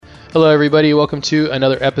Hello, everybody. Welcome to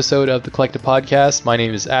another episode of the Collective Podcast. My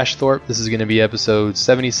name is Ash Thorpe. This is going to be episode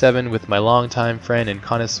 77 with my longtime friend and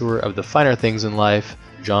connoisseur of the finer things in life,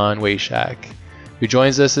 Jon Wayshak, who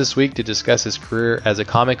joins us this week to discuss his career as a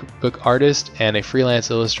comic book artist and a freelance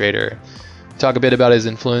illustrator. We talk a bit about his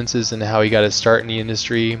influences and how he got his start in the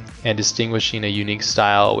industry and distinguishing a unique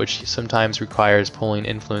style, which sometimes requires pulling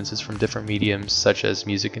influences from different mediums such as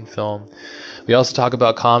music and film. We also talk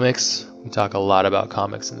about comics. We talk a lot about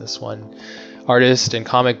comics in this one. Artists and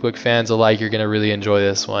comic book fans alike, you're going to really enjoy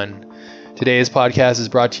this one. Today's podcast is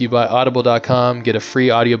brought to you by Audible.com. Get a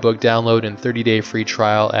free audiobook download and 30-day free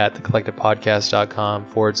trial at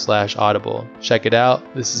thecollectivepodcast.com/audible. Check it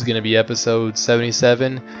out. This is going to be episode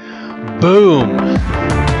 77. Boom!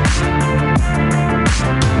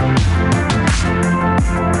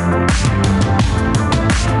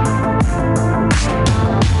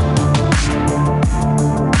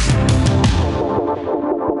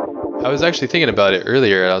 I was actually thinking about it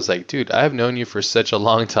earlier, and I was like, dude, I've known you for such a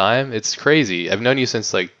long time. It's crazy. I've known you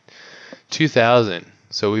since like 2000.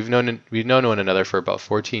 So we've known one another for about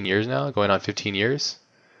 14 years now, going on 15 years.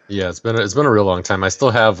 Yeah, it's been a real long time. I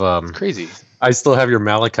still have it's crazy. I still have your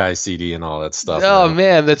Malachi CD and all that stuff. Oh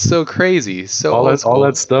man, that's so crazy. So all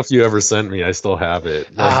that stuff you ever sent me, I still have it.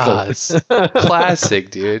 It's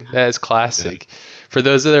classic, dude. That is classic. Yeah. For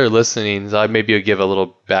those that are listening, maybe I'll give a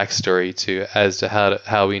little backstory as to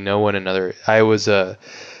how we know one another. I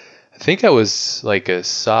think I was like a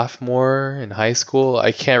sophomore in high school.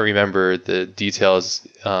 I can't remember the details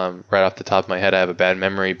right off the top of my head. I have a bad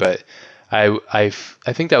memory, but I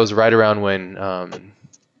think that was right around when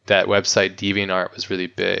that website DeviantArt was really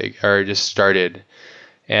big, or just started.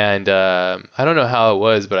 And I don't know how it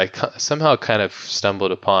was, but I somehow kind of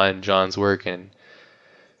stumbled upon Jon's work, and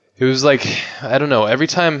it was like, I don't know,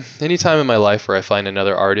 anytime in my life where I find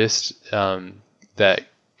another artist that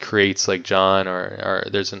creates like Jon, or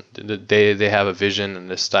they have a vision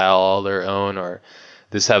and a style all their own, or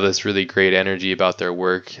have this really great energy about their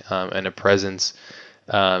work and a presence,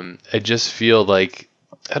 I just feel like,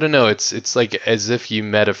 I don't know, it's like as if you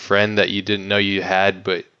met a friend that you didn't know you had,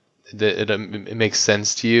 but it makes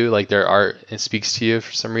sense to you, like their art, it speaks to you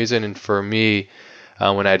for some reason. And for me,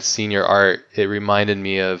 when I'd seen your art, it reminded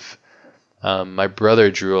me of my brother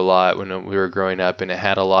drew a lot when we were growing up, and it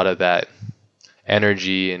had a lot of that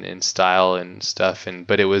energy and style and stuff.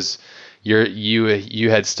 But it was you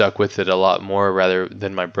had stuck with it a lot more rather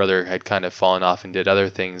than my brother had kind of fallen off and did other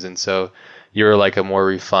things. And so you were like a more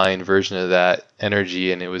refined version of that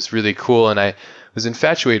energy, and it was really cool. And I was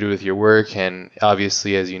infatuated with your work, and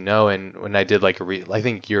obviously, as you know, and when I did like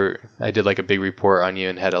I did like a big report on you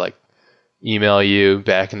and had to like email you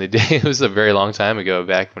back in the day. It was a very long time ago,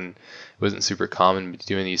 back when it wasn't super common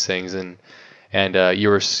doing these things, and you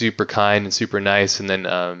were super kind and super nice. And then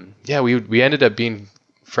we ended up being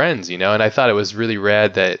friends, and I thought it was really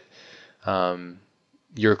rad that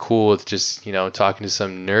you're cool with just talking to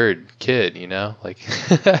some nerd kid, like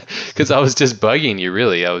because I was just bugging you,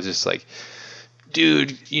 really. I was just like,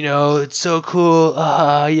 dude, it's so cool.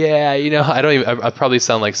 Yeah, I probably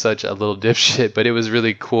sound like such a little dipshit, but it was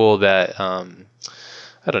really cool that, I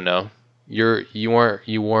don't know, you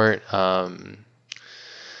weren't, I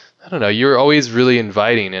don't know, you were always really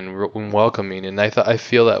inviting and welcoming. And I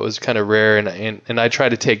feel that was kind of rare. And I try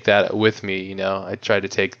to take that with me, I try to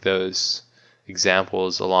take those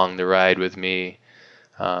examples along the ride with me,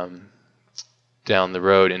 down the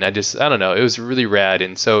road. And I don't know, it was really rad.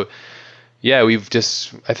 And so, yeah,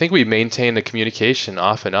 I think we've maintained the communication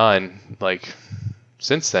off and on, like,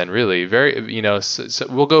 since then, really. Very, so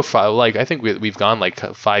we'll go, I think we've gone like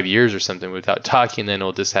 5 years or something without talking, then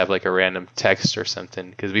we'll just have like a random text or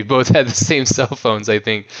something, because we both had the same cell phones, I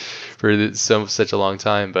think, for such a long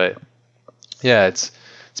time. But yeah, it's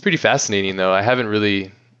pretty fascinating, though. I haven't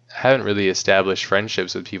really established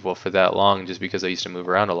friendships with people for that long, just because I used to move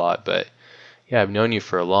around a lot. But yeah, I've known you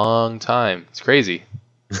for a long time. It's crazy.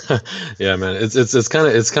 Yeah, man, it's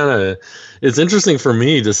interesting for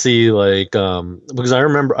me to see, like, because I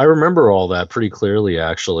remember all that pretty clearly,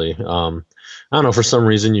 actually. I don't know, for some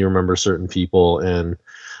reason you remember certain people and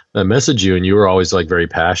that message you, and you were always like very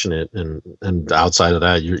passionate, and outside of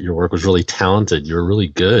that, your work was really talented. You were really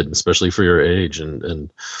good, especially for your age, and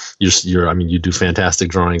you do fantastic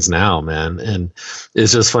drawings now, man. And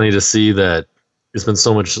it's just funny to see that it's been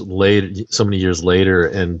so many years later,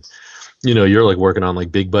 and you're like working on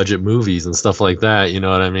like big budget movies and stuff like that, you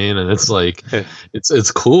know what I mean? And it's like,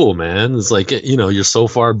 it's cool, man. It's like, you're so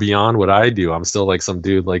far beyond what I do. I'm still like some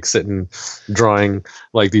dude like sitting drawing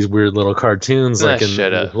like these weird little cartoons like in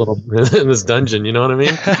Shut this up. little in this dungeon, you know what I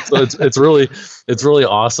mean? So it's really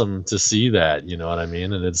awesome to see that, you know what I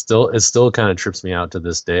mean? And it still kind of trips me out to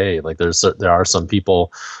this day. Like there are some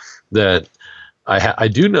people that I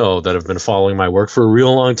do know that have been following my work for a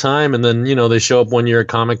real long time, and then they show up one year at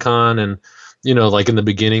Comic-Con, and like in the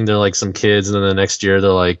beginning they're like some kids, and then the next year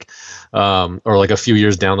they're like, or like a few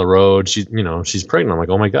years down the road she's pregnant. I'm like,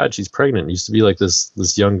 oh my god, she's pregnant. It used to be like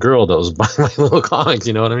this young girl that was buying my little comics,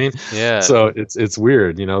 you know what I mean? Yeah. So it's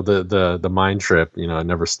weird, the mind trip, it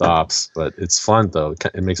never stops, but it's fun though.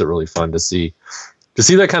 It makes it really fun to see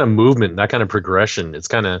that kind of movement, that kind of progression. It's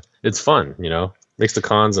fun, makes the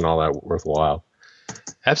cons and all that worthwhile.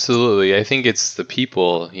 Absolutely. I think it's the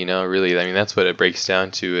people, really. I mean, that's what it breaks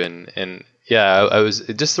down to. And yeah, I was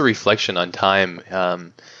just the reflection on time.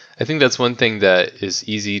 I think that's one thing that is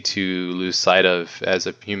easy to lose sight of as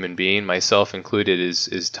a human being, myself included,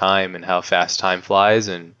 is time and how fast time flies.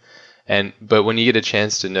 But when you get a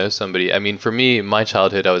chance to know somebody, I mean, for me, in my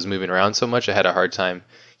childhood, I was moving around so much, I had a hard time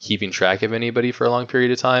keeping track of anybody for a long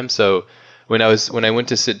period of time. So when I went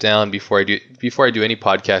to sit down before I do any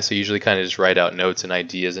podcast, I usually kind of just write out notes and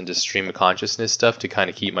ideas and just stream of consciousness stuff to kind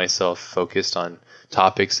of keep myself focused on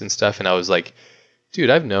topics and stuff. And I was like, dude,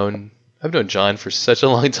 I've known Jon for such a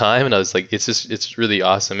long time, and I was like, it's really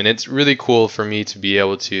awesome, and it's really cool for me to be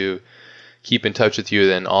able to keep in touch with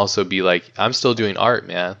you, and also be like, I'm still doing art,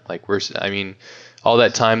 man. Like all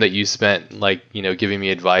that time that you spent, like, giving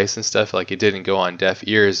me advice and stuff, like, it didn't go on deaf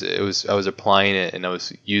ears. I was applying it, and I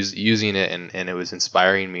was using it, and it was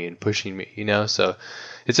inspiring me and pushing me, so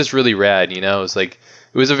it's just really rad. It was like,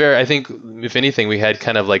 I think if anything, we had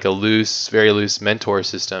kind of like a very loose mentor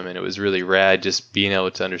system, and it was really rad just being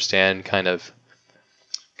able to understand kind of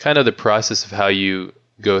the process of how you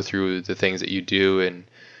go through the things that you do, and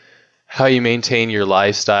how you maintain your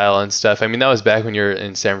lifestyle and stuff. I mean, that was back when you were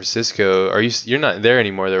in San Francisco. You're not there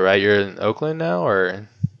anymore though, right? You're in Oakland now, or?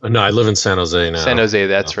 No, I live in San Jose now. San Jose,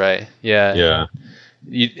 that's right. Yeah. Yeah.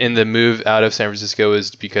 And the move out of San Francisco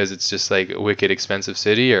is because it's just like a wicked expensive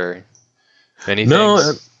city, or anything?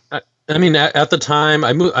 No, I mean, at the time,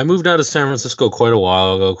 I moved out of San Francisco quite a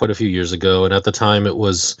while ago, quite a few years ago, and at the time it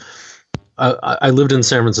was, I lived in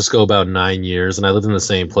San Francisco about 9 years, and I lived in the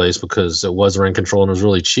same place because it was rent control and it was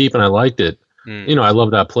really cheap, and I liked it. I love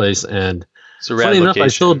that place, and it's a rad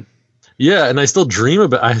location. I still dream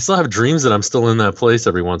about. I still have dreams that I'm still in that place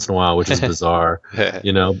every once in a while, which is bizarre,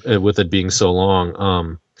 with it being so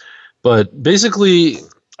long. But basically,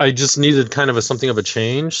 I just needed kind of something of a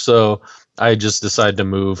change, so I just decided to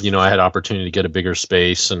move. I had opportunity to get a bigger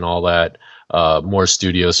space and all that, more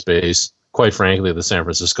studio space. Quite frankly, the San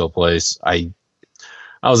Francisco place, I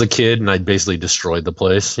was a kid and I basically destroyed the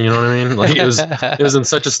place. You know what I mean? Like it was in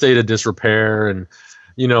such a state of disrepair, and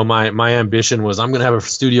my ambition was, I'm gonna have a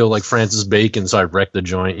studio like Francis Bacon, so I wrecked the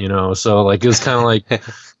joint. So like it was kind of like, by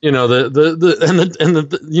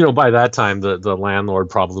that time the landlord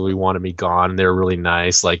probably wanted me gone. They're really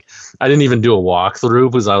nice. Like I didn't even do a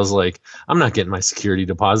walkthrough because I was like, I'm not getting my security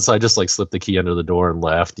deposit, so I just like slipped the key under the door and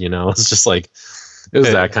left. It's just like. It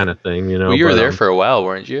was that kind of thing, Well, you were there for a while,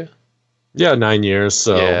 weren't you? Yeah, 9 years.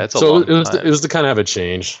 So yeah, it's a long time. It was to kind of have a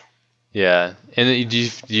change. Yeah, and do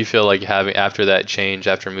you feel like after that change,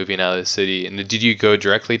 after moving out of the city, and did you go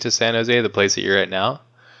directly to San Jose, the place that you're at now?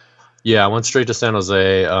 Yeah, I went straight to San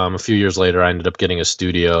Jose. A few years later, I ended up getting a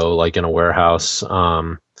studio, like in a warehouse,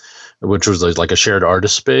 which was like a shared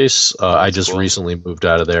artist space. I just recently moved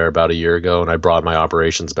out of there about a year ago, and I brought my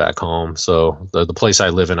operations back home. So the place I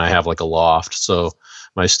live in, I have like a loft. So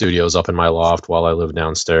my studio's up in my loft while I live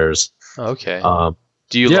downstairs. Okay.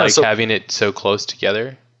 Do you like having it so close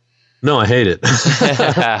together? No, I hate it.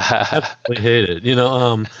 I absolutely hate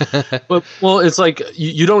it. But it's like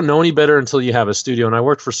you don't know any better until you have a studio. And I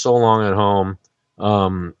worked for so long at home.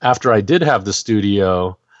 After I did have the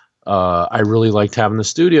studio, I really liked having the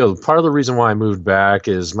studio. Part of the reason why I moved back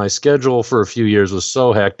is my schedule for a few years was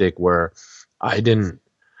so hectic where I didn't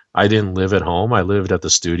live at home. I lived at the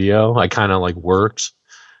studio. I kind of like worked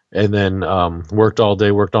and then worked all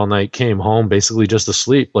day, worked all night, came home basically just to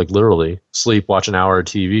sleep, like literally sleep, watch an hour of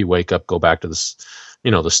TV, wake up, go back to the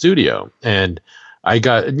studio. And I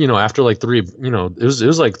got, after like it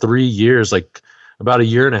was like 3 years, like about a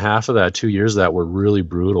year and a half of that, 2 years of that were really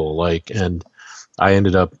brutal. Like, and I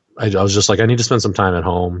ended up, I was just like, I need to spend some time at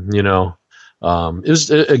home, it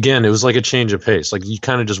was like a change of pace. Like you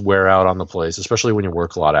kind of just wear out on the place, especially when you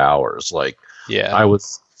work a lot of hours. Like, yeah, I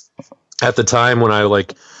was at the time when I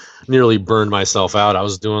like nearly burned myself out. I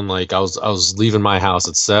was doing like I was leaving my house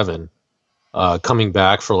at 7, coming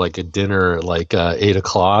back for like a dinner at like 8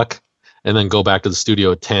 o'clock, and then go back to the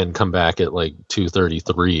studio at 10, come back at like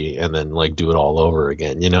 2:33, and then like do it all over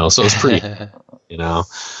again. So it's pretty, you know.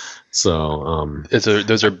 So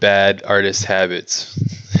those are bad artist habits.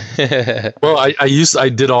 well, I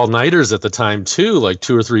did all-nighters at the time too, like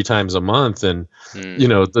 2 or 3 times a month, and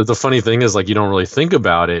the funny thing is like you don't really think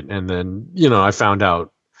about it, and then I found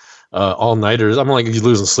out all-nighters. I'm like, you're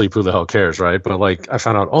losing sleep, who the hell cares, right? But like I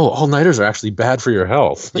found out, all-nighters are actually bad for your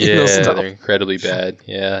health. Yeah, they're incredibly bad.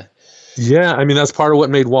 Yeah. Yeah, I mean that's part of what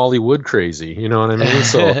made Wally Wood crazy. You know what I mean?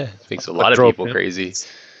 So makes a lot of people crazy.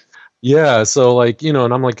 Yeah, so like and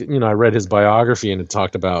I'm like I read his biography, and it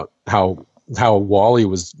talked about how Wally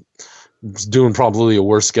was doing probably a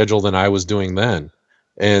worse schedule than I was doing then,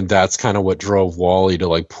 and that's kind of what drove Wally to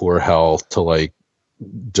like poor health, to like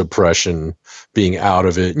depression, being out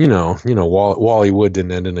of it. Wally Wood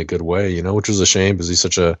didn't end in a good way, which was a shame, because he's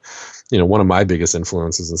such a one of my biggest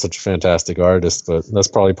influences and such a fantastic artist. But that's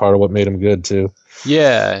probably part of what made him good too.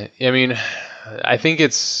 Yeah, I mean,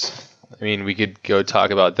 we could go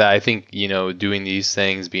talk about that. I think, doing these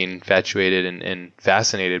things, being infatuated and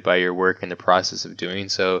fascinated by your work and the process of doing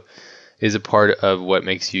so is a part of what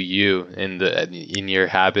makes you you, and in your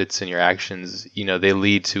habits and your actions. They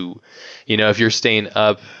lead to, if you're staying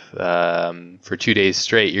up for 2 days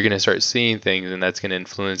straight, you're going to start seeing things, and that's going to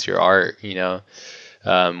influence your art,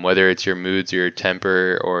 whether it's your moods or your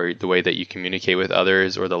temper or the way that you communicate with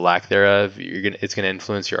others or the lack thereof. It's going to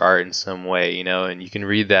influence your art in some way, and you can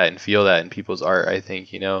read that and feel that in people's art. I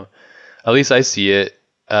think, at least I see it.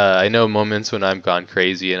 I know moments when I've gone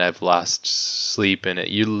crazy and I've lost sleep, and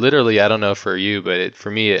you literally, I don't know for you, but for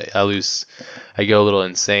me, I go a little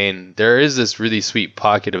insane. There is this really sweet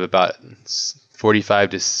pocket of about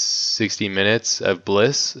 45 to 60 minutes of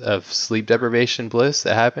bliss, of sleep deprivation bliss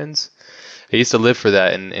that happens. I used to live for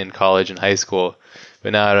that in college and high school,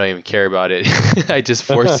 but now I don't even care about it. I just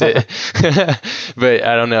force it. But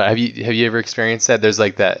I don't know. Have you ever experienced that? There's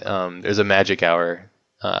like that. There's a magic hour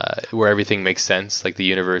where everything makes sense. Like the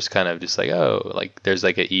universe kind of just like, like there's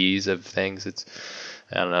like an ease of things.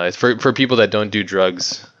 I don't know. It's for people that don't do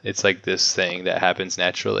drugs. It's like this thing that happens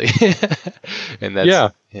naturally. And that's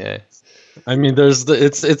yeah. I mean,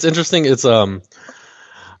 it's interesting. It's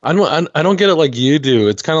I don't get it like you do.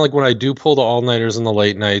 It's kind of like when I do pull the all-nighters and the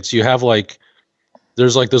late nights, you have like,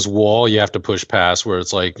 there's like this wall you have to push past where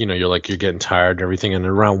it's like, you're getting tired and everything. And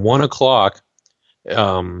around 1 o'clock,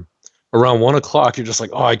 you're just like,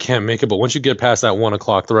 oh, I can't make it. But once you get past that 1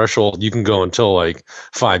 o'clock threshold, you can go until like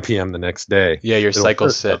 5 p.m. the next day. Yeah. Your cycle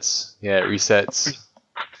sits. Yeah. It resets.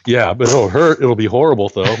 Yeah, but it'll hurt. It'll be horrible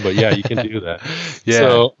though. But yeah, you can do that. Yeah.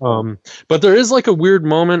 So, but there is like a weird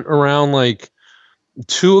moment around like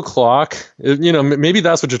 2 o'clock, maybe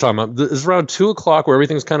that's what you're talking about. It's around 2 o'clock where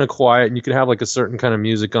everything's kind of quiet, and you can have like a certain kind of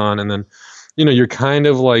music on, and then, you're kind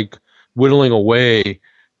of like whittling away,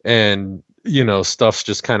 and stuff's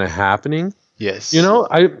just kind of happening. Yes.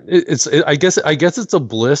 I guess it's a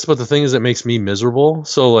bliss, but the thing is, it makes me miserable.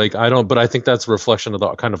 So like but I think that's a reflection of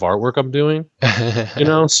the kind of artwork I'm doing.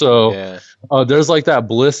 So yeah. There's like that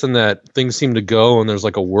bliss, and that things seem to go, and there's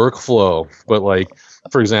like a workflow, but like,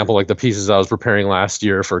 for example, like the pieces I was preparing last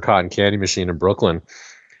year for Cotton Candy Machine in Brooklyn,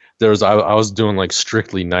 I was doing like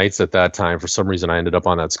strictly nights at that time. For some reason, I ended up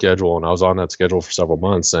on that schedule, and I was on that schedule for several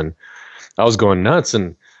months, and I was going nuts.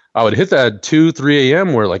 And I would hit that 2, 3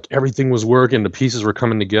 a.m. where like everything was working, the pieces were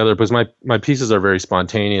coming together, because my pieces are very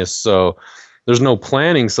spontaneous, so there's no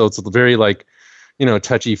planning, so it's very like,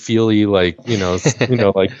 touchy feely, like,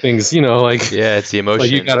 like things, like, yeah, it's the emotion.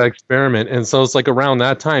 Like you got to experiment. And so it's like around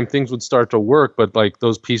that time, things would start to work, but like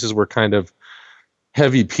those pieces were kind of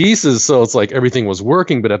heavy pieces. So it's like everything was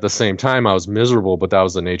working, but at the same time I was miserable, but that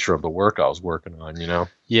was the nature of the work I was working on,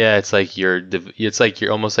 Yeah. It's like you're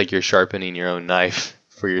almost like you're sharpening your own knife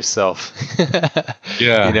for yourself.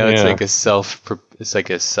 Yeah. It's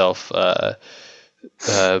like a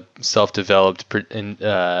self-developed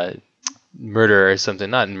murder or something.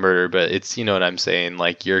 Not murder, but it's, what I'm saying,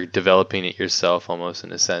 like you're developing it yourself almost,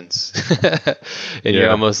 in a sense. And you're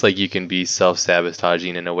almost like, you can be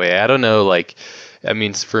self-sabotaging in a way. I don't know, like, I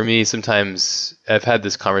mean, for me, sometimes I've had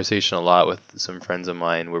this conversation a lot with some friends of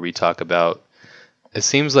mine where we talk about, it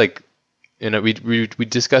seems like, we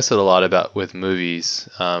discuss it a lot with movies.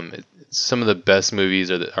 Some of the best movies,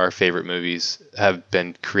 or our favorite movies, have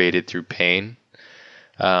been created through pain.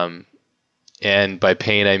 And by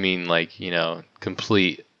pain, I mean like,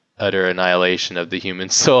 complete utter annihilation of the human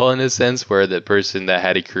soul in a sense, where the person that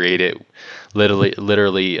had to create it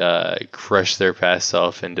literally crushed their past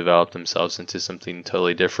self and developed themselves into something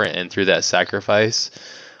totally different. And through that sacrifice,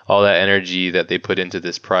 all that energy that they put into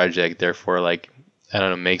this project, therefore, like, I don't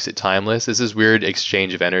know, makes it timeless. It's this weird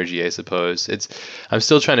exchange of energy, I suppose. I'm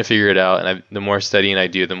still trying to figure it out, and the more studying I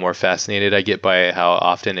do, the more fascinated I get by how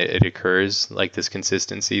often it occurs, like this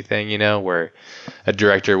consistency thing, where a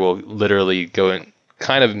director will literally go in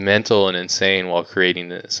kind of mental and insane while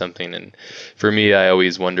creating something. And for me, I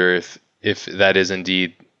always wonder if that is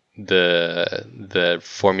indeed the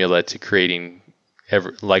formula to creating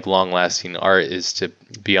like long lasting art, is to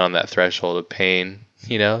be on that threshold of pain,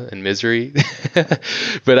 and misery.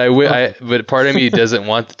 But part of me doesn't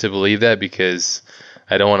want to believe that, because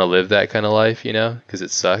I don't want to live that kind of life, because it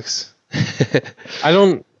sucks. I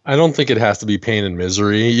don't think it has to be pain and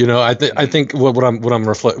misery. I think what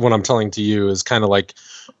I'm telling to you is kind of like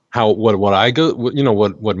what I go,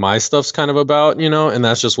 what my stuff's kind of about, and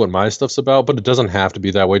that's just what my stuff's about. But it doesn't have to be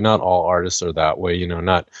that way. Not all artists are that way,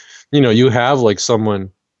 you have like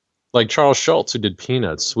someone like Charles Schultz, who did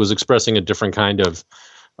Peanuts, was expressing a different kind of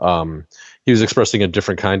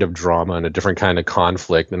drama and a different kind of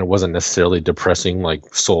conflict, and it wasn't necessarily depressing,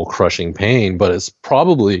 like soul crushing pain, but it's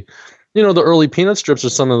probably, the early Peanut strips are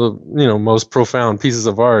some of the, most profound pieces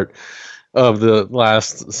of art of the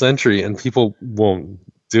last century, and people won't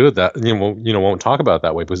do it won't talk about it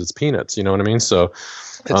that way because it's Peanuts, you know what I mean? So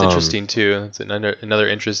that's interesting too. It's another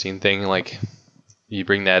interesting thing, like you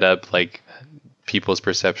bring that up, like people's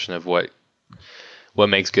perception of what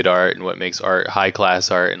makes good art and what makes art high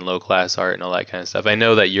class art and low class art and all that kind of stuff. I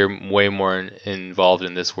know that you're way more involved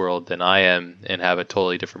in this world than I am and have a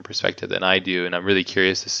totally different perspective than I do, and I'm really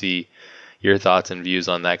curious to see your thoughts and views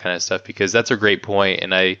on that kind of stuff, because that's a great point,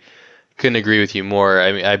 and I couldn't agree with you more.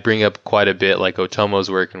 I mean, I bring up quite a bit like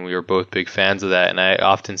Otomo's work, and we were both big fans of that, and I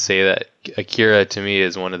often say that Akira to me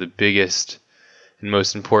is one of the biggest and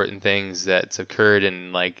most important things that's occurred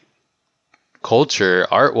in like culture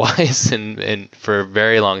art wise and for a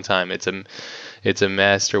very long time. It's a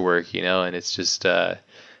masterwork, and it's just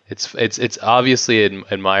it's obviously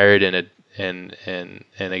admired and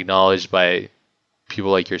acknowledged by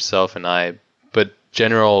people like yourself and I, but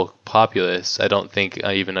general populace, I don't think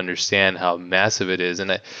I even understand how massive it is. And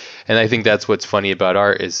I think that's what's funny about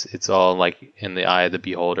art, is it's all like in the eye of the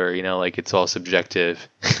beholder, like it's all subjective.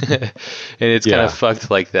 And it's kind of fucked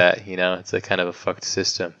like that, it's a kind of a fucked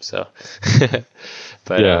system. So,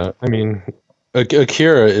 but yeah, I mean,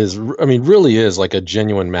 Akira really is like a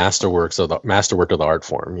genuine masterwork of the art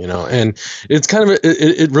form, and it's kind of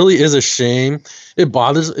it really is a shame. It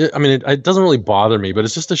bothers. It doesn't really bother me, but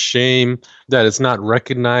it's just a shame that it's not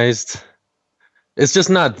recognized. It's just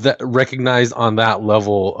not that recognized on that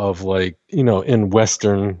level of like, in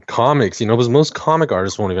Western comics, because most comic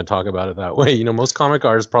artists won't even talk about it that way. Most comic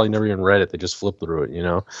artists probably never even read it. They just flip through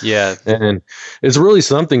it, Yeah. And it's really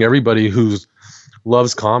something. Everybody who's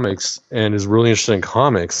loves comics and is really interested in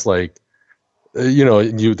comics, like, they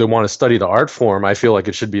want to study the art form. I feel like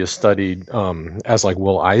it should be studied as like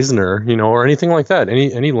Will Eisner, or anything like that.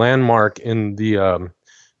 Any landmark in the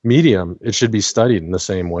medium, it should be studied in the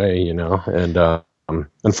same way, and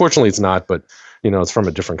unfortunately it's not, but it's from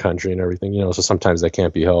a different country and everything, so sometimes that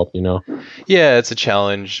can't be helped. Yeah, it's a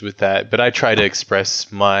challenge with that, but I try to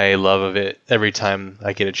express my love of it every time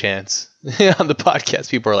I get a chance. On the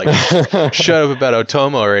podcast, people are like, shut up about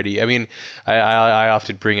Otomo already. I mean, I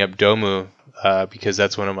often bring up Domu because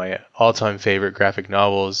that's one of my all-time favorite graphic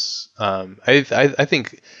novels. I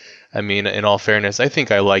think, in all fairness, I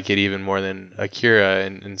think I like it even more than Akira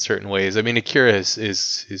in certain ways. I mean, Akira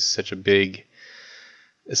is such a big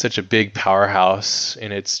powerhouse,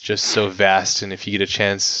 and it's just so vast. And if you get a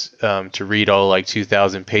chance to read all like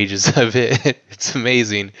 2,000 pages of it, it's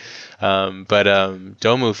amazing. But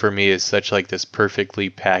Domu for me is such like this perfectly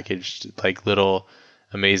packaged like little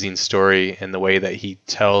amazing story, and the way that he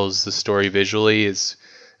tells the story visually is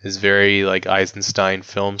very like Eisenstein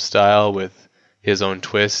film style with his own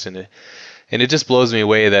twist, and it just blows me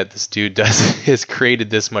away that this dude has created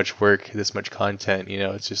this much work, this much content.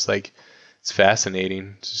 It's just like, it's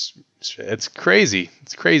fascinating. It's crazy.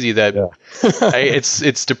 It's crazy that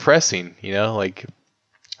it's depressing. Like,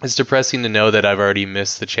 it's depressing to know that I've already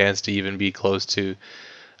missed the chance to even be close to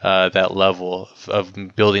that level of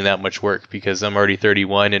building that much work, because I'm already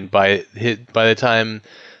 31, and by the time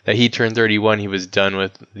that he turned 31, he was done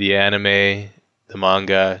with the anime, the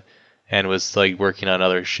manga, and was like working on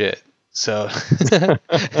other shit. So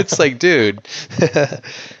it's like, dude.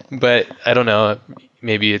 But I don't know.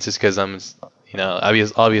 Maybe it's just because I'm, You know,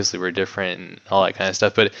 obviously we're different and all that kind of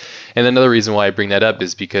stuff. But and another reason why I bring that up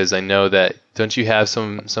is because I know that don't you have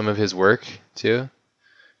some of his work too?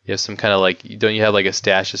 You have some kind of like don't you have like a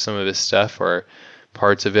stash of some of his stuff or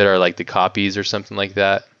parts of it or like the copies or something like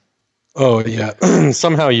that? Oh yeah.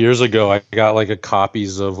 Somehow years ago I got like a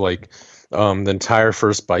copies of like the entire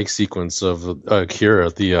first bike sequence of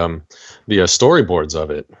Akira, the storyboards of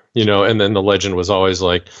it, you know, and then the legend was always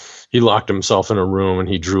like he locked himself in a room and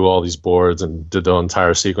he drew all these boards and did the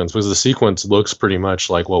entire sequence because the sequence looks pretty much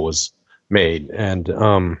like what was made. And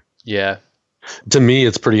Yeah. to me,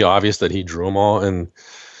 it's pretty obvious that he drew them all. And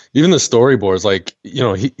even the storyboards, like, you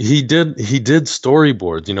know, he did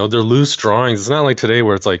storyboards, you know, they're loose drawings. It's not like today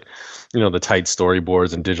where it's like, you know, the tight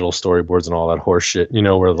storyboards and digital storyboards and all that horse shit, you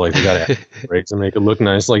know, where like they got to breaks and make it look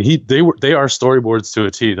nice. Like they are storyboards to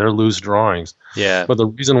a T. They're loose drawings. Yeah. But the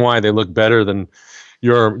reason why they look better than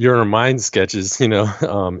your mind sketches, you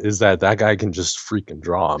know, is that guy can just freaking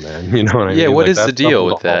draw, man. You know what I mean? Yeah. What like, is the deal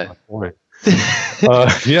with that?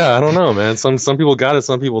 Yeah, I don't know, man. Some people got it,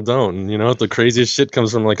 some people don't. And, you know, the craziest shit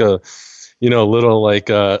comes from like a, you know, little like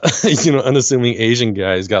you know, unassuming Asian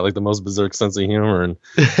guy. He's got like the most berserk sense of humor, and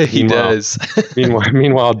He does.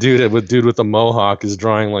 meanwhile, dude with the mohawk is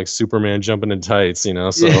drawing like Superman jumping in tights. You know,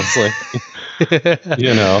 so it's like,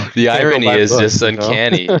 you know, The irony is just you know?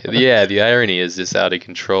 uncanny. Yeah, the irony is just out of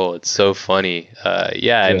control. It's so funny.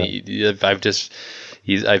 Yeah, and I've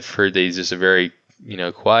heard that he's just a very, you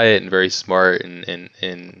know, quiet and very smart and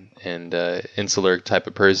insular type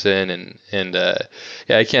of person, and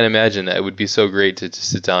yeah, I can't imagine that. It would be so great to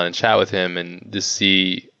sit down and chat with him and just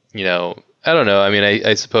see, you know, I don't know. I mean,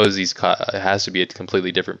 I suppose has to be a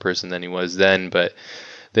completely different person than he was then, but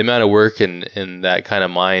the amount of work and that kind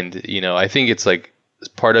of mind, you know, I think it's like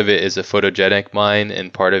part of it is a photogenic mind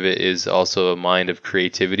and part of it is also a mind of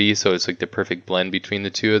creativity. So it's like the perfect blend between the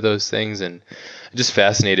two of those things, and I'm just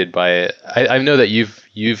fascinated by it. I know that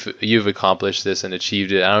you've accomplished this and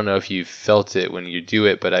achieved it. I don't know if you've felt it when you do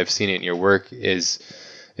it, but I've seen it in your work. Is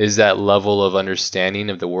that level of understanding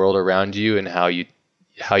of the world around you and how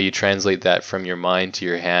you translate that from your mind to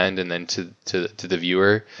your hand and then to the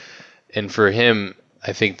viewer. And for him,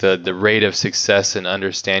 I think the rate of success and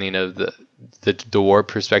understanding of the warped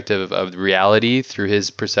perspective of reality through his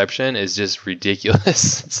perception is just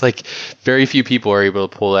ridiculous. It's like very few people are able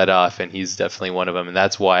to pull that off, and he's definitely one of them. And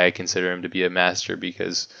that's why I consider him to be a master,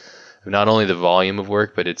 because of not only the volume of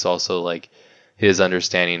work, but it's also like his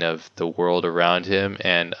understanding of the world around him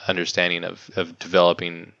and understanding of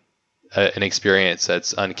developing an experience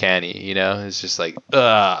that's uncanny. You know, it's just like,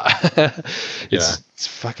 it's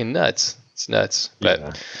fucking nuts. It's nuts.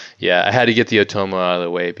 But yeah, I had to get the Otomo out of the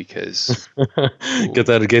way because get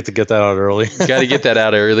that out early. Got to get that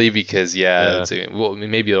out early because well,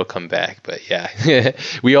 maybe it'll come back, but yeah.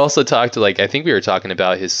 We also talked to, like, I think we were talking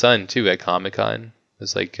about his son too at Comic-Con.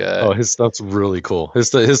 It's like his stuff's really cool. His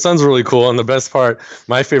son's really cool, and the best part,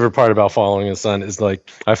 my favorite part about following his son is like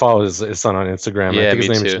I follow his son on Instagram. Yeah, I think his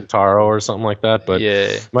name is Shintaro or something like that. But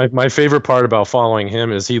yeah, my favorite part about following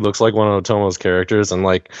him is he looks like one of Otomo's characters, and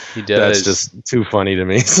like he does. That's just too funny to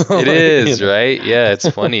me. So, it is, right? Yeah, it's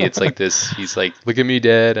funny. It's like this. He's like, "Look at me,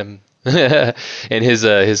 Dad." And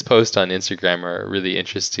his posts on Instagram are really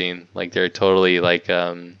interesting. Like they're totally like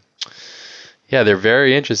yeah, they're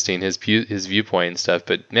very interesting, his viewpoint and stuff.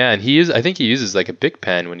 But man, I think he uses like a Bic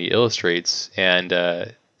pen when he illustrates, and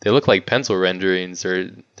they look like pencil renderings.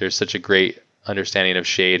 There's such a great understanding of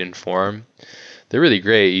shade and form. They're really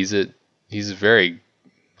great. He's a very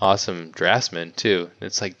awesome draftsman too.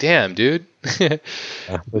 It's like, damn, dude.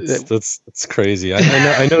 That's crazy.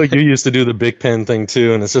 I know you used to do the Bic pen thing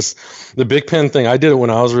too, and it's just the Bic pen thing. I did it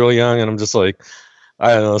when I was really young, and I'm just like,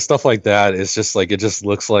 I don't know, stuff like that. It's just like, it just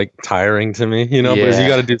looks like tiring to me, you know, because you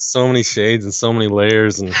got to do so many shades and so many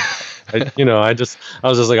layers. And, I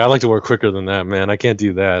was just like, I like to work quicker than that, man. I can't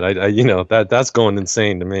do that. That's going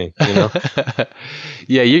insane to me, you know?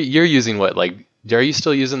 Yeah. You're using what, like, are you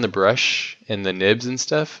still using the brush and the nibs and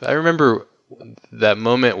stuff? I remember that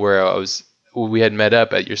moment where we had met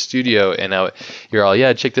up at your studio and you're all,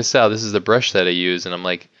 yeah, check this out. This is the brush that I use. And I'm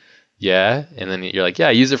like, yeah. And then you're like, yeah,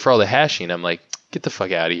 I use it for all the hashing. I'm like, get the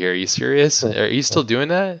fuck out of here. Are you serious? Are you still doing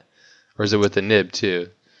that? Or is it with the nib too?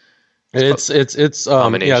 It's yeah, it's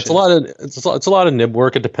a lot of nib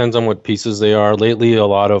work. It depends on what pieces they are. Lately, a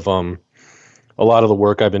lot of the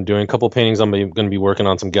work I've been doing, a couple paintings I'm going to be working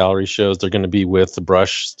on some gallery shows. They're going to be with the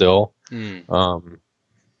brush still. But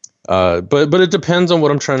it depends on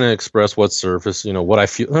what I'm trying to express, what surface, what I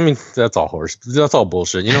feel. I mean, that's all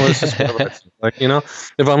bullshit. It's just whatever I feel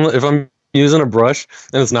like, if I'm using a brush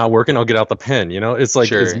and it's not working, I'll get out the pen. It's like,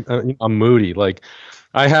 sure. I'm moody. Like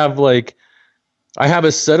I have like I have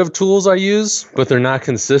a set of tools I use, but they're not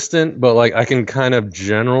consistent. But like I can kind of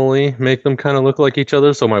generally make them kind of look like each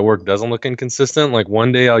other, so my work doesn't look inconsistent. Like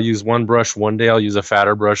one day I'll use one brush, one day I'll use a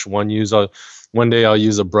fatter brush, one day I'll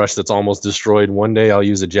use a brush that's almost destroyed, one day I'll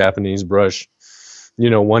use a Japanese brush.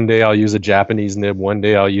 One day I'll use a Japanese nib, one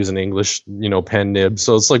day I'll use an English, pen nib.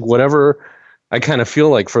 So it's like whatever I kind of feel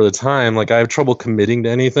like for the time. Like I have trouble committing to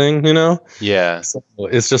anything, Yeah. So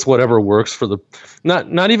it's just whatever works for the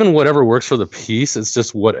not even whatever works for the piece. It's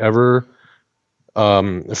just whatever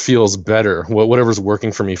feels better. Whatever's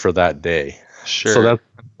working for me for that day. Sure. So that's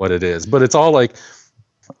what it is. But it's all like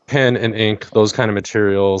pen and ink, those kind of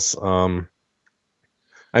materials. I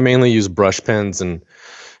mainly use brush pens and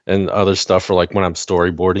other stuff for like when I'm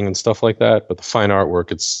storyboarding and stuff like that. But the fine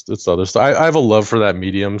artwork, it's other stuff. I have a love for that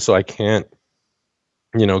medium, so I can't,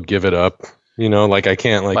 give it up. Like I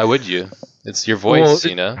can't like. Why would you? It's your voice,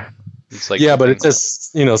 It's like yeah, but it's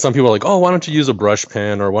just some people are like, oh, why don't you use a brush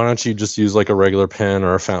pen, or why don't you just use like a regular pen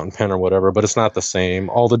or a fountain pen or whatever? But it's not the same.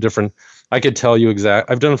 All the different. I could tell you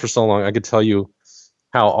I've done it for so long. I could tell you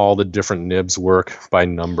how all the different nibs work by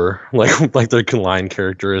number, like their line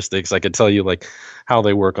characteristics. I could tell you like how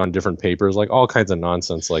they work on different papers, like all kinds of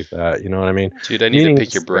nonsense like that. You know what I mean? Dude, I need to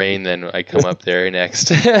pick your brain. Then I come up there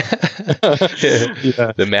next. Yeah.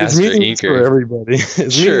 The master it's inker for everybody. It's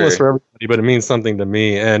meaningless for everybody, but it means something to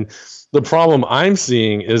me. And the problem I'm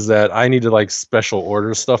seeing is that I need to like special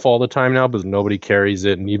order stuff all the time now, but nobody carries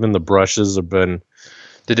it, and even the brushes have been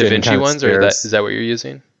the Da Vinci ones, or is that what you're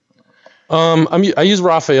using? I use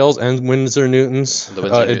Raphael's and Winsor Newton's.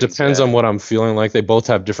 It depends on what I'm feeling like. They both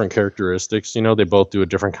have different characteristics. They both do a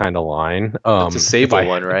different kind of line. It's a sable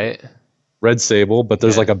one, right? Red sable, but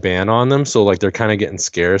there's like a ban on them, so like they're kind of getting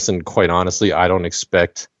scarce. And quite honestly, I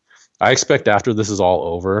expect after this is all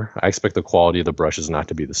over, I expect the quality of the brushes not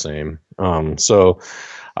to be the same. So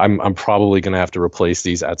I'm probably gonna have to replace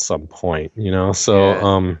these at some point.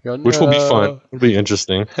 So which will be fun. It'll be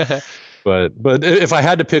interesting. But if I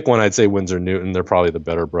had to pick one, I'd say Winsor Newton. They're probably the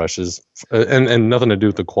better brushes, and nothing to do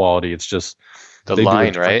with the quality. It's just the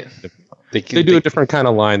line, right? They do a different kind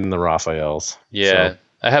of line than the Raphaels. Yeah,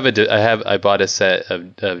 so. I bought a set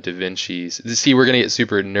of Da Vinci's. See, we're gonna get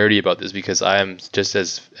super nerdy about this because I'm just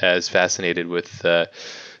as fascinated with the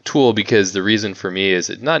tool, because the reason for me is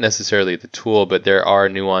not necessarily the tool, but there are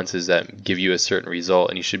nuances that give you a certain result,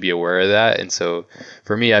 and you should be aware of that. And so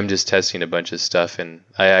for me, I'm just testing a bunch of stuff, and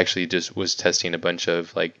I actually just was testing a bunch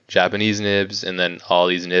of like Japanese nibs, and then all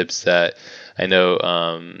these nibs that I know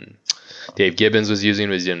Dave Gibbons was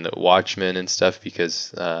in the Watchmen and stuff,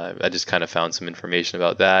 because I just kind of found some information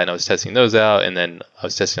about that, and I was testing those out, and then I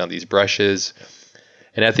was testing out these brushes,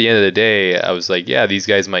 and at the end of the day, I was like, yeah, these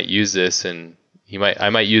guys might use this, and I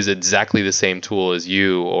might use exactly the same tool as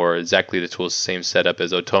you, or exactly the tool's same setup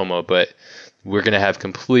as Otomo, but we're going to have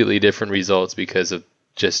completely different results because of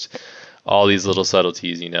just all these little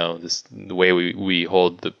subtleties, the way we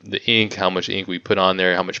hold the ink, how much ink we put on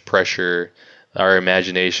there, how much pressure, our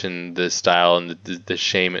imagination, the style, and the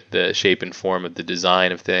shape and form of the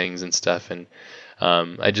design of things and stuff. And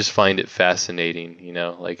I just find it fascinating,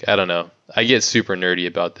 like, I don't know. I get super nerdy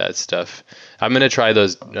about that stuff. I'm going to try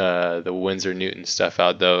those, the Winsor Newton stuff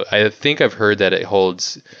out though. I think I've heard that it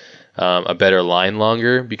holds a better line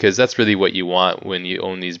longer, because that's really what you want when you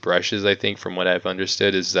own these brushes. I think from what I've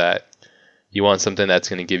understood is that you want something that's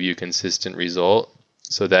going to give you a consistent result,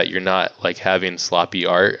 so that you're not like having sloppy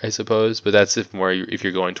art, I suppose. But that's if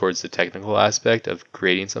you're going towards the technical aspect of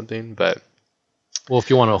creating something. But well, if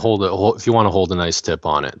you want to hold a nice tip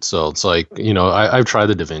on it, so it's like I've tried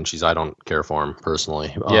the Da Vinci's. I don't care for them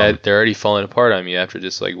personally. Yeah, they're already falling apart on me after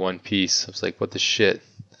just like one piece. I was like, what the shit?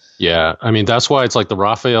 Yeah, I mean that's why it's like the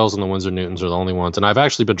Raphaels and the Winsor Newtons are the only ones, and I've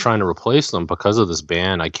actually been trying to replace them because of this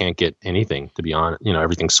ban. I can't get anything, to be honest.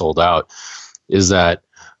 Everything's sold out. Is that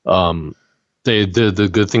the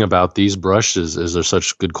good thing about these brushes is they're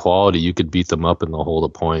such good quality. You could beat them up and they'll hold a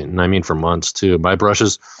point. And I mean for months too. My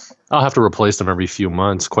brushes, I'll have to replace them every few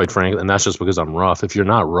months, quite frankly. And that's just because I'm rough. If you're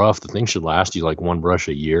not rough, the thing should last you like one brush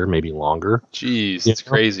a year, maybe longer. Jeez, it's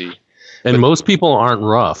crazy. And most people aren't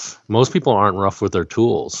rough. Most people aren't rough with their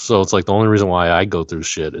tools. So it's like the only reason why I go through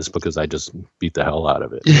shit is because I just beat the hell out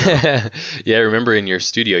of it. Yeah, I remember in your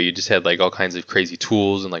studio, you just had like all kinds of crazy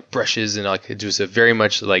tools and like brushes, and like it was a very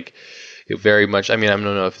much, I mean, I don't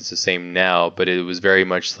know if it's the same now, but it was very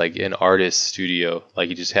much like an artist studio. Like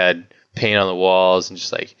you just had paint on the walls and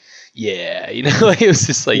just like, yeah, like it was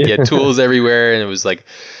just like, you had tools everywhere. And it was like,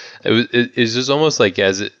 it was just almost like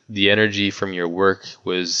the energy from your work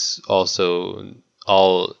was also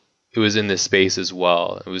all it was in this space as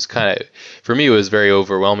well. It was kind of, for me, it was very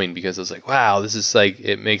overwhelming because I was like, wow, this is like,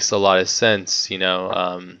 it makes a lot of sense, you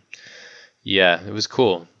know. Yeah, it was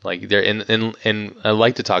cool. Like there, and I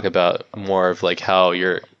like to talk about more of like how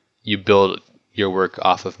you build your work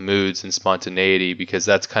off of moods and spontaneity, because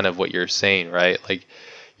that's kind of what you're saying, right? Like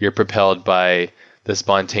you're propelled by the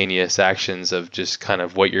spontaneous actions of just kind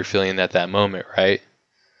of what you're feeling at that moment, right?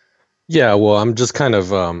 Yeah, well, I'm just kind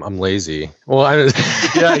of I'm lazy. Well,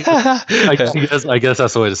 yeah, I guess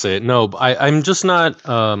that's the way to say it. No, I'm just not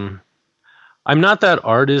I'm not that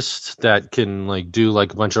artist that can like do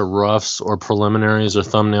like a bunch of roughs or preliminaries or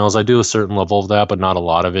thumbnails. I do a certain level of that, but not a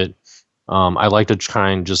lot of it. I like to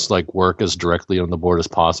try and just like work as directly on the board as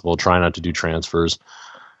possible. Try not to do transfers.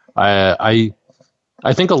 I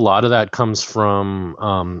I think a lot of that comes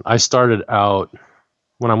from I started out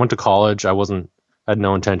when I went to college. I had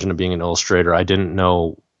no intention of being an illustrator. I didn't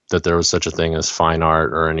know that there was such a thing as fine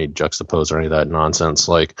art or any juxtapose or any of that nonsense.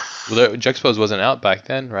 Like, well, the Juxtapose wasn't out back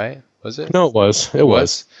then, right? Was it? no, it was. It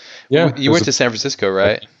was. Yeah. You went to San Francisco,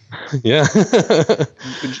 right? Yeah.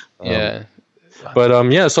 Yeah.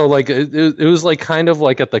 But yeah, so like it was like kind of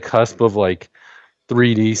like at the cusp of like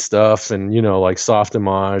 3D stuff and like soft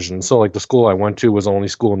image, and so like the school I went to was the only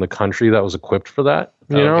school in the country that was equipped for that.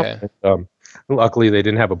 Okay. Luckily they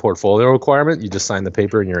didn't have a portfolio requirement. You just sign the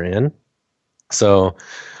paper and you're in. So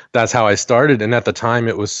that's how I started, and at the time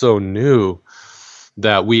it was so new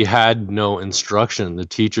that we had no instruction. The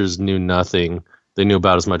teachers knew nothing. They knew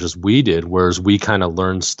about as much as we did, whereas we kind of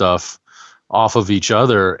learned stuff off of each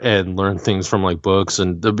other and learn things from like books.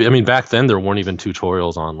 And I mean, back then there weren't even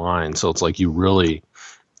tutorials online. So it's like you really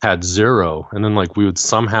had zero. And then like we would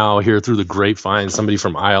somehow hear through the grapevine, somebody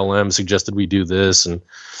from ILM suggested we do this. And,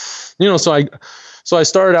 so I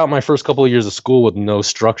started out my first couple of years of school with no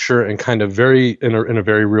structure and kind of in a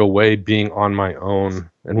very real way being on my own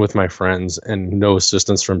and with my friends and no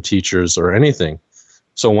assistance from teachers or anything.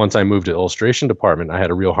 So once I moved to illustration department, I had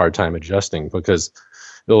a real hard time adjusting because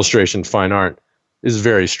illustration fine art is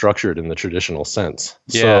very structured in the traditional sense.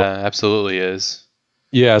 Yeah, absolutely is.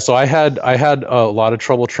 Yeah, so I had a lot of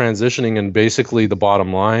trouble transitioning, and basically the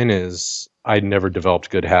bottom line is I never developed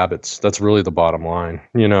good habits. That's really the bottom line,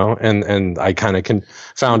 and I kind of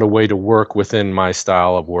found a way to work within my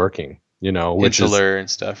style of working, which Insular and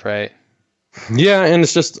stuff, right? Yeah, and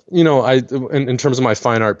it's just, in terms of my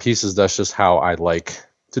fine art pieces, that's just how I like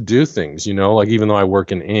to do things, like even though I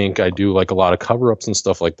work in ink, I do like a lot of cover-ups and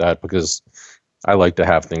stuff like that because I like to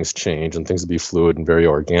have things change and things to be fluid and very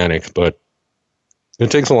organic, but it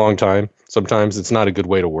takes a long time. Sometimes it's not a good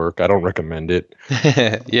way to work. I don't recommend it.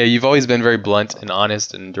 Yeah, you've always been very blunt and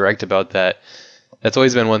honest and direct about that. That's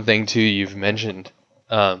always been one thing too you've mentioned.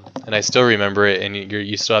 And I still remember it, and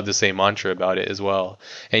you still have the same mantra about it as well.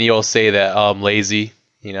 And you'll say that, oh, I'm lazy,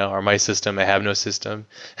 or my system, I have no system.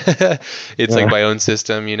 It's like my own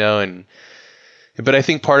system, but I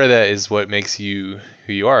think part of that is what makes you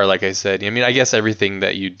who you are. Like I said, I mean, I guess everything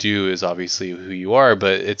that you do is obviously who you are,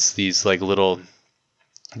 but it's these like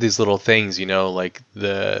these little things, like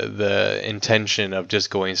the intention of just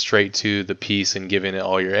going straight to the piece and giving it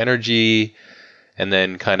all your energy, and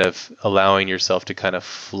then kind of allowing yourself to kind of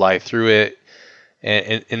fly through it,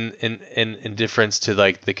 and in difference to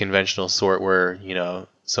like the conventional sort where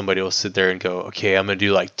somebody will sit there and go, okay, I'm gonna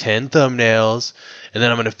do like 10 thumbnails, and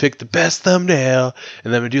then I'm gonna pick the best thumbnail,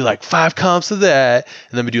 and then I'm gonna do like 5 comps of that,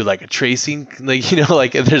 and then I'm gonna do like a tracing, like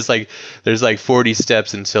like there's like 40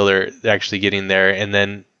 steps until they're actually getting there, and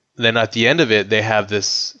then at the end of it they have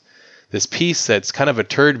this piece that's kind of a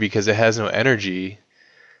turd because it has no energy.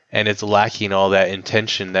 And it's lacking all that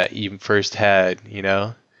intention that you first had,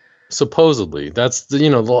 Supposedly, that's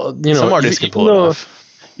some artists can pull it off.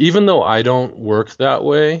 Even though I don't work that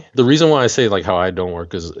way, the reason why I say like how I don't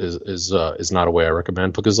work is not a way I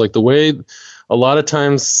recommend, because like the way a lot of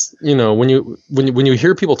times when you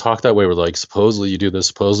hear people talk that way, where like supposedly you do this,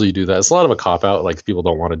 supposedly you do that, it's a lot of a cop out. Like people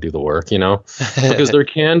don't want to do the work, because there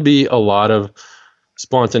can be a lot of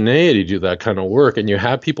spontaneity to do that kind of work, and you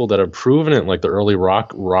have people that have proven it, like the early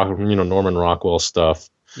rock Norman Rockwell stuff.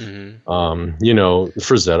 Mm-hmm.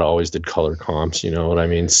 Frazetta always did color comps, you know what I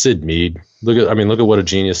mean? Sid Mead, look at what a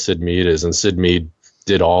genius Sid Mead is, and Sid Mead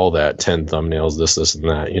did all that, 10 thumbnails, this and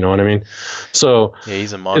that, you know what I mean? So yeah,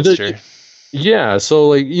 he's a monster. Yeah, so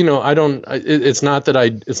like it's not that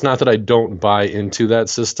I don't buy into that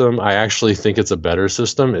system. I actually think it's a better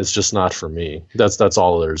system. It's just not for me. That's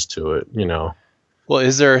all there is to it, Well,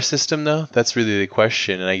 is there a system though? That's really the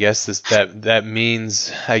question, and I guess that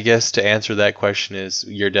means, I guess, to answer that question is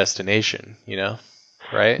your destination.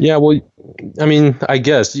 right? Yeah, well, I mean, I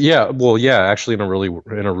guess, yeah, well, yeah, actually, in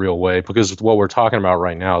a real way, because what we're talking about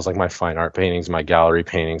right now is like my fine art paintings, my gallery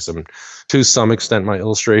paintings, and to some extent my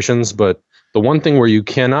illustrations. But the one thing where you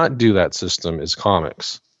cannot do that system is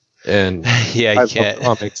comics. And Yeah, you I love can't.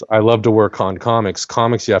 comics. I love to work on comics.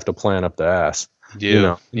 Comics, you have to plan up the ass, You do.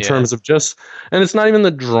 in Yeah. terms of just, and it's not even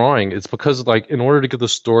the drawing. It's because like in order to get the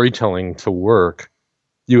storytelling to work,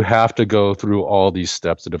 you have to go through all these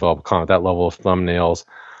steps to develop a comic, that level of thumbnails,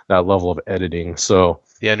 that level of editing. So,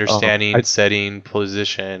 The understanding, I setting,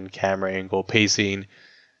 position, camera angle, pacing.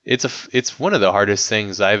 It's one of the hardest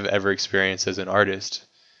things I've ever experienced as an artist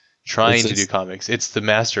trying to do it's comics. It's the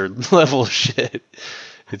master level shit.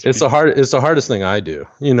 it's the hardest thing I do,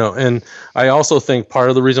 and I also think part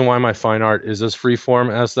of the reason why my fine art is as free form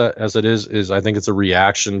as it is I think it's a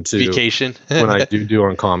reaction to Vacation. when I do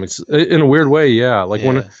on comics in a weird way. Yeah, like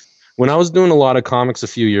Yeah. when I was doing a lot of comics a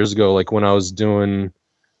few years ago, like when I was doing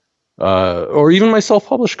or even my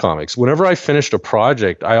self-published comics, whenever I finished a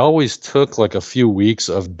project, I always took like a few weeks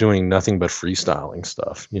of doing nothing but freestyling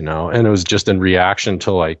stuff, and it was just in reaction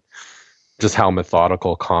to like just how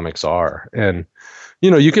methodical comics are. And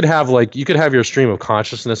you could have your stream of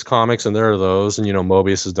consciousness comics, and there are those, and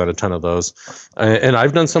Mobius has done a ton of those, and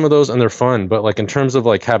I've done some of those, and they're fun. But like in terms of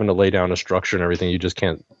like having to lay down a structure and everything, you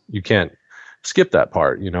can't skip that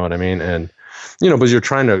part. You know what I mean? And because you're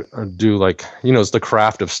trying to do like it's the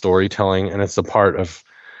craft of storytelling, and it's the part of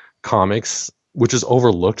comics which is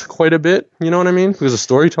overlooked quite a bit. You know what I mean? Because the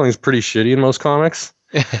storytelling is pretty shitty in most comics.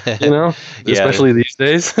 Yeah. Especially these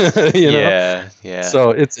days. Yeah. Yeah.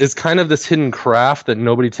 So it's kind of this hidden craft that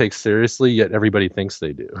nobody takes seriously, yet everybody thinks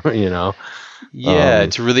they do. Yeah,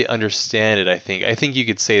 to really understand it, I think you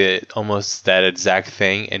could say that almost that exact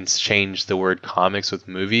thing and change the word comics with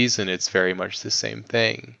movies, and it's very much the same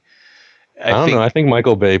thing. I don't know. I think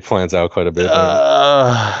Michael Bay plans out quite a bit.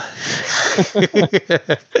 I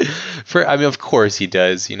mean, of course he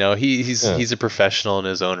does. He's a professional in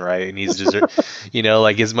his own right, and he's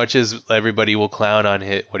like as much as everybody will clown on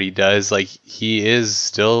what he does, like he is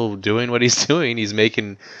still doing what he's doing. He's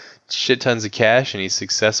making shit tons of cash, and he's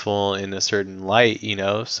successful in a certain light.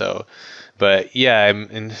 So. But yeah,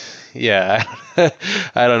 I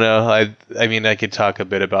don't know. I mean, I could talk a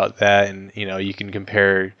bit about that, and you can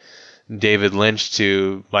compare David Lynch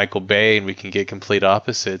to Michael Bay, and we can get complete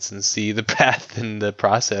opposites and see the path and the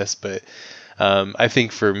process. But I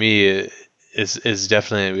think for me, it is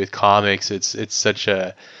definitely with comics. It's such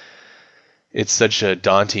a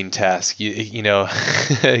daunting task,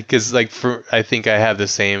 because I think I have the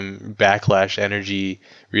same backlash energy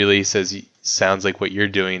release as sounds like what you're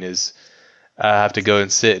doing is. I have to go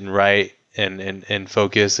and sit and write and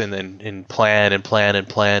focus and plan and plan and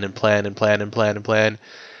plan and plan and plan and plan and plan.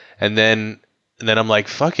 And then I'm like,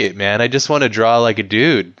 fuck it, man. I just want to draw like a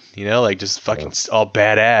dude, like just fucking all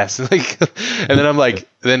badass. And then I'm like,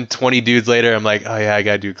 then 20 dudes later, I'm like, oh yeah, I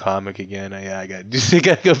gotta do comic again. I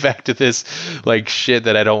gotta go back to this like shit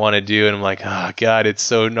that I don't want to do. And I'm like, oh god, it's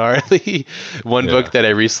so gnarly. One book that I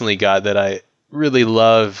recently got that I really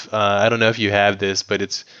love. I don't know if you have this, but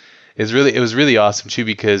it was really awesome too,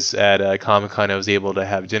 because at Comic-Con I was able to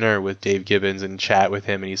have dinner with Dave Gibbons and chat with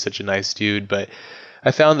him, and he's such a nice dude. But I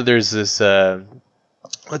found that there's this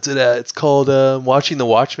what's it it's called Watching the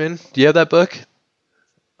Watchmen. Do you have that book?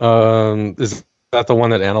 Is that the one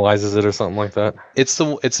that analyzes it or something like that? It's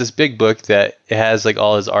this big book that it has like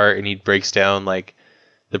all his art, and he breaks down like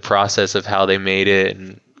the process of how they made it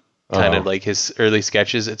and kind of like his early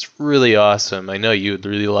sketches. It's really awesome. I know you would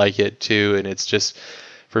really like it too, and it's just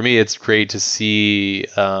for me, it's great to see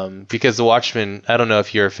because The Watchmen, I don't know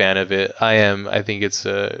if you're a fan of it. I am. I think it's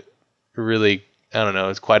a really, I don't know,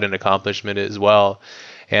 it's quite an accomplishment as well.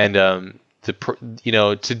 And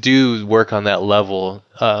to do work on that level,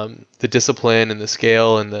 the discipline and the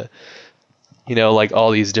scale and the, like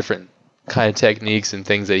all these different kind of techniques and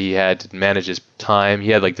things that he had to manage his time.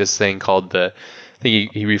 He had like this thing called I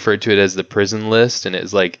think he referred to it as the prison list, and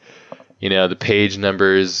it's like, the page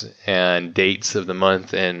numbers and dates of the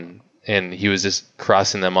month, and he was just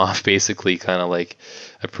crossing them off basically kind of like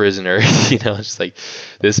a prisoner, just like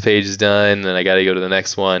this page is done, then I got to go to the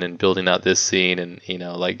next one, and building out this scene, and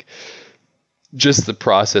like just the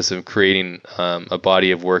process of creating a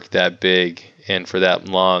body of work that big and for that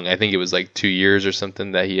long. I think it was like 2 years or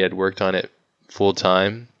something that he had worked on it full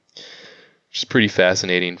time, which is pretty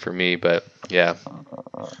fascinating for me. But yeah,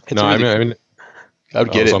 I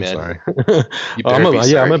would get it, I'm man. Sorry. I'm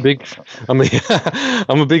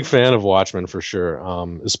a big fan of Watchmen for sure.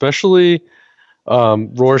 Especially,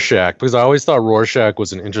 Rorschach, because I always thought Rorschach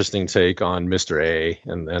was an interesting take on Mr. A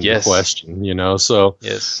and the Yes. question, you know. So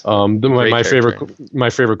Yes. my character.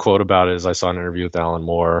 favorite quote about it is I saw an interview with Alan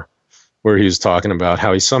Moore where he was talking about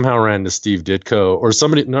how he somehow ran to Steve Ditko or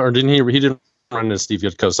somebody, no, or didn't he? He didn't run to Steve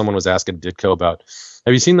Ditko. Someone was asking Ditko about,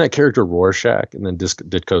 have you seen that character Rorschach? And then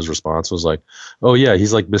Ditko's response was like, "Oh yeah,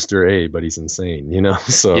 he's like Mr. A, but he's insane," you know.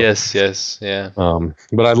 So Yes. Yeah.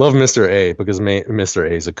 but I love Mr. A because Mr.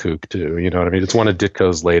 A is a kook too. You know what I mean? It's one of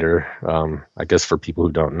Ditko's later. I guess for people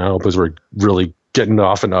who don't know, because we're really getting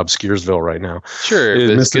off into Obscuresville right now. Sure,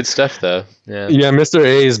 but it's good stuff though. Yeah, Mr.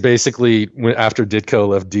 A is basically after Ditko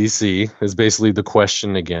left DC is basically the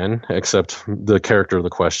Question again, except the character of the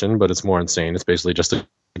Question, but it's more insane. It's basically just a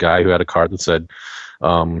guy who had a card that said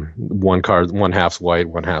one half's white,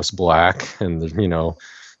 one half's black, and you know,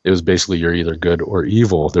 it was basically you're either good or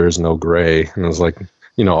evil. There is no gray, and it was like,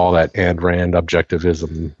 you know, all that Ayn Rand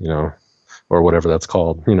objectivism, you know, or whatever that's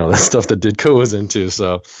called, you know, that stuff that Ditko was into.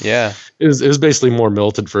 So yeah, it was basically a more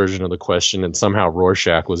militant version of the Question, and somehow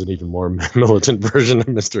Rorschach was an even more militant version of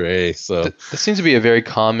Mr. A. So that seems to be a very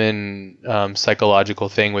common psychological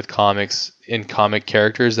thing with comics in comic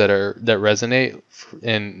characters that resonate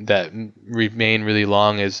and that remain really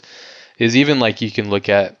long is even like you can look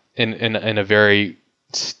at in a very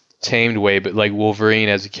tamed way, but like Wolverine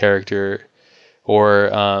as a character, or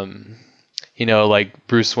you know, like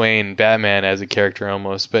Bruce Wayne, Batman as a character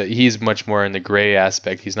almost, but he's much more in the gray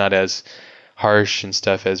aspect. He's not as harsh and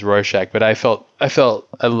stuff as Rorschach, but I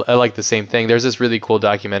like the same thing. There's this really cool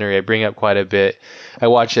documentary I bring up quite a bit. I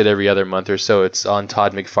watch it every other month or so. It's on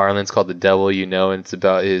Todd McFarlane's called The Devil You Know, and it's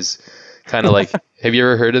about his kind of like, have you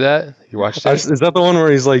ever heard of that? You watched it? Is that the one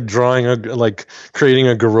where he's like creating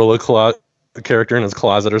a gorilla character in his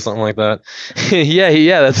closet or something like that?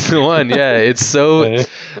 yeah, that's the one. Yeah, it's so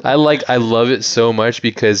I love it so much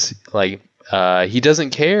because like he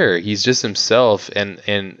doesn't care. He's just himself, and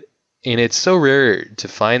it's so rare to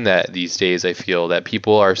find that these days. I feel that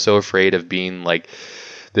people are so afraid of being like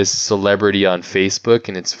this celebrity on Facebook,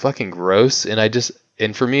 and it's fucking gross.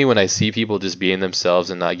 And for me, when I see people just being themselves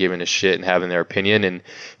and not giving a shit and having their opinion, and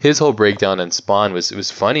his whole breakdown on Spawn was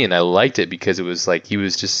funny, and I liked it because it was like he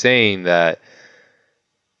was just saying that,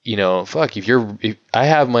 you know, fuck, if I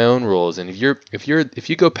have my own rules, and if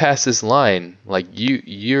you go past this line, like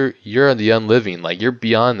you're the unliving, like you're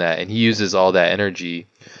beyond that, and he uses all that energy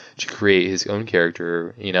to create his own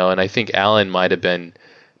character, you know. And I think Alan might have been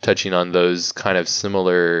touching on those kind of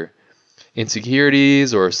similar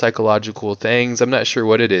insecurities or psychological things. I'm not sure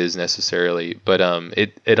what it is necessarily, but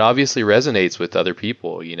it obviously resonates with other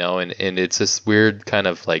people, you know, and it's this weird kind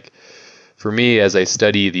of like, for me as I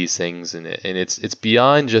study these things, and it's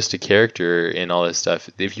beyond just a character and all this stuff.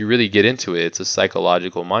 If you really get into it, it's a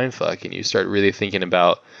psychological mindfuck, and you start really thinking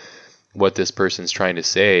about what this person's trying to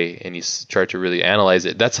say, and you start to really analyze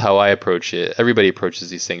it. That's how I approach it. Everybody approaches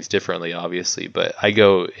these things differently, obviously, but I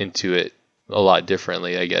go into it a lot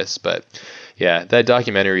differently, I guess. But yeah, that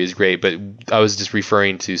documentary is great. But I was just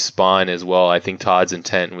referring to Spawn as well. I think Todd's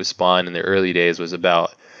intent with Spawn in the early days was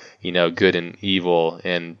about, you know, good and evil,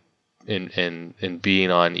 and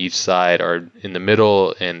being on each side or in the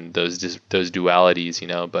middle, and those dualities, you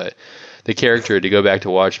know. But the character, to go back to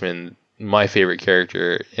Watchmen, my favorite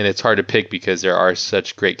character, and it's hard to pick because there are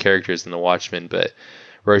such great characters in the Watchmen, but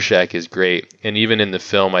Rorschach is great. And even in the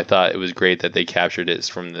film, I thought it was great that they captured it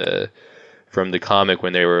from the comic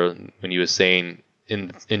when he was saying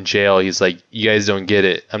in jail, he's like, you guys don't get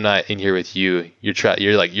it. I'm not in here with you.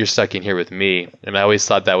 You're stuck in here with me. And I always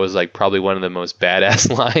thought that was like probably one of the most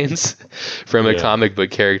badass lines from a comic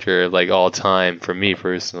book character of like all time. For me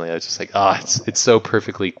personally, I was just like, it's so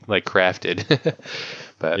perfectly like crafted.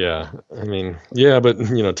 But yeah, I mean, yeah, but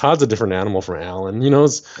you know, Todd's a different animal from Alan. You know,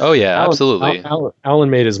 absolutely. Alan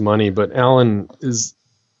made his money, but Alan is,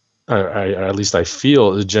 at least I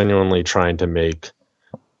feel, is genuinely trying to make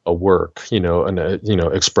a work. You know, and you know,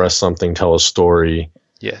 express something, tell a story.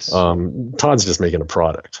 Yes. Todd's just making a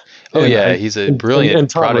product. He's a brilliant and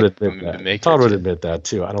Todd product maker. Todd would admit that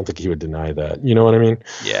too. I don't think he would deny that. You know what I mean?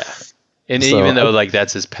 Yeah. And so, even though like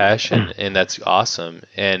that's his passion, and that's awesome,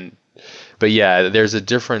 but yeah, there's a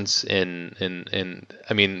difference in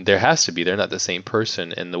I mean, there has to be. They're not the same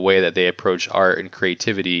person, and the way that they approach art and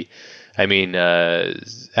creativity. I mean,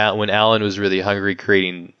 when Alan was really hungry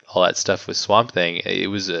creating all that stuff with Swamp Thing, it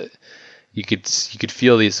was you could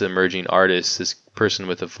feel these emerging artists, this person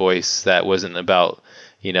with a voice that wasn't about,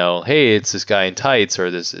 you know, hey, it's this guy in tights, or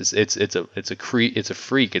this is it's a freak, it's a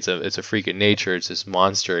freak of nature, it's this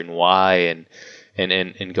monster, and why,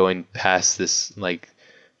 and going past this like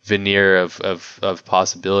veneer of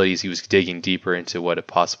possibilities. He was digging deeper into what a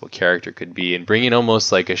possible character could be and bringing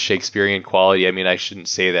almost like a Shakespearean quality. I mean, I shouldn't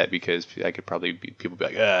say that because I could probably be, people be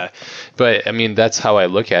like, but I mean, that's how I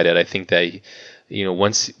look at it. I think that, you know,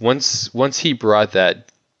 once he brought that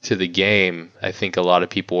to the game, I think a lot of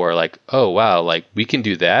people are like, oh wow, like we can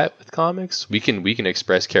do that with comics. We can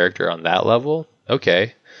express character on that level.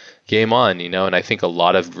 Okay, game on, you know. And I think a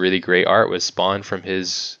lot of really great art was spawned from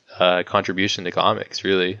his contribution to comics.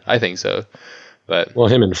 Really, I think so. But well,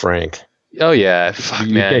 him and Frank. Oh yeah, fuck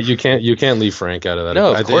man. You can't leave Frank out of that.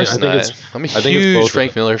 No, of course not. I'm a huge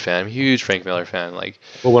Frank Miller fan. I'm a huge Frank Miller fan. Like,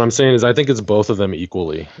 but what I'm saying is, I think it's both of them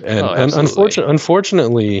equally. And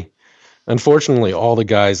unfortunately, all the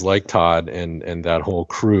guys like Todd and that whole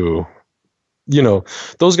crew, you know,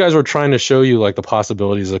 those guys were trying to show you like the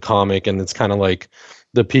possibilities of the comic, and it's kind of like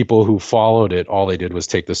the people who followed it, all they did was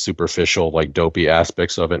take the superficial, like dopey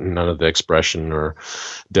aspects of it and none of the expression or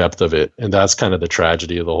depth of it. And that's kind of the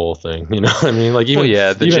tragedy of the whole thing. You know what I mean? Like even,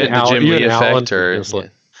 the Jim Lee effect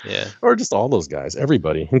or just all those guys,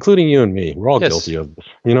 everybody, including you and me, we're all guilty of this.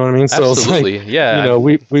 You know what I mean? So absolutely. It's like, you know,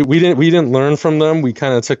 we didn't learn from them. We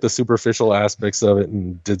kind of took the superficial aspects of it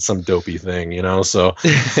and did some dopey thing, you know? So,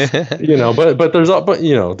 you know, but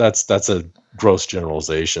you know, that's a gross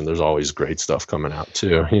generalization. There's always great stuff coming out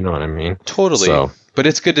too. You know what I mean? Totally. So, but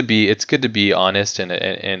it's good to be honest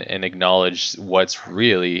and acknowledge what's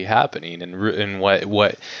really happening and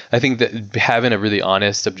what I think that having a really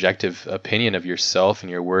honest, objective opinion of yourself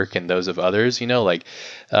and your work and those of others, you know, like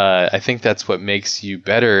I think that's what makes you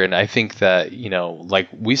better. And I think that, you know, like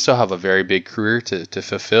we still have a very big career to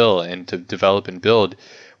fulfill and to develop and build.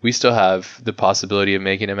 We still have the possibility of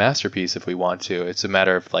making a masterpiece if we want to. It's a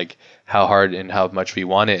matter of like how hard and how much we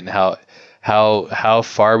want it and how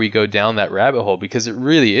far we go down that rabbit hole, because it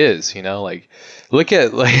really is, you know, like look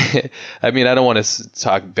at like, I mean, I don't want to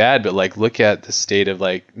talk bad, but like look at the state of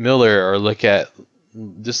like Miller, or look at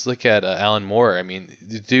Alan Moore. I mean,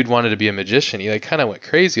 the dude wanted to be a magician. He like kind of went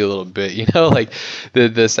crazy a little bit, you know, like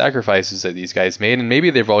the sacrifices that these guys made, and maybe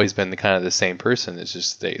they've always been the kind of the same person. It's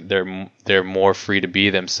just they're more free to be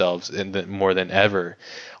themselves and more than ever,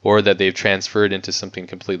 or that they've transferred into something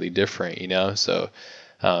completely different, you know. So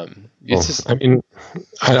it's just, I mean,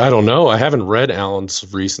 I don't know. I haven't read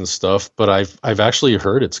Alan's recent stuff, but I've actually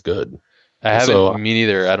heard it's good. I haven't. So, me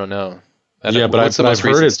neither. I don't know. But I've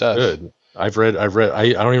heard it's good. I've read. I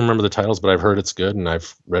don't even remember the titles, but I've heard it's good, and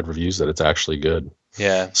I've read reviews that it's actually good.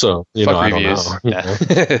 Yeah. So you know, I don't know. Yeah.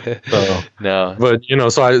 So, no. But you know,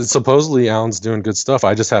 so supposedly Alan's doing good stuff.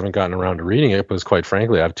 I just haven't gotten around to reading it because, quite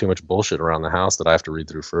frankly, I have too much bullshit around the house that I have to read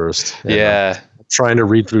through first. Yeah. I'm trying to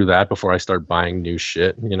read through that before I start buying new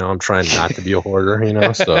shit. You know, I'm trying not to be a hoarder. You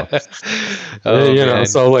know, so know,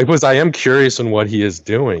 so like, because I am curious in what he is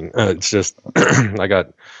doing. It's just I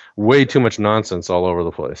got way too much nonsense all over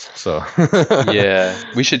the place. So yeah,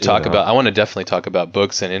 we should talk about. I want to definitely talk about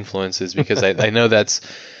books and influences, because I know that's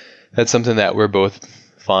something that we're both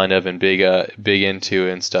fond of and big into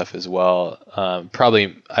and stuff as well. I'm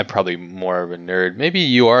probably more of a nerd. Maybe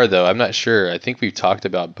you are though. I'm not sure. I think we've talked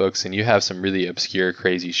about books, and you have some really obscure,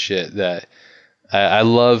 crazy shit that I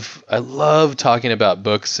love. I love talking about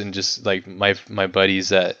books, and just like my buddies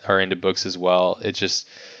that are into books as well.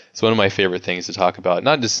 It's one of my favorite things to talk about.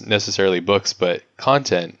 Not just necessarily books, but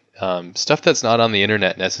content, stuff that's not on the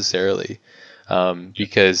internet necessarily.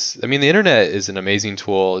 Because I mean, the internet is an amazing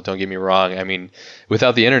tool. Don't get me wrong. I mean,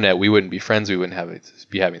 without the internet, we wouldn't be friends. We wouldn't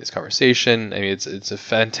be having this conversation. I mean, it's a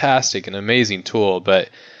fantastic and amazing tool, but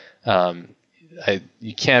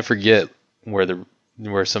you can't forget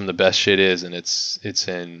where some of the best shit is, and it's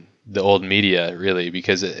in the old media, really,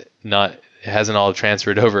 because it hasn't all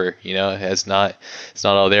transferred over, you know. It's not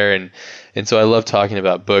all there, and so I love talking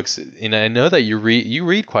about books. And I know that you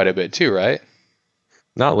read quite a bit too, right?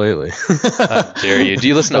 Not lately. How dare you? Do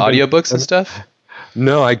you listen to audiobooks and stuff?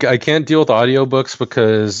 No, I can't deal with audiobooks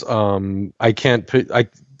because I can't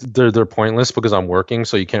they're pointless because I'm working,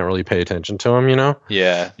 so you can't really pay attention to them, you know?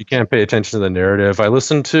 Yeah. You can't pay attention to the narrative. I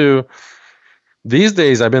listen to these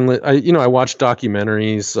days, I watch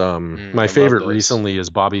documentaries. My favorite recently is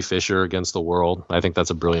Bobby Fischer Against the World. I think that's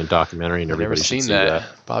a brilliant documentary, and everybody should see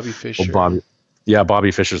that. Bobby Fischer. Well,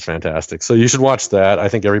 Bobby Fischer's fantastic. So you should watch that. I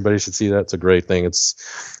think everybody should see that. It's a great thing.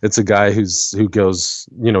 It's a guy who gets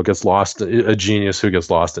lost, a genius who gets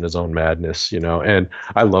lost in his own madness, you know. And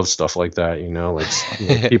I love stuff like that, you know, like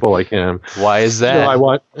people like him. Why is that?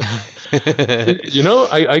 I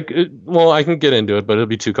can get into it, but it'll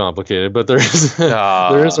be too complicated. But there is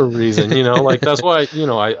a reason, you know. Like that's why, you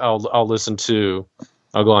know, I'll go on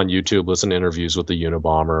YouTube, listen to interviews with the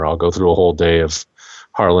Unabomber. I'll go through a whole day of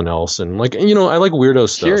Harlan Ellison. Like, I like weirdo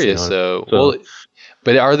stuff. Curious though. So, Well,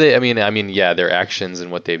 but are they? I mean, yeah, their actions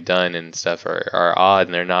and what they've done and stuff are odd,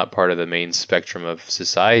 and they're not part of the main spectrum of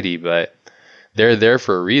society. But they're there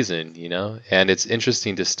for a reason, and it's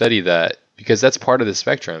interesting to study that because that's part of the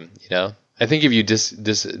spectrum. I think if you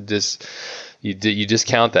you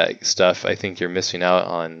discount that stuff, I think you're missing out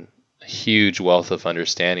on a huge wealth of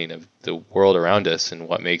understanding of the world around us and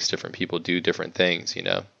what makes different people do different things.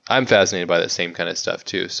 I'm fascinated by that same kind of stuff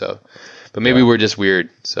too. So, but maybe we're just weird.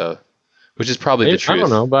 So, which is probably the truth. I don't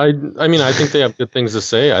know, but I mean, I think they have good things to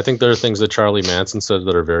say. I think there are things that Charlie Manson said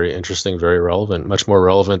that are very interesting, very relevant, much more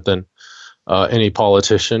relevant than any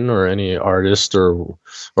politician or any artist or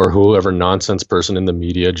whoever nonsense person in the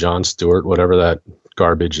media, Jon Stewart, whatever that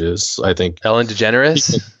garbage is. I think Ellen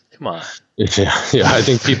DeGeneres. Come on. Yeah. I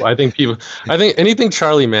think anything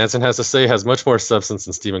Charlie Manson has to say has much more substance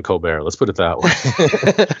than Stephen Colbert. Let's put it that way.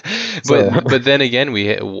 But then again,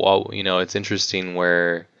 it's interesting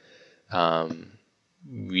where,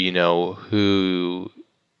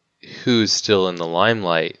 who's still in the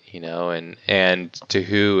limelight, and to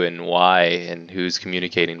who and why and who's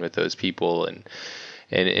communicating with those people,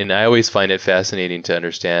 and I always find it fascinating to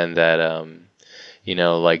understand that,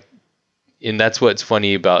 like. And that's what's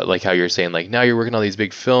funny about like how you're saying like now you're working on these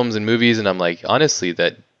big films and movies, and I'm like, honestly,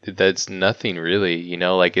 that's nothing really,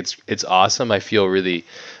 like it's awesome. I feel really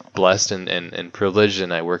blessed and privileged,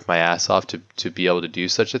 and I work my ass off to be able to do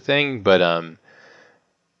such a thing. But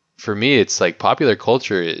for me, it's like popular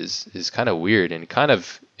culture is kind of weird, and kind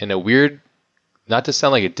of in a weird, not to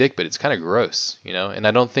sound like a dick, but it's kind of gross, and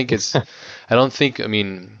I don't think I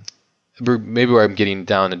mean, maybe where I'm getting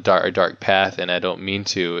down a dark path, and I don't mean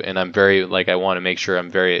to, and I'm very I want to make sure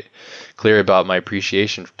I'm very clear about my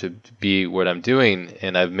appreciation to be what I'm doing,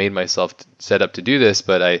 and I've made myself set up to do this,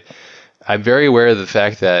 but I'm very aware of the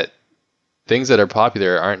fact that things that are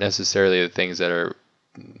popular aren't necessarily the things that are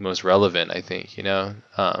most relevant, I think, and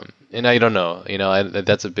I don't know,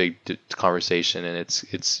 that's a big conversation, and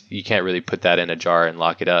it's you can't really put that in a jar and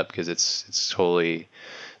lock it up because it's totally,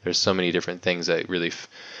 there's so many different things that really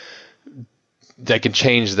that can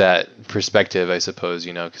change that perspective, I suppose,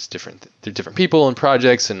 because they're different people and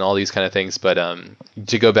projects and all these kind of things. But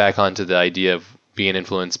to go back onto the idea of being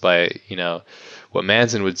influenced by, what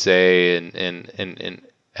Manson would say, and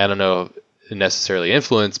I don't know necessarily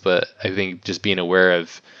influence, but I think just being aware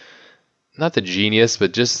of not the genius,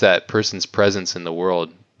 but just that person's presence in the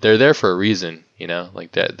world. They're there for a reason,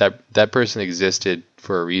 like that person existed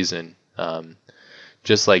for a reason,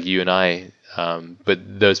 just like you and I.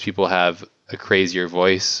 But those people have a crazier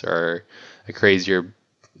voice or a crazier,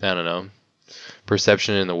 I don't know,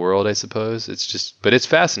 perception in the world, I suppose. But it's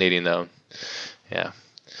fascinating though. Yeah.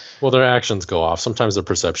 Well, their actions go off. Sometimes their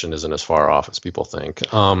perception isn't as far off as people think.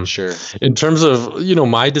 Sure. In terms of,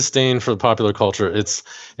 my disdain for the popular culture, it's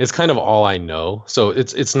kind of all I know. So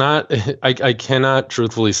it's not, I cannot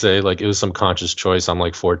truthfully say like it was some conscious choice. I'm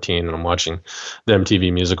like 14 and I'm watching the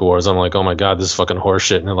MTV Music Awards. I'm like, oh my God, this is fucking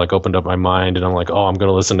horseshit. And it like opened up my mind, and I'm like, oh, I'm going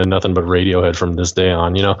to listen to nothing but Radiohead from this day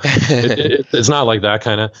on, it's not like that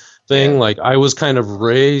kind of thing. Yeah. Like I was kind of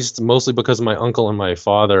raised mostly because my uncle and my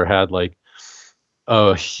father had like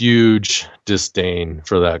a huge disdain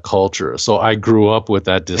for that culture. So I grew up with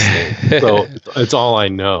that disdain. So it's all I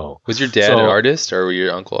know. Was your dad an artist, or were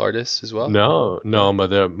your uncle artists as well? No,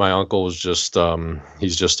 my uncle was just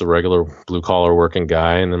he's just a regular blue collar working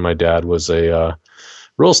guy, and then my dad was a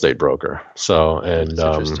real estate broker. So, and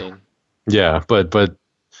that's interesting. Yeah, but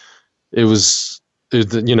it was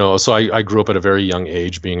so I grew up at a very young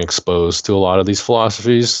age being exposed to a lot of these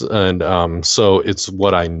philosophies, and so it's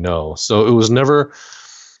what I know. So it was never,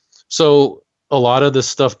 so a lot of this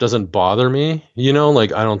stuff doesn't bother me,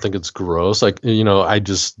 like I don't think it's gross. Like, I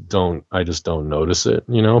just don't notice it,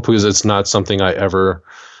 because it's not something I ever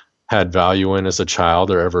had value in as a child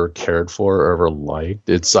or ever cared for or ever liked.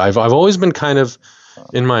 I've always been kind of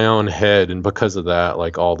in my own head, and because of that,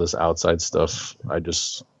 like all this outside stuff, I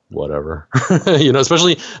just whatever,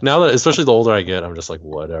 especially now that, especially the older I get, I'm just like,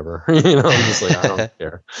 whatever, I'm just like, I don't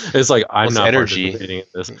care. It's like, I'm not participating in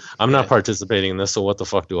this. I'm not participating in this. So what the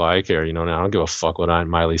fuck do I care? Now I don't give a fuck what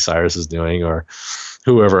Miley Cyrus is doing or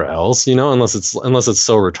whoever else, unless it's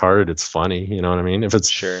so retarded, it's funny. You know what I mean? If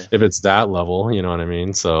it's that level, you know what I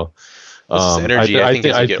mean? So, energy, I think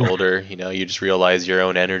as you get older, you just realize your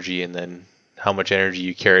own energy, and then how much energy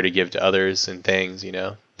you care to give to others and things,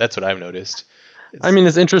 that's what I've noticed.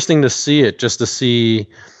 It's interesting to see it, just to see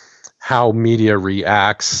how media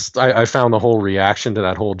reacts. I found the whole reaction to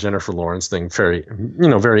that whole Jennifer Lawrence thing very,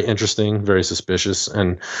 very interesting, very suspicious.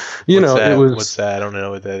 And, What's that? I don't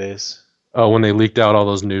know what that is. Oh, when they leaked out all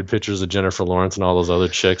those nude pictures of Jennifer Lawrence and all those other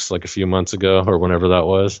chicks like a few months ago or whenever that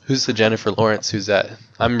was. Who's the Jennifer Lawrence? Who's that?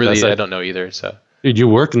 That's I that. don't know either. So. Dude, you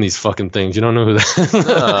work in these fucking things. You don't know who that.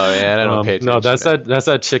 Oh man, I don't pay attention. No, that's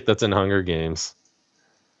that chick that's in Hunger Games.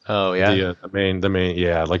 Oh yeah. The main,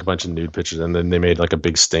 yeah, like a bunch of nude pictures, and then they made like a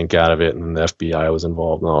big stink out of it, and the FBI was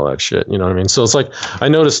involved and all that shit. You know what I mean? So it's like I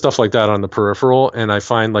notice stuff like that on the peripheral, and I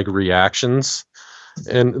find like reactions,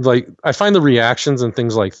 and like I find the reactions and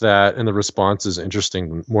things like that, and the responses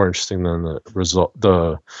more interesting than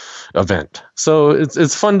the event. So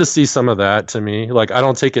it's fun to see some of that to me. Like I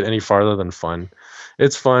don't take it any farther than fun.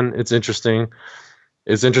 It's fun. It's interesting.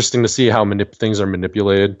 It's interesting to see how things are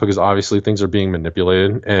manipulated, because obviously things are being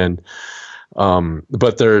manipulated, and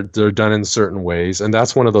but they're done in certain ways. And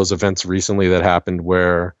that's one of those events recently that happened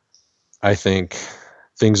where I think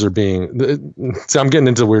things are being. See, I'm getting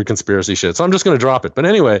into weird conspiracy shit, so I'm just going to drop it. But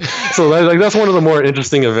anyway, so like that's one of the more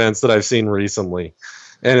interesting events that I've seen recently.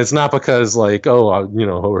 And it's not because like,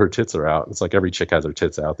 her tits are out. It's like every chick has her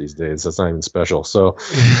tits out these days. That's not even special. So,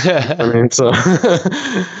 I mean, so.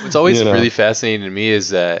 What's always really fascinating to me is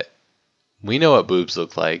that we know what boobs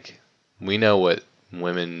look like. We know what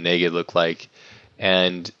women naked look like.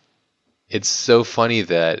 And it's so funny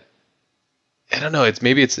that, I don't know,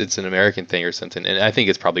 it's an American thing or something. And I think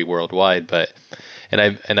it's probably worldwide,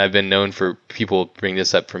 and I've been known for people bring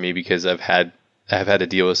this up for me because I've had to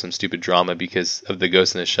deal with some stupid drama because of the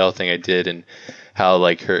Ghost in the Shell thing I did, and how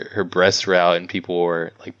like her breasts were out and people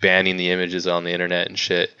were like banning the images on the internet and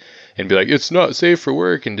shit, and be like, it's not safe for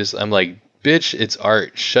work, and just I'm like, bitch, it's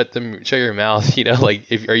art. Shut your mouth.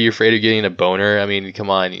 Like, are you afraid of getting a boner? I mean, come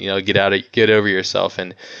on, get over yourself.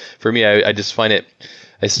 And for me, I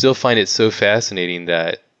still find it so fascinating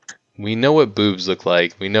that we know what boobs look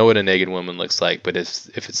like, we know what a naked woman looks like, but if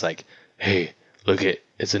it's like, hey, look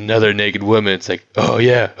it's another naked woman. It's like, oh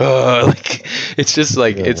yeah, like it's just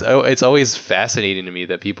like it's always fascinating to me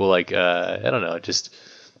that people like I don't know, just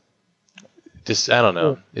I don't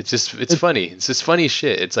know. It's funny. It's just funny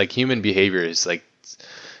shit. It's like human behavior is like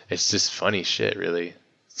it's just funny shit, really.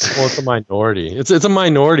 Well, it's a minority. It's a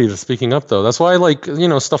minority that's speaking up, though. That's why, like,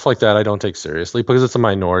 stuff like that I don't take seriously, because it's a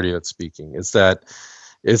minority that's speaking. It's the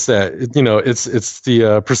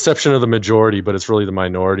perception of the majority, but it's really the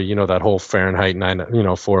minority. That whole Fahrenheit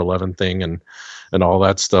 411 thing and all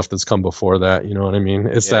that stuff that's come before that. You know what I mean?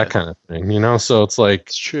 It's that kind of thing. So it's like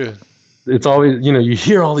it's true. It's always you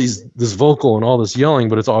hear all this vocal and all this yelling,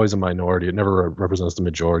 but it's always a minority. It never represents the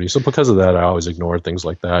majority. So because of that, I always ignore things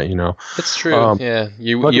like that. It's true. Yeah,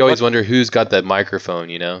 you always wonder who's got that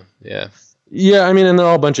microphone. Yeah. Yeah, I mean, and they're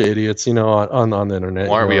all a bunch of idiots, on the internet.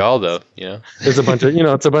 Well, aren't we all though? There's a bunch of,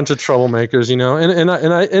 it's a bunch of troublemakers,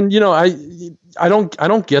 I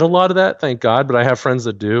don't get a lot of that, thank God, but I have friends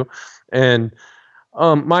that do, and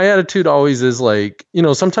my attitude always is like,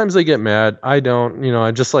 sometimes they get mad. I don't,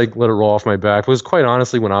 I just like let it roll off my back. Because quite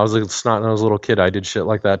honestly, when I was a snot-nosed little kid, I did shit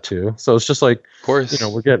like that too. So it's just like, of course,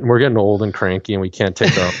 we're getting old and cranky, and we can't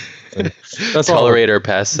take our. That's tolerate our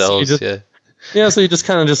past selves. Yeah, so you just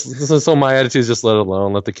kind of so my attitude is just let it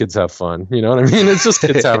alone, let the kids have fun. You know what I mean? It's just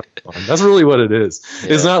kids having fun. That's really what it is.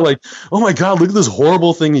 Yeah. It's not like, oh my God, look at this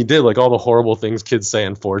horrible thing he did. Like all the horrible things kids say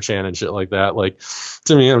in 4chan and shit like that. Like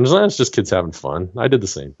to me, it's just kids having fun. I did the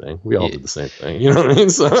same thing. We all did the same thing. You know what I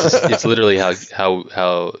mean? So it's literally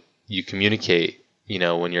how you communicate.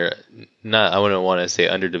 When you're not, I wouldn't want to say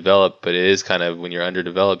underdeveloped, but it is kind of when you're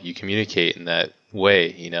underdeveloped, you communicate in that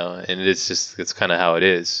way. And it's kind of how it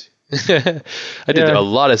is. I did a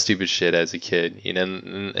lot of stupid shit as a kid,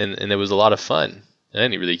 and it was a lot of fun. I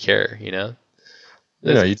didn't really care, you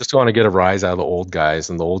just want to get a rise out of the old guys,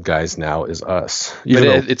 and the old guys now is us.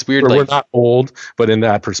 But it's weird. We're not old, but in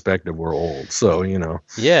that perspective, we're old. So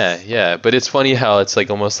Yeah. But it's funny how it's like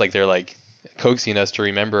almost like they're like coaxing us to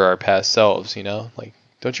remember our past selves. Like,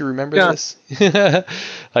 don't you remember this?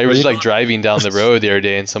 I was like driving down the road the other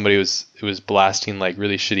day, and somebody was blasting like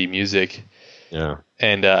really shitty music. Yeah.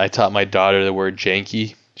 And I taught my daughter the word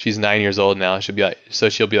janky. She's 9 years old now. She'll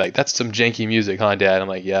be like, that's some janky music, huh, Dad? I'm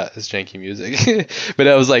like, yeah, it's janky music. But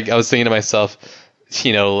I was thinking to myself,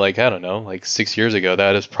 like, I don't know, like 6 years ago,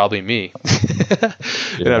 that is probably me.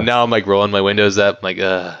 And now I'm like rolling my windows up, like,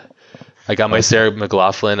 I got my Sarah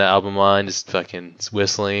McLachlan album on, just fucking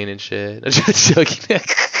whistling and shit. I'm just joking.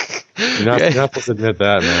 You're not supposed to admit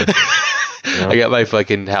that, man. I got my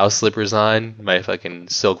fucking house slippers on, my fucking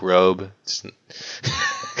silk robe.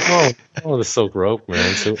 Oh, oh, the silk rope,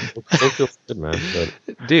 man. Silk feels good, man.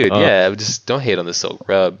 Dude, Uh, yeah, just don't hate on the silk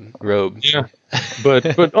robe. yeah,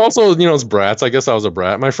 but also, it's brats. I guess I was a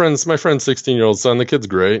brat. My friend's 16-year-old son. The kid's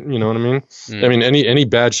great. You know what I mean? I Mm. mean, any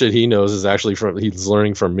bad shit he knows is actually he's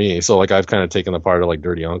learning from me. So like I've kind of taken the part of like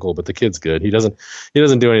dirty uncle, but the kid's good. He doesn't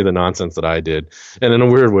do any of the nonsense that I did, and in a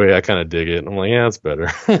weird way, I kind of dig it. I'm like, yeah, it's better.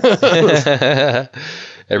 You know what I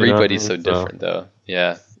Everybody's mean? so So different, though.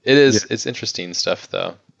 Yeah, it yeah, is. It's interesting stuff,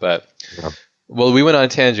 though. But yeah. well, we went on a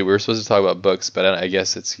tangent. We were supposed to talk about books, but I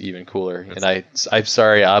guess it's even cooler. And I'm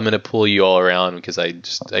sorry. I'm gonna pull you all around because I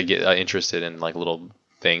get interested in like little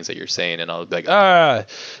things that you're saying, and I'll be like, ah.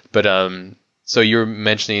 But so you were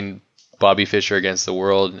mentioning Bobby Fischer Against the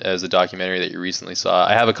World as a documentary that you recently saw.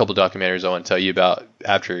 I have a couple documentaries I want to tell you about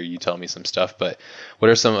after you tell me some stuff. But what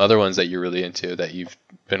are some other ones that you're really into that you've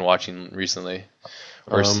been watching recently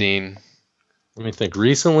or Um, seen Let me think.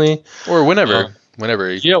 Recently, or uh, whenever?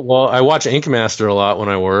 yeah. Well, I watch Ink Master a lot when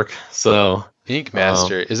I work. So, Ink um,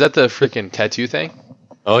 Master, is that the freaking tattoo thing?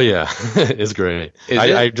 oh yeah, it's great. Is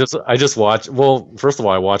I it? just watch. Well, first of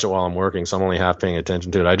all, I watch it while I'm working, so I'm only half paying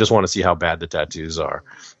attention to it. I just want to see how bad the tattoos are,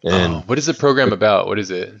 Oh, and what is the program about? What is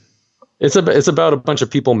it? it's about a bunch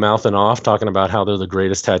of people mouthing off, talking about how they're the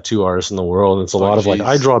greatest tattoo artists in the world. And it's a Oh, lot of like,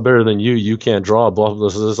 I jeez. draw better than you. You can't draw. Blah blah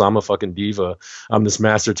blah. I'm a fucking diva. I'm this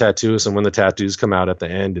master tattooist, and when the tattoos come out at the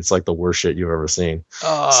end, it's like the worst shit you've ever seen. So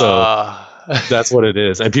Ah. that's what it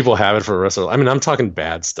is, and people have it for the rest of. I mean, I'm talking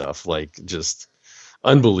bad stuff, like just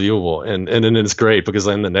unbelievable, and then it's great because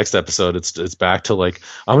then the next episode it's back to like,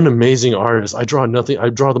 I'm an amazing artist. I draw nothing. I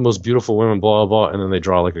draw the most beautiful women. Blah blah. And then they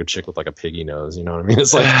draw like a chick with like a piggy nose. You know what I mean?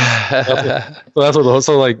 It's like that's what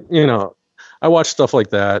so like I watch stuff like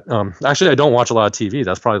that. Actually, I don't watch a lot of TV.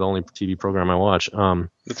 That's probably the only TV program I watch.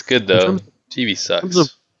 That's good In though. terms, TV terms of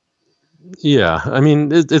sucks. yeah, I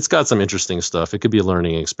mean it's got some interesting stuff. It could be a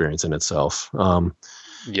learning experience in itself.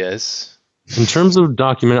 Yes. In terms of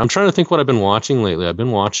documentary, I'm trying to think what I've been watching lately. I've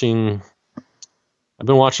been watching a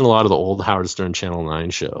lot of the old Howard Stern Channel 9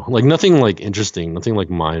 show. Like nothing like interesting, nothing like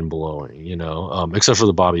mind blowing, except for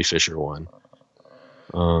the Bobby Fischer one.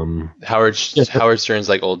 Howard Yeah, Howard Stern's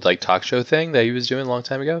like old like talk show thing that he was doing a long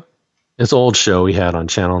time ago. it's an old show we had on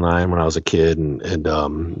Channel 9 when I was a kid, and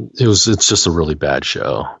it's just a really bad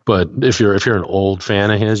show. But if you're an old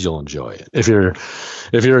fan of his, you'll enjoy it. If you're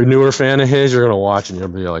a newer fan of his, you're gonna watch and you'll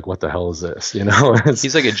be like, what the hell is this? It's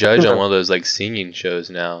He's like a judge on one of those like singing shows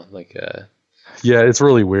now. Like yeah, it's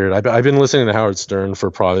really weird. I've been listening to Howard Stern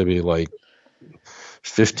for probably like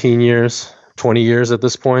 15 years, 20 years at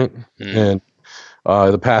this point. hmm. And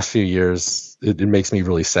the past few years, it makes me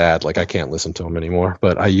really sad. Like I can't listen to him anymore.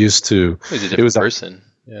 But I used to. He's a It different was person.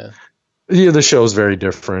 Yeah. yeah, the show's very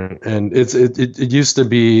different, and it used to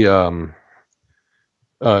be.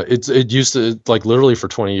 It used to like literally for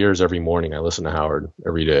 20 years every morning I listened to Howard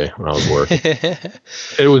every day when I was working.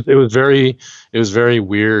 It was very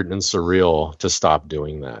weird and surreal to stop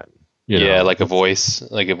doing that. You Yeah, know, like a voice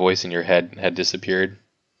in your head had disappeared.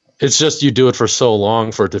 it's just you do it for so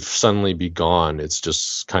long for it to suddenly be gone. It's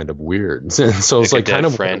just kind of weird. And so it's Like a like kind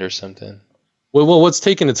dead of friend or something. well, what's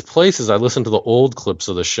taken its place is I listen to the old clips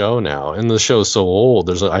of the show now, and the show is so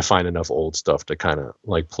old. I find enough old stuff to kind of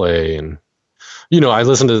like play, and I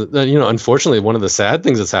listen to unfortunately, one of the sad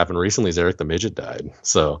things that's happened recently is Eric the Midget died.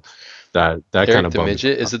 So that kind Eric of the bummed me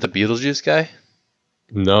Midget? out. Is it the Beetlejuice guy?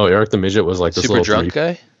 No, Eric the Midget was like this Super little drunk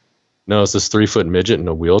guy? no, it's this 3-foot midget in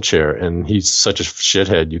a wheelchair, and he's such a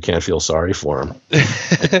shithead you can't feel sorry for him.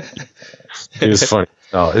 It was funny.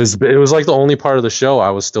 No, it was like the only part of the show I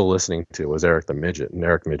was still listening to was Eric the Midget, and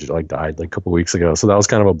Eric the Midget like died like a couple weeks ago, so that was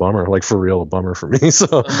kind of a bummer, like for real, a bummer for me.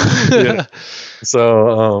 So yeah,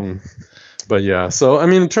 so but yeah, so I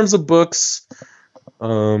mean, in terms of books,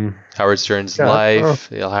 Howard Stern's yeah, life,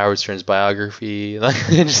 Howard Stern's biography. Like,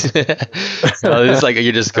 it's like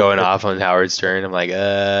you're just going off on Howard Stern. I'm like,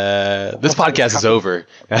 this podcast is over.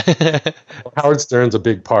 Howard Stern's a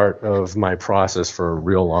big part of my process for a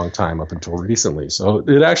real long time up until recently, so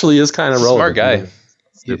it actually is kind of relevant. Smart guy. You know,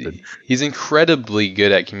 stupid. He's incredibly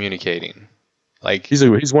good at communicating. Like, He's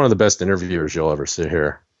one of the best interviewers you'll ever see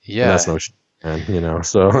here. And that's yeah, no shit, man.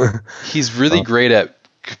 So he's really great at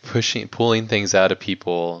pulling things out of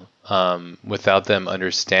people without them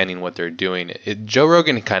understanding what they're doing. Joe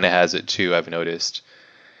Rogan kind of has it too. I've noticed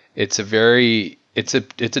it's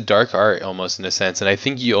a dark art almost in a sense, and I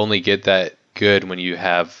think you only get that good when you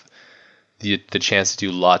have the chance to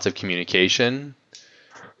do lots of communication.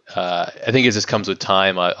 I think it just comes with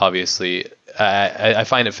time. Obviously, I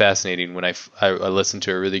find it fascinating when I listen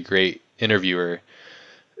to a really great interviewer.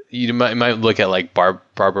 You might look at like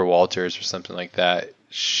Barbara Walters or something like that.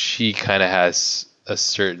 She kind of has a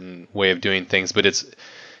certain way of doing things, but it's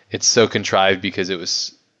so contrived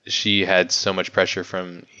because she had so much pressure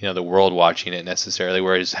from the world watching it necessarily,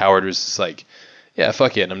 whereas Howard was just like, yeah,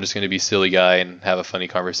 fuck it, I'm just going to be a silly guy and have a funny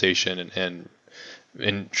conversation and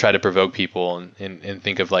try to provoke people and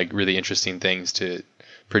think of like really interesting things to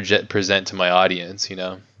present to my audience.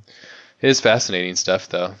 It is fascinating stuff,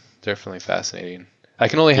 though. Definitely fascinating. I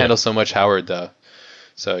can only handle so much Howard, though.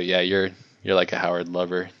 So yeah, you're like a Howard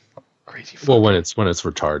lover. Crazy. Well, when it's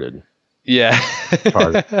retarded. Yeah.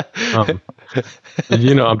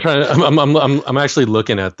 I'm actually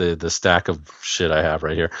looking at the stack of shit I have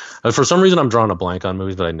right here. For some reason, I'm drawing a blank on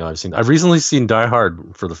movies, but I know I've recently seen Die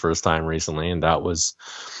Hard for the first time recently, and that was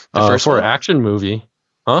the first for one? An action movie.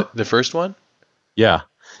 Huh? The first one? Yeah.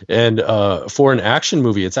 And for an action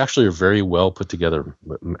movie, it's actually a very well put together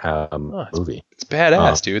movie. It's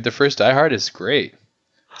badass, dude. The first Die Hard is great.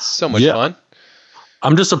 It's so much fun.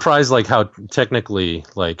 I'm just surprised, like how technically,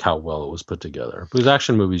 like how well it was put together. Because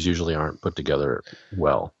action movies usually aren't put together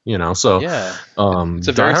well, So yeah, it's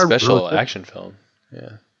a very special action film.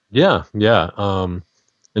 Yeah.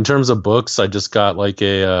 In terms of books, I just got like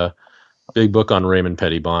a big book on Raymond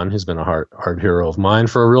Pettibon, who's been a art hero of mine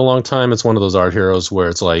for a real long time. It's one of those art heroes where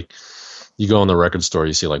it's like you go in the record store,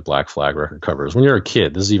 you see like Black Flag record covers. When you're a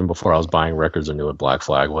kid, this is even before I was buying records or knew what Black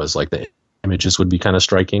Flag was. Like the images would be kind of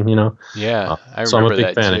striking, Yeah, I remember that too. So I'm a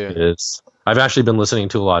big fan of his. I've actually been listening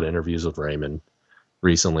to a lot of interviews with Raymond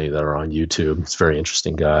recently that are on YouTube. He's a very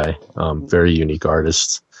interesting guy, very unique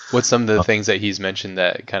artist. What's some of the things that he's mentioned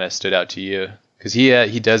that kind of stood out to you? Because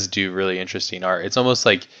he does do really interesting art. It's almost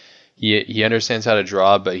like he understands how to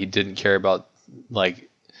draw, but he didn't care about like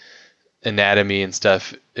anatomy and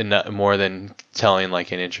stuff more than telling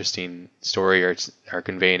like an interesting story or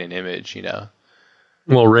conveying an image,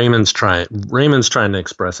 Well, Raymond's trying to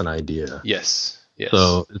express an idea. Yes.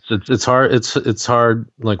 So it's hard. It's hard.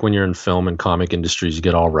 Like when you're in film and comic industries, you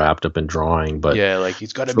get all wrapped up in drawing. But yeah, like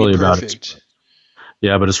he's got to be perfect.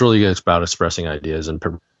 But it's really about expressing ideas, and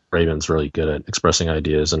Raymond's really good at expressing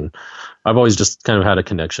ideas. And I've always just kind of had a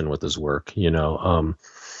connection with his work.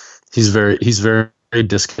 He's very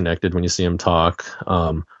disconnected when you see him talk.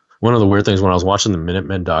 One of the weird things when I was watching the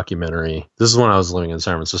Minutemen documentary, this is when I was living in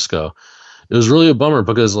San Francisco. It was really a bummer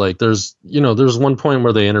because like there's one point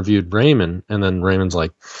where they interviewed Raymond, and then Raymond's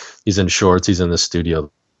like, he's in shorts, he's in the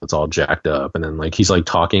studio, it's all jacked up, and then like he's like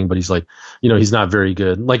talking, but he's like, he's not very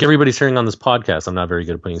good. Like everybody's hearing on this podcast, I'm not very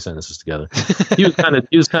good at putting sentences together. he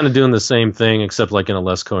was kind of doing the same thing except like in a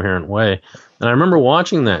less coherent way. And I remember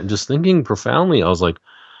watching that and just thinking profoundly, I was like,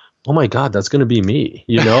 oh my God, that's going to be me.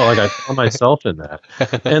 Like I found myself in that.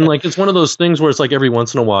 And like, it's one of those things where it's like every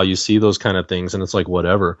once in a while you see those kind of things and it's like,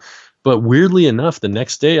 whatever. But weirdly enough, the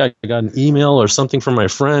next day I got an email or something from my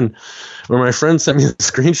friend where my friend sent me a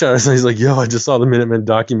screenshot. And he's like, yo, I just saw the Minutemen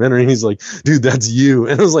documentary. And he's like, dude, that's you.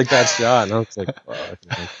 And it was like that shot. And I was like,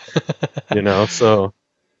 fuck. So,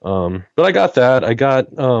 but I got that.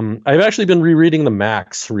 I've actually been rereading the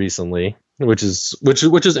Max recently, which is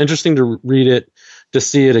interesting to read it, to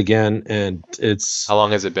see it again. And it's, how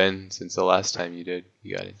long has it been since the last time you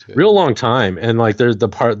got into it? Real long time. And like there's the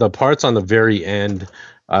parts on the very end,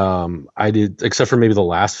 I did, except for maybe the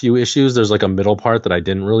last few issues, there's like a middle part that I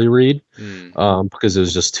didn't really read, because it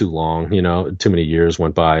was just too long, too many years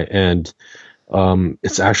went by. And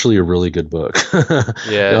it's actually a really good book.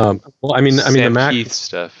 Yeah. Well, I mean the Max Keith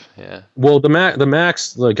stuff. Yeah. Well, the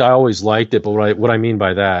Max, like I always liked it, but what I mean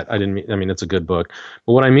by that, I mean it's a good book,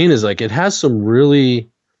 but what I mean is like it has some really,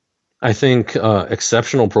 I think,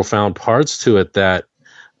 exceptional, profound parts to it that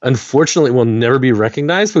unfortunately will never be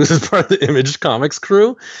recognized because it's part of the Image Comics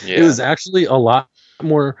crew. Yeah. It was actually a lot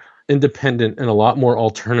more independent and a lot more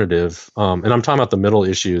alternative. And I'm talking about the middle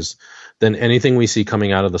issues than anything we see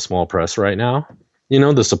coming out of the small press right now.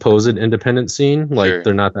 The supposed independent scene, like sure.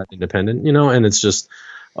 They're not that independent, and it's just,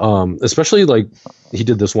 especially like he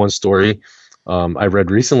did this one story I read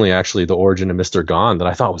recently, actually, The Origin of Mr. Gone, that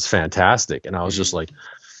I thought was fantastic. And I was just like,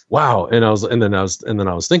 wow. And then I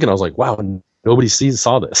was thinking, I was like, wow, nobody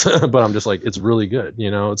saw this, but I'm just like, it's really good.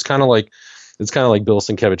 It's kind of like Bill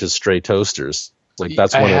Sienkiewicz's Stray Toasters. Like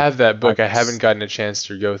that's I have that book. I haven't gotten a chance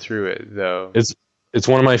to go through it though. It's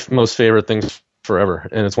one of my most favorite things forever,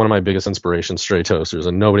 and it's one of my biggest inspirations, Stray Toasters,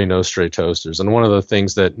 and nobody knows Stray Toasters. And one of the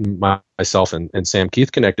things that myself and Sam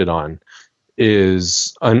Keith connected on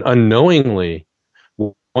is unknowingly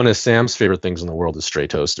one of Sam's favorite things in the world is Stray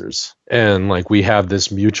Toasters. And like we have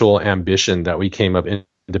this mutual ambition that we came up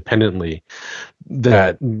into independently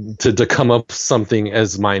that to come up with something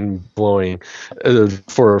as mind blowing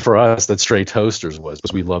for us that Stray Toasters was,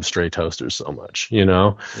 because we love Stray Toasters so much,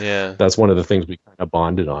 Yeah. that's one of the things we kind of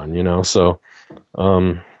bonded on, so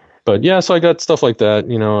but yeah, so I got stuff like that,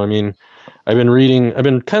 I mean, I've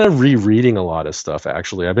been kind of rereading a lot of stuff,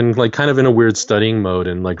 actually. I've been like kind of in a weird studying mode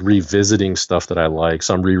and like revisiting stuff that I like.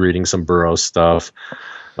 So I'm rereading some Burroughs stuff.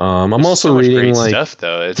 I'm There's also so much reading great like stuff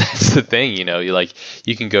though. That's the thing,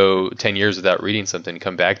 you can go 10 years without reading something,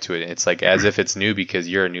 come back to it, and it's like as if it's new because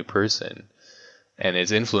you're a new person, and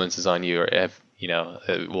its influences on you, or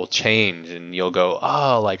it will change, and you'll go,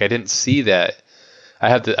 oh, like I didn't see that.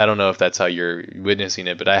 I don't know if that's how you're witnessing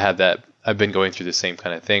it, but I have that. I've been going through the same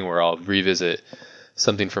kind of thing where I'll revisit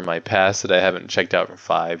something from my past that I haven't checked out for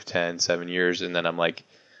 5, 10, 7 years, and then I'm like,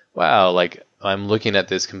 wow, like I'm looking at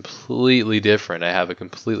this completely different. I have a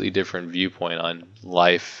completely different viewpoint on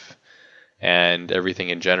life and everything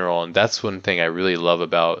in general. And that's one thing I really love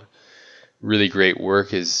about really great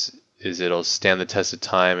work is it'll stand the test of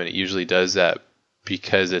time, and it usually does that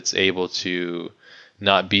because it's able to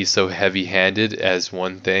not be so heavy-handed as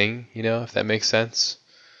one thing, if that makes sense.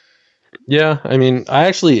 Yeah, I mean,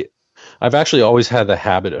 I've actually always had the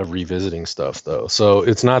habit of revisiting stuff though.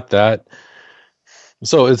 It's not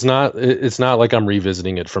like I'm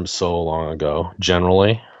revisiting it from so long ago,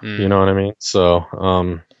 generally. You know what I mean?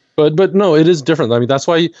 So, but no, it is different. I mean, that's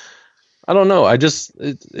why I don't know.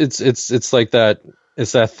 It's like that.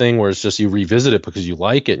 It's that thing where it's just you revisit it because you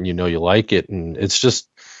like it and you like it, and it's just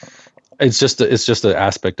an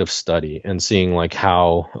aspect of study and seeing like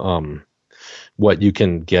how what you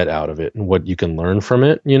can get out of it and what you can learn from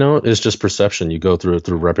it. It's just perception. You go through it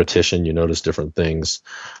through repetition. You notice different things.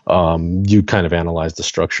 You kind of analyze the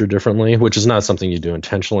structure differently, which is not something you do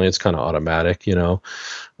intentionally. It's kind of automatic. You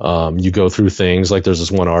go through things like there's this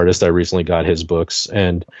one artist I recently got his books,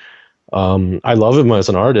 and I love him as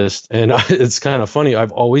an artist, and it's kind of funny.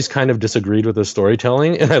 I've always kind of disagreed with his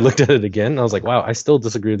storytelling, and I looked at it again, and I was like, wow, I still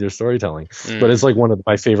disagree with your storytelling. But it's like one of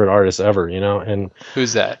my favorite artists ever, and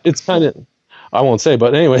Who's that? it's kind of, I won't say,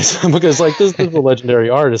 but anyways, because like this is a legendary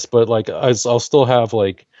artist, but like I'll still have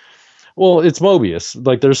like, well, it's Mobius.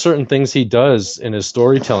 Like there's certain things he does in his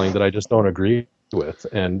storytelling that I just don't agree with,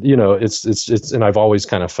 and it's and I've always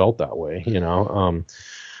kind of felt that way, so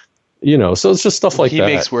it's just stuff like that. He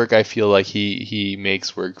makes work. I feel like he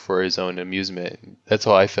makes work for his own amusement. That's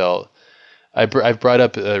how I felt. I've brought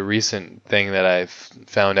up a recent thing that I've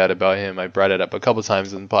found out about him. I brought it up a couple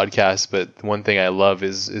times in the podcast, but one thing I love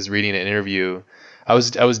is reading an interview. I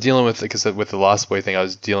was dealing with, because with the Lost Boy thing, I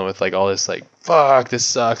was dealing with like all this like, fuck, this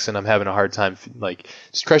sucks, and I'm having a hard time like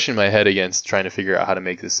just crushing my head against trying to figure out how to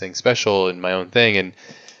make this thing special and my own thing. And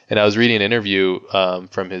I was reading an interview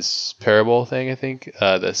from his Parable thing, I think,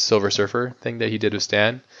 the Silver Surfer thing that he did with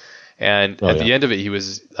Stan. And the end of it, it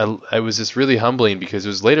was just really humbling because it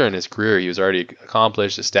was later in his career. He was already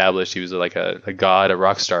accomplished, established. He was like a god, a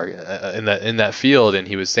rock star in that field. And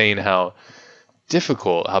he was saying how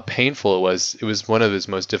difficult, how painful it was. It was one of his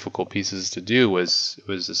most difficult pieces to do was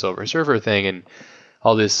the Silver Surfer thing, and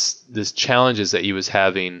all this challenges that he was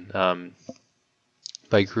having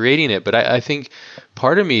by creating it. But I think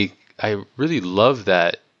part of me, I really love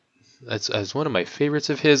that. That's one of my favorites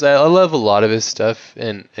of his. I love a lot of his stuff,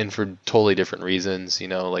 and for totally different reasons.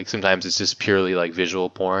 Like sometimes it's just purely like visual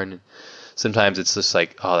porn. Sometimes it's just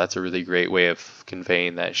like, oh, that's a really great way of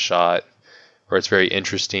conveying that shot, or it's very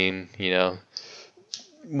interesting.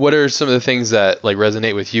 What are some of the things that like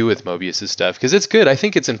resonate with you with Mobius's stuff? Because it's good. I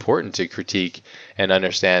think it's important to critique and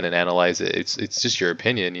understand and analyze it. It's just your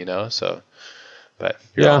opinion, So, but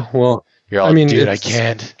you're all, dude, I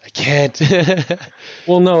can't.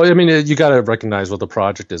 Well, no, I mean, you got to recognize what the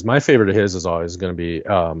project is. My favorite of his is always going to be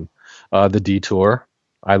The Detour.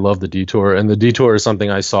 I love The Detour. And The Detour is something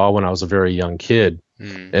I saw when I was a very young kid.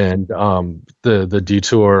 And the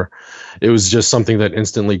Detour, it was just something that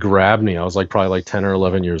instantly grabbed me. I was like probably like 10 or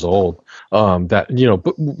 11 years old. But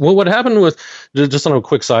what happened with, just on a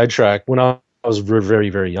quick sidetrack, when I was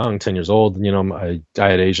very, very young, 10 years old, I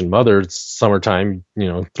had Asian mother. It's summertime,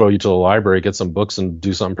 throw you to the library, get some books and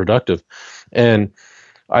do something productive. And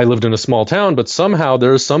I lived in a small town, but somehow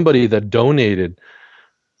there's somebody that donated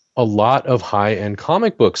a lot of high-end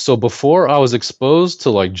comic books. So before I was exposed to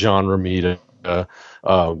like John Romita,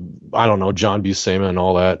 I don't know, John Buscema and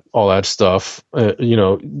all that stuff.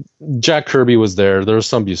 Jack Kirby was there. There was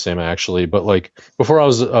some Buscema actually, but like before I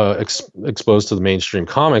was exposed to the mainstream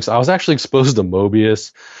comics, I was actually exposed to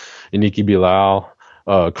Mobius, Iniki Bilal,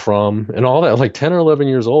 Crumb, and all that. Like 10 or 11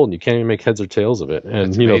 years old, and you can't even make heads or tails of it.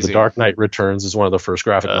 And The Dark Knight Returns is one of the first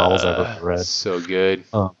graphic novels I've ever read. So good.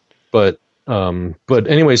 But But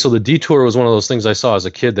anyway, so the Detour was one of those things I saw as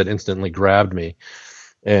a kid that instantly grabbed me.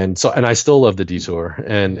 And I still love the Detour,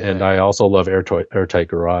 and Yeah. I also love Airtight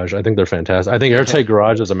Garage. I think they're fantastic. I think Airtight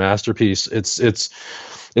Garage is a masterpiece. It's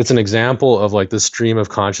an example of like this stream of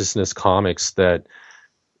consciousness comics that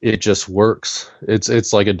it just works.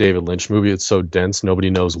 It's like a David Lynch movie. It's so dense, nobody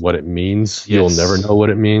knows what it means. You'll never Yes. know what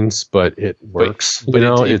it means, but it works. But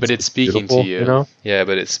it's It's speaking to beautiful. you. Yeah,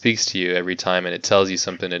 but it speaks to you every time, and it tells you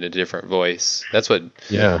something in a different voice.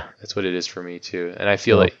 Yeah. That's what it is for me too. And I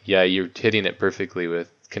feel So like, yeah, you're hitting it perfectly with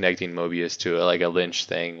connecting Mobius to like a Lynch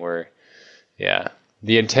thing, where yeah,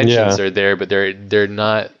 the yeah, intentions are there, but they're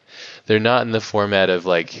not in the format of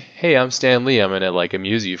like, hey, I'm Stan Lee, I'm gonna like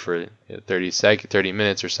amuse you for 30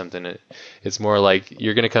 minutes or something. It's more like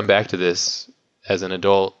you're gonna come back to this as an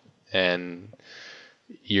adult, and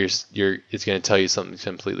it's gonna tell you something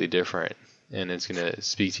completely different, and it's gonna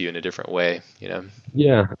speak to you in a different way, you know.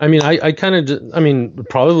 yeah. I mean, I kind of, I mean,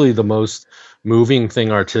 probably the most moving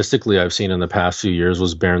thing artistically I've seen in the past few years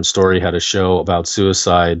was Baron Story had a show about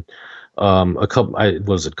suicide.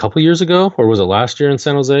 Was it a couple years ago, or was it last year in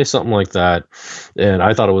San Jose, something like that? And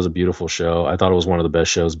I thought it was a beautiful show. I thought it was one of the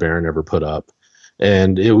best shows Baron ever put up,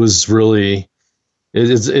 and it was really,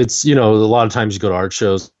 it's a lot of times you go to art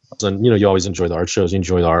shows and you always enjoy the art shows, you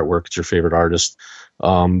enjoy the artwork, it's your favorite artist.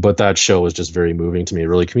 But that show was just very moving to me. It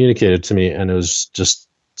really communicated to me, and it was just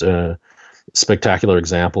a spectacular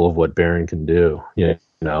example of what Baron can do.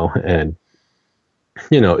 And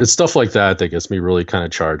it's stuff like that that gets me really kind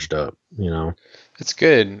of charged up. It's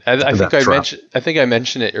good. I think That I drop. mentioned I think I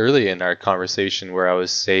mentioned it early in our conversation, where I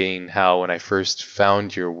was saying how when I first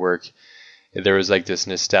found your work, there was like this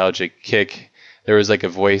nostalgic kick. There was like a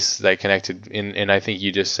voice that connected in, and I think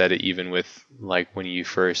you just said it even with like when you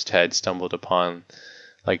first had stumbled upon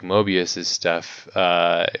like Mobius's stuff,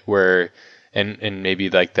 where and maybe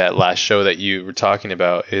like that last show that you were talking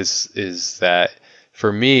about is that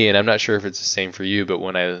for me, and I'm not sure if it's the same for you, but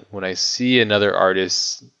when I see another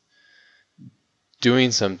artist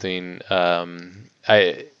doing something,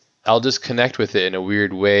 I'll just connect with it in a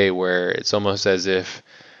weird way, where it's almost as if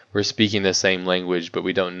we're speaking the same language, but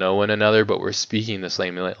we don't know one another, but we're speaking the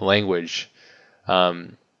same language.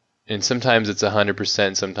 Um, and sometimes it's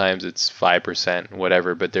 100%, sometimes it's 5%,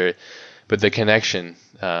 whatever. But the connection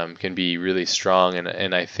can be really strong,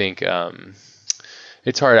 and I think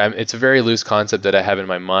it's hard. It's a very loose concept that I have in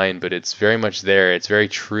my mind, but it's very much there. It's very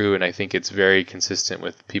true, and I think it's very consistent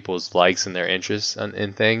with people's likes and their interests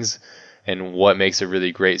in things. And what makes a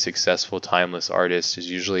really great, successful, timeless artist is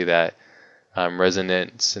usually that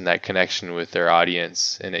resonance and that connection with their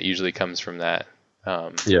audience, and it usually comes from that.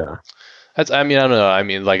 Um, Yeah. I mean, I don't know. I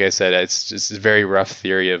mean, like I said, it's just a very rough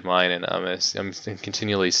theory of mine, and I'm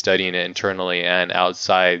continually studying it internally and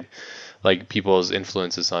outside, like people's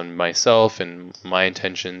influences on myself and my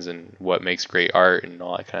intentions and what makes great art and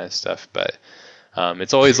all that kind of stuff. But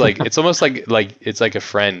it's always like it's almost like it's like a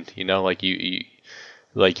friend, like you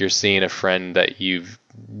like you're seeing a friend that you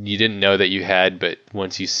didn't know that you had, but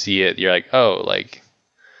once you see it, you're like, oh, like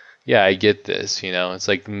yeah, I get this. It's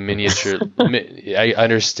like miniature. I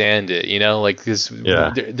understand it. Like this.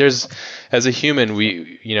 Yeah. There's as a human,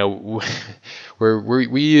 we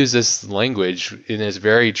use this language, and it's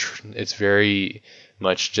very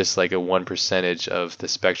much just like a 1% of the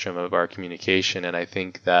spectrum of our communication. And I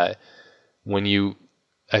think that when you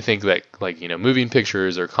I think that like moving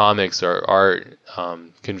pictures or comics or art,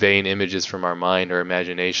 conveying images from our mind or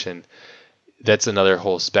imagination, that's another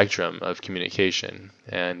whole spectrum of communication,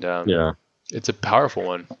 and Yeah. it's a powerful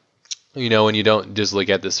one. When you don't just look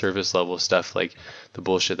at the surface level stuff like the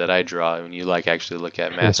bullshit that I draw, when you like actually look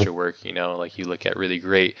at masterwork, like you look at really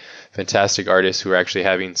great, fantastic artists who are actually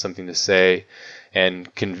having something to say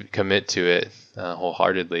and can commit to it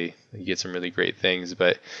wholeheartedly, you get some really great things.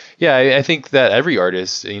 But yeah, I think that every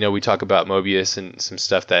artist, we talk about Mobius and some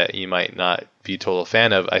stuff that you might not be a total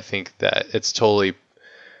fan of. I think that that's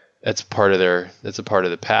a part of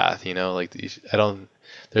the path, like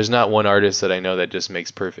there's not one artist that I know that just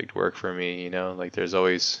makes perfect work for me, like there's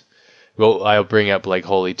always, well, I'll bring up like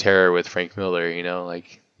Holy Terror with Frank Miller,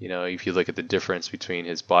 like, if you look at the difference between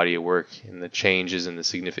his body of work and the changes and the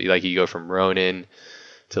significant, like you go from Ronin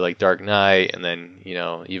to like Dark Knight, and then,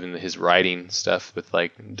 even his writing stuff with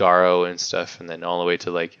like Darrow and stuff, and then all the way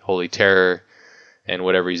to like Holy Terror and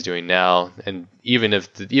whatever he's doing now. And even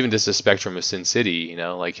just the spectrum of Sin City,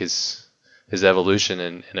 like his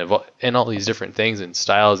evolution and all these different things and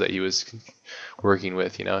styles that he was working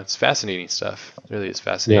with, it's fascinating stuff. It really is Yeah.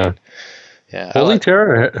 fascinating. Yeah.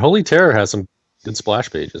 Holy Terror has some good splash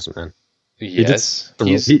pages, man. Yes, so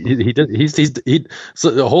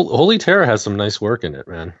the Holy Terror has some nice work in it,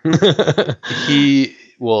 man.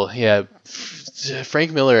 well, yeah.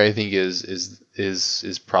 Frank Miller, I think,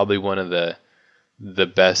 is probably one of the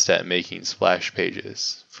best at making splash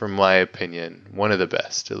pages, from my opinion. One of the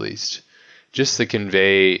best, at least, just to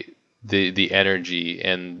convey the energy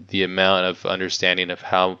and the amount of understanding of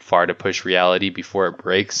how far to push reality before it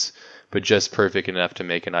breaks, but just perfect enough to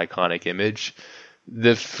make an iconic image.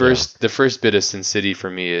 The first bit of Sin City for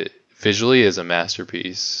me visually is a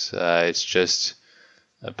masterpiece. It's just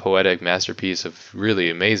a poetic masterpiece of really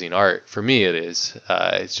amazing art. For me, it is.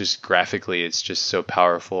 It's just graphically, it's just so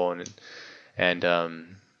powerful and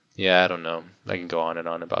yeah, I don't know. I can go on and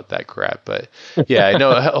on about that crap, but yeah, I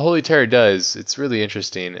know Holy Terror does. It's really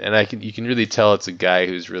interesting, and you can really tell it's a guy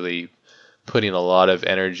who's really putting a lot of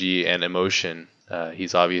energy and emotion.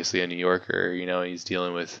 He's obviously a New Yorker, he's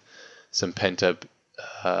dealing with some pent up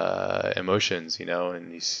emotions,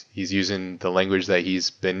 and he's using the language that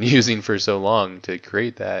he's been using for so long to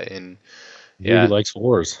create that. And yeah, he likes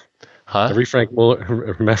whores. Huh? Frank Miller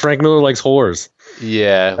likes whores.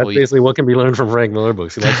 Yeah, that's basically what can be learned from Frank Miller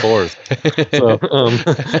books. He likes whores.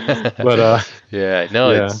 Yeah,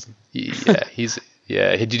 no, yeah.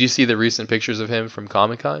 Yeah. Did you see the recent pictures of him from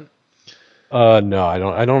Comic-Con? No,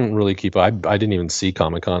 I don't really keep. I didn't even see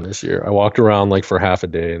Comic-Con this year. I walked around like for half a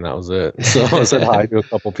day and that was it. So I said hi to a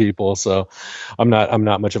couple people. So I'm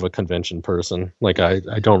not much of a convention person. Like I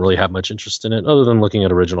don't really have much interest in it other than looking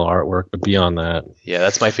at original artwork. But beyond that, yeah,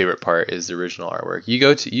 that's my favorite part is the original artwork.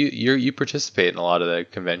 You participate in a lot of the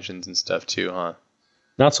conventions and stuff too, huh?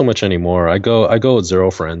 Not so much anymore. I go with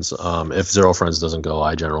Zero Friends. If Zero Friends doesn't go,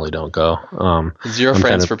 I generally don't go. Zero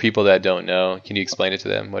Friends, for people that don't know, can you explain it to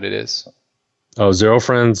them what it is? Oh, Zero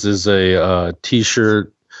Friends is a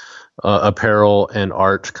t-shirt, apparel, and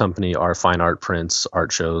art company. Our fine art prints,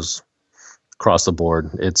 art shows across the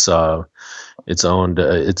board. It's owned.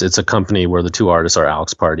 It's a company where the two artists are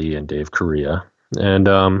Alex Pardee and Dave Correa, and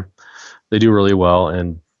they do really well.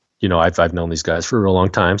 And I've known these guys for a real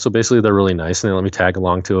long time. So basically, they're really nice, and they let me tag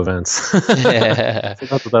along to events. Yeah.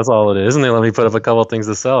 So that's all it is, and they let me put up a couple of things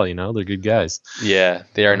to sell. They're good guys. Yeah,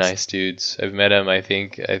 they are nice dudes. I've met them. I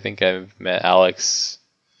think I've met Alex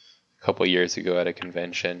a couple of years ago at a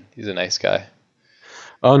convention. He's a nice guy.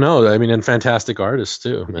 Oh no, I mean, and fantastic artists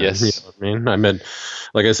too, man. Yes. You know what I mean,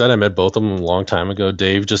 like I said, I met both of them a long time ago.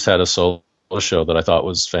 Dave just had a solo show that I thought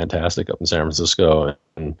was fantastic up in San Francisco,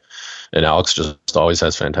 and Alex just always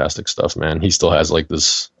has fantastic stuff, man. He still has like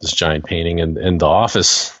this giant painting in the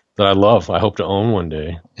office that I love. I hope to own one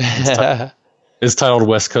day. It's titled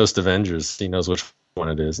West Coast Avengers. He knows which one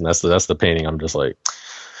it is, and that's the painting. I'm just like,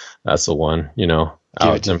 that's the one. Give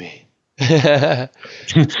it to me. I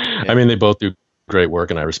mean, they both do great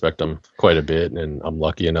work, and I respect them quite a bit, and I'm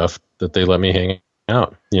lucky enough that they let me hang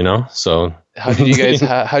out. So how did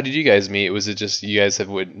you guys meet? Was it just you guys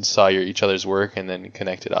saw each other's work and then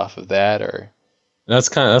connected off of that, or? That's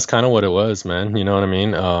kind of what it was, man. You know what I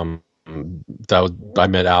mean? I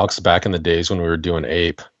met Alex back in the days when we were doing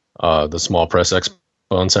Ape, the small press expo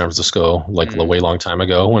in San Francisco, like a way long time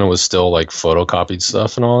ago, when it was still like photocopied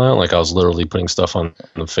stuff and all that. Like I was literally putting stuff on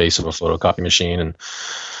the face of a photocopy machine,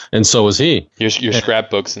 and so was he. Your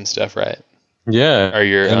scrapbooks and stuff, right? Yeah. Or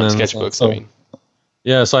your sketchbooks, I mean.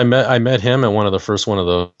 Yeah, so I met him at one of the first one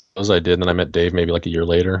of those I did, and then I met Dave maybe like a year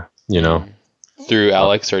later, Through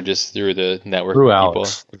Alex or just through the network through of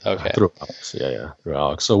Alex. people? Okay. Through Alex, yeah, through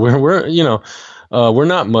Alex. So we're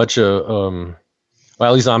not much well,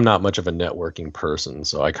 at least I'm not much of a networking person,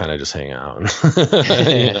 so I kind of just hang out.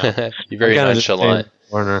 You're very nonchalant.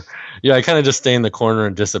 Corner. Yeah, I kind of just stay in the corner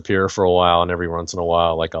and disappear for a while, and every once in a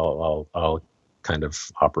while, like I'll kind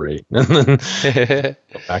of operate and then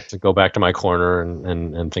go back to my corner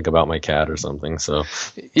and think about my cat or something. So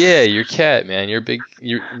yeah, your cat, man.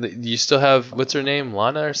 You still have, what's her name,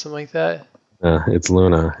 Lana or something like that? It's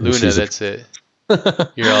Luna. That's it.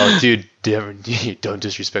 You're all, dude, don't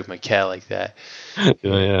disrespect my cat like that.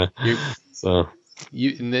 Yeah. So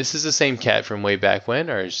and this is the same cat from way back when,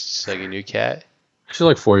 or is it just like a new cat? She's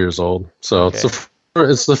like 4 years old, so okay.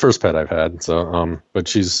 It's the first pet I've had. So, but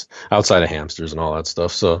she's outside of hamsters and all that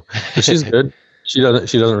stuff. So, but she's good. She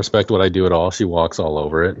doesn't respect what I do at all. She walks all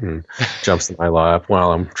over it and jumps in my lap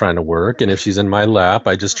while I'm trying to work. And if she's in my lap,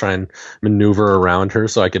 I just try and maneuver around her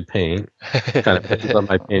so I could paint. Kind of pitches up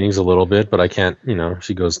my paintings a little bit, but I can't.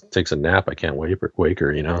 She takes a nap. I can't wake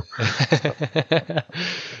her.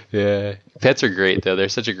 Yeah, pets are great though. They're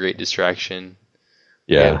such a great distraction.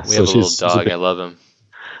 Yeah, we have a little dog. I love him.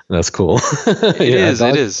 That's cool. It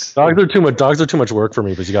is. Dogs are too much work for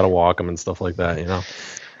me, but you got to walk them and stuff like that.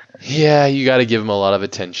 Yeah, you got to give him a lot of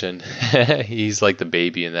attention. He's like the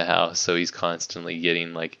baby in the house, so he's constantly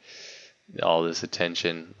getting like all this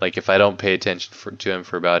attention. Like if I don't pay attention to him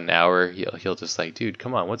for about an hour, he'll just like, dude,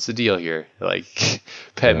 come on, what's the deal here? Like,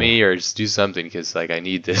 pet me or just do something because like I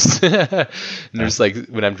need this. And just like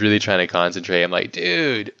when I'm really trying to concentrate, I'm like,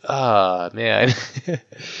 dude, man.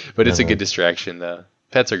 But it's a good distraction though.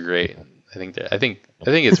 Pets are great. I think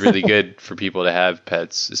it's really good for people to have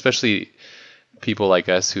pets, especially people like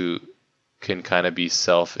us who can kind of be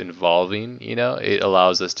self-involving. It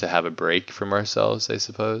allows us to have a break from ourselves, I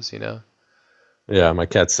suppose. Yeah, my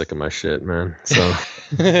cat's sick of my shit, man. So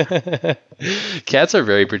cats are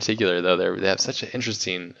very particular, though. They have such an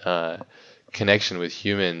interesting connection with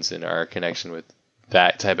humans and our connection with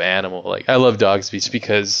that type of animal. Like, I love dogs just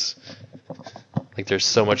because, like, they're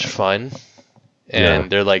so much fun, and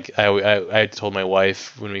they're like, I told my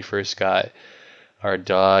wife when we first got our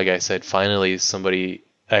dog, I said, finally somebody.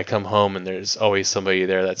 I come home and there's always somebody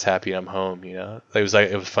there that's happy I'm home. It was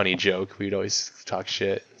a funny joke. We'd always talk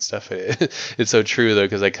shit and stuff. It's so true though,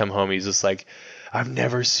 because I come home, he's just like, I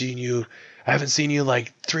haven't seen you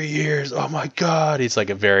like 3 years. Oh my God. He's like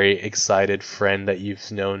a very excited friend that you've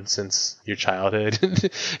known since your childhood.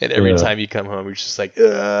 And every time you come home, you're just like,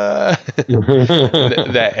 that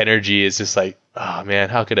energy is just like, oh man,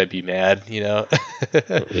 how could I be mad? Yeah.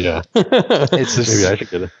 It's just,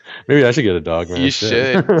 maybe I should get a dog, man. You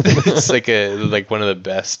should. It's like one of the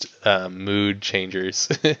best mood changers.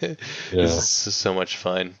 It's just so much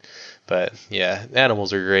fun. But yeah,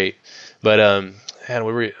 animals are great. But man,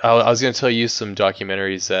 I was going to tell you some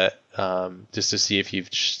documentaries that just to see if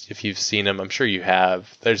you've seen them. I'm sure you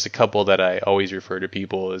have. There's a couple that I always refer to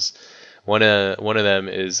people as. One of them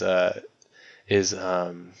is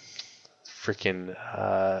freaking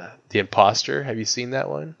The Imposter. Have you seen that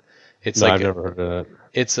one? I've never heard of that.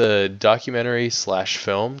 It's a documentary /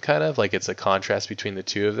 film, kind of like it's a contrast between the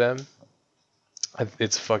two of them.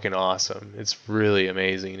 It's fucking awesome. It's really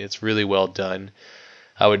amazing. It's really well done.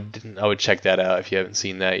 I would check that out if you haven't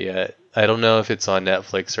seen that yet. I don't know if it's on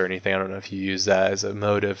Netflix or anything. I don't know if you use that as a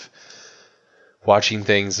mode of watching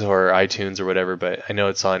things or iTunes or whatever, but I know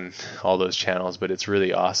it's on all those channels, but it's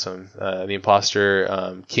really awesome. The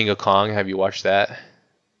Imposter, King of Kong, have you watched that?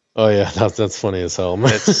 Oh yeah, that's funny as hell,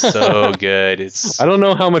 man. It's so good. I don't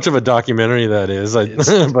know how much of a documentary that is,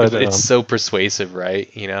 but it's so persuasive,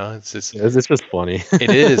 right? It's just funny. It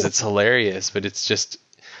is. It's hilarious, but it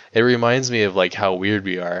reminds me of like how weird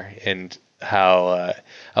we are, and how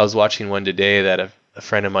I was watching one today that a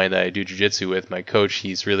friend of mine that I do jiu-jitsu with, my coach,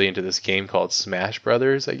 he's really into this game called Smash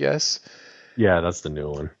Brothers, I guess. Yeah, that's the new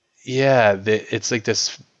one. Yeah, it's like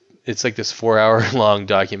this 4-hour long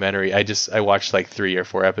documentary. I watched like 3 or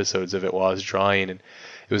 4 episodes of it while I was drawing, and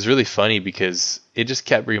it was really funny because it just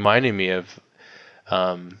kept reminding me of,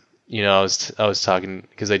 I was talking,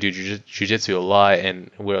 because I do jiu-jitsu a lot,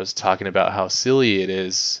 and I was talking about how silly it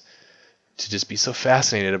is to just be so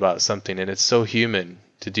fascinated about something, and it's so human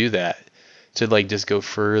to do that, to like just go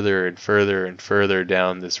further and further and further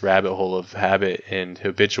down this rabbit hole of habit and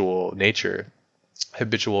habitual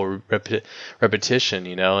repetition,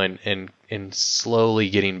 and slowly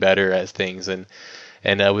getting better at things. And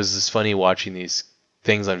it was just funny watching these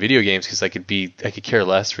things on video games, because I could care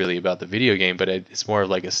less really about the video game, but it's more of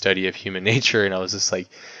like a study of human nature. And I was just like,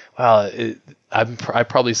 wow, I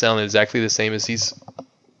probably sound exactly the same as these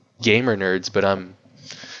gamer nerds, but I'm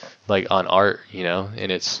like on art,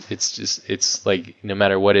 and it's like, no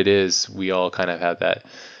matter what it is, we all kind of have that.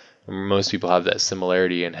 Most people have that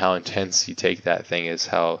similarity, and how intense you take that thing is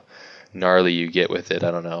how gnarly you get with it.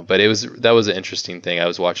 I don't know, but that was an interesting thing. I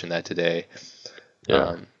was watching that today.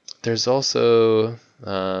 Yeah. There's also,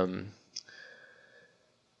 man,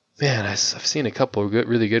 I've seen a couple of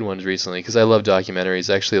really good ones recently, because I love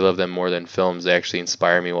documentaries. I actually love them more than films. They actually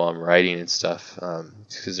inspire me while I'm writing and stuff,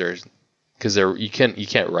 because you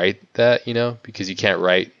can't write that, because you can't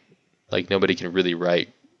write, like, nobody can really write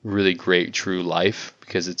really great true life,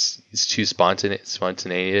 because it's too spontaneous,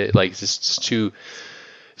 like it's just too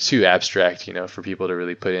abstract, for people to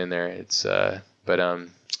really put in there. It's but I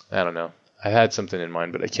don't know. I had something in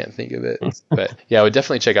mind, but I can't think of it. But yeah, I would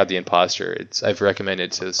definitely check out The Imposter. I've recommended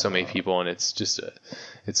it to so many people, and it's just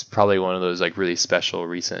it's probably one of those like really special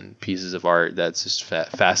recent pieces of art that's just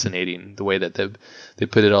fascinating, the way that they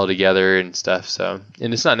put it all together and stuff. So,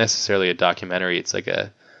 and it's not necessarily a documentary. It's like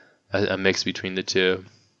a mix between the two.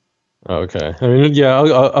 Okay. I mean, yeah,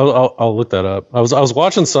 I'll look that up. I was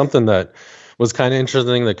watching something that was kind of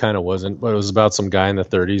interesting, that kind of wasn't, but it was about some guy in the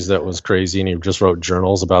 30s that was crazy, and he just wrote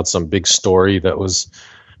journals about some big story that was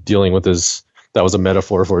dealing with his that was a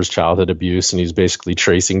metaphor for his childhood abuse, and he's basically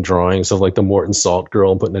tracing drawings of like the Morton Salt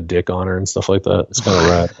girl and putting a dick on her and stuff like that. It's kind of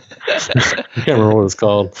rad. I can't remember what it's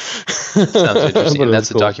called. Sounds interesting. And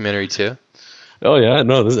that's a documentary too. Oh yeah,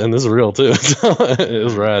 no, this is real too. It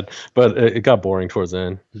was rad, but it got boring towards the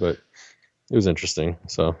end. But it was interesting.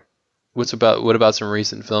 So, what about some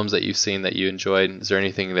recent films that you've seen that you enjoyed? Is there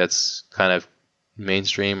anything that's kind of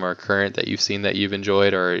mainstream or current that you've seen that you've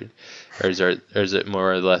enjoyed, or is it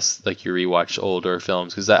more or less like you rewatch older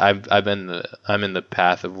films? Because I'm in the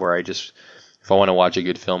path of where if I want to watch a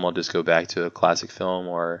good film, I'll just go back to a classic film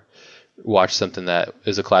or watch something that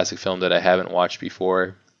is a classic film that I haven't watched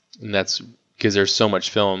before, and that's because there's so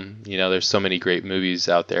much film. There's so many great movies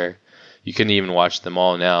out there. You couldn't even watch them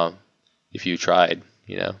all now if you tried.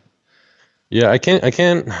 Yeah, I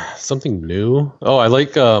can't. Something new. Oh, I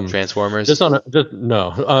like Transformers. Just on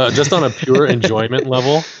a pure enjoyment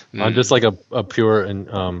level. On just like a pure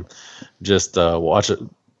and just watch it.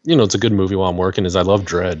 It's a good movie while I'm working. I love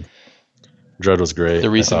Dredd. Dredd was great.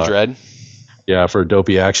 The recent Dredd. Yeah, for a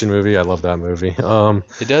dopey action movie, I love that movie.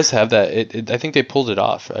 It does have that. I think they pulled it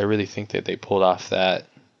off. I really think that they pulled off that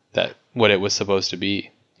what it was supposed to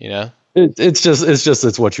be.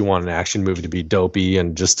 It's what you want an action movie to be: dopey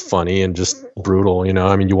and just funny and just brutal.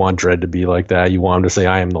 I mean, you want Dredd to be like that. You want him to say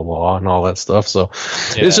 "I am the law" and all that stuff. So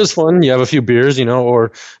It's just fun. You have a few beers,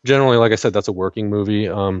 or generally, like I said, that's a working movie.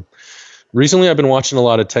 Recently, I've been watching a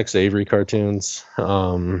lot of Tex Avery cartoons, a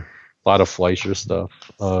lot of Fleischer stuff.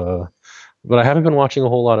 But I haven't been watching a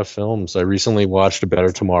whole lot of films. I recently watched A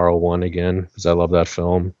Better Tomorrow 1 again because I love that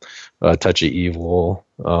film. Touch of Evil,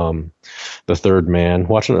 The Third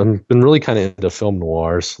Man. I've been really kind of into film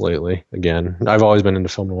noirs lately. Again, I've always been into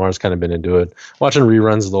film noirs, kind of been into it. Watching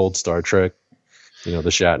reruns of the old Star Trek, the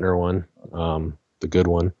Shatner one, the good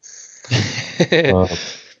one.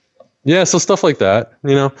 Yeah, so stuff like that.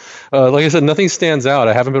 Like I said, nothing stands out.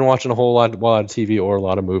 I haven't been watching a whole lot of TV or a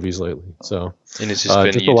lot of movies lately. So, and it's just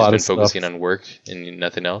been you've just been focusing on work and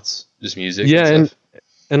nothing else, just music. Yeah,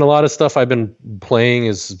 and a lot of stuff I've been playing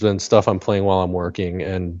has been stuff I'm playing while I'm working.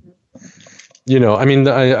 And I mean,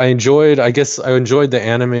 I enjoyed the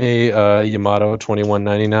anime Yamato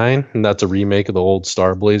 2199, and that's a remake of the old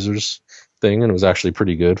Star Blazers thing, and it was actually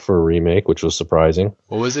pretty good for a remake, which was surprising.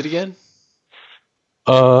 What was it again?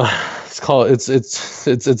 It's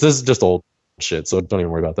this is just old shit, so don't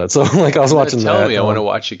even worry about that. So like I was watching that. Tell me, I want to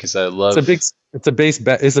watch it because I love. It's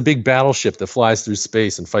a big battleship that flies through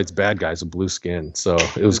space and fights bad guys with blue skin. So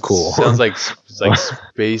it was cool. Sounds like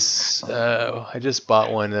space. I just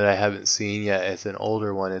bought one that I haven't seen yet. It's an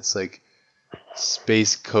older one. It's like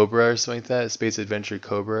Space Cobra or something like that. Space Adventure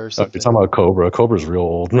Cobra or something. You're talking about Cobra. Cobra's real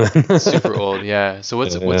old, man. Super old, yeah. So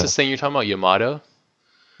what's this thing you're talking about? Yamato?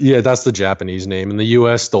 Yeah, that's the Japanese name. In the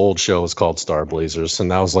U.S., the old show was called Star Blazers, and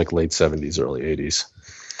that was like late 70s, early 80s.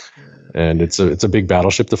 And it's a big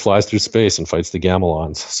battleship that flies through space and fights the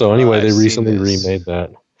Gamelons. So anyway, they recently remade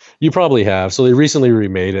that. You probably have. So they recently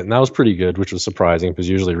remade it, and that was pretty good, which was surprising because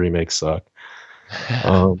usually remakes suck.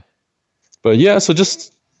 But yeah, so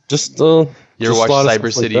just you ever watched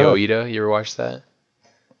Cyber City Oedo? You ever watched that?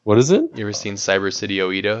 What is it? You ever seen Cyber City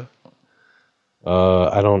Oedo?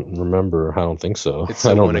 I don't remember. I don't think so. It's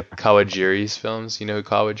one of Kawajiri's films. You know who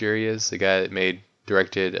Kawajiri is? The guy that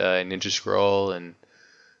directed Ninja Scroll and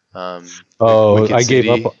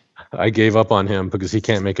Wicked I gave up on him because he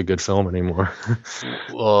can't make a good film anymore.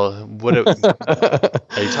 Well,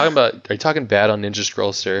 are you talking about? Are you talking bad on Ninja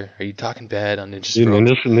Scroll, sir? Are you talking bad on Ninja Scroll?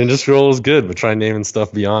 Ninja Scroll is good, but try naming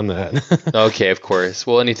stuff beyond that. Okay, of course.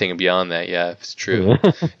 Well, anything beyond that, yeah, it's true.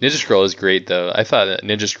 Ninja Scroll is great, though. I thought that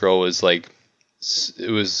Ninja Scroll was like, it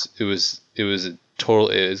was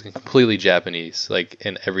completely Japanese, like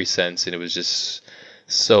in every sense, and it was just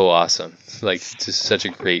so awesome. Like, just such a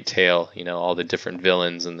great tale, all the different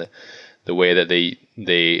villains and the way that they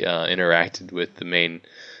interacted with the main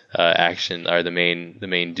action, or the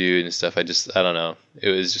main dude and stuff. I don't know. It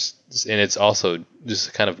was just, and it's also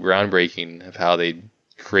just kind of groundbreaking of how they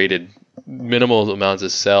created minimal amounts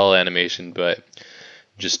of cell animation, but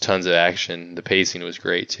just tons of action. The pacing was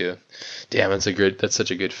great too. Damn, that's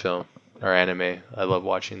such a good film, or anime. I love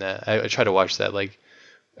watching that. I try to watch that like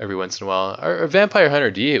every once in a while. Or Vampire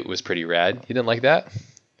Hunter D was pretty rad. You didn't like that?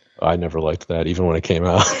 I never liked that, even when it came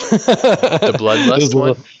out. The Bloodlust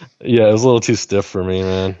one? Yeah, it was a little too stiff for me,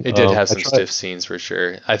 man. It did have some stiff scenes for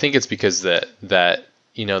sure. I think it's because that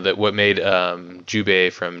what made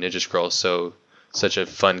Jubei from Ninja Scroll such a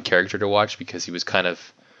fun character to watch, because he was kind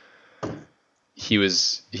of he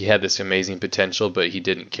had this amazing potential, but he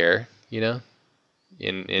didn't care, and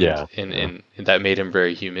that made him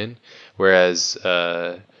very human. Whereas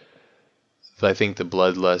I think the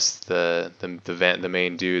bloodlust, the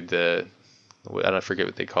main dude, I don't forget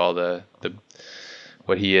what they call the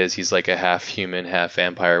what he is. He's like a half human, half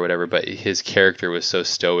vampire, or whatever. But his character was so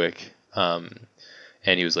stoic, and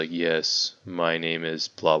he was like, "Yes, my name is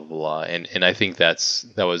blah blah blah," and I think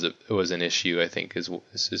it was an issue. I think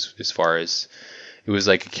as far as it was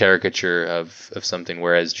like a caricature of something,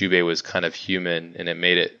 whereas Jubei was kind of human, and it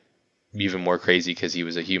made it even more crazy because he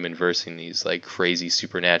was a human versing these like crazy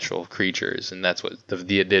supernatural creatures, and that's what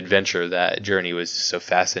the adventure of that journey was just so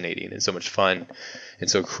fascinating and so much fun and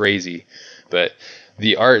so crazy. But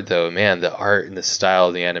the art, though, man, the art and the style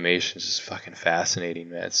of the animation is just fucking fascinating,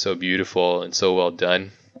 man. It's so beautiful and so well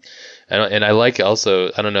done. And I like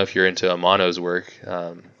also, I don't know if you're into Amano's work,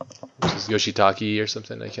 which is Yoshitaki or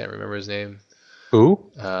something. I can't remember his name. Who?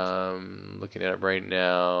 Looking at it right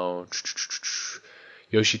now.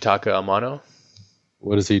 Yoshitaka Amano.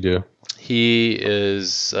 What does he do? He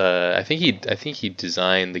is, I think he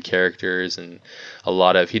designed the characters and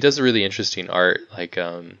he does a really interesting art. Like,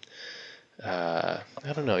 I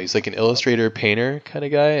don't know. He's like an illustrator, painter kind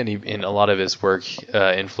of guy, and in a lot of his work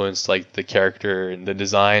influenced like the character and the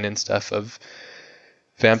design and stuff of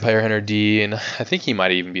Vampire Hunter D, and I think he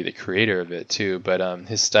might even be the creator of it too. But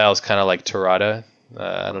his style is kind of like Terada.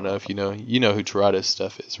 I don't know if you know who Terada's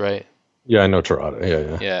stuff is, right? Yeah, I know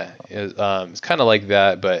Terada. Yeah. It's kind of like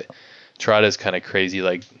that, but Terada's kind of crazy.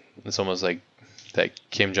 Like it's almost like that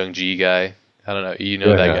Kim Jong-gi guy. I don't know. You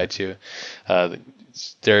know that guy too.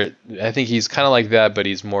 I think he's kind of like that, but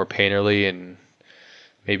he's more painterly and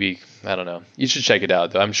maybe, I don't know. You should check it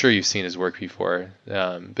out, though. I'm sure you've seen his work before,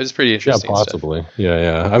 but it's pretty interesting. Yeah, possibly. Stuff.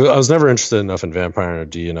 Yeah. I was never interested enough in Vampire Hunter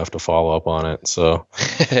D enough to follow up on it. So,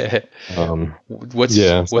 what's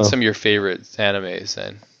some of your favorite animes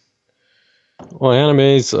then? Well,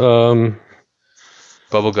 animes.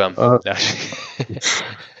 Bubblegum.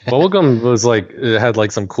 Bubblegum was like, it had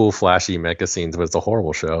like some cool flashy mecha scenes, but it's a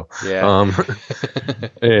horrible show. Yeah.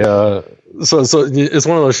 So it's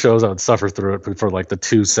one of those shows I would suffer through it for like the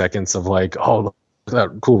 2 seconds of like, oh, look at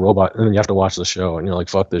that cool robot, and then you have to watch the show, and you're like,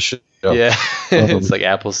 fuck this show. Yeah. It's like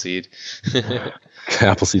Appleseed.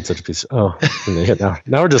 Appleseed's such a piece. Now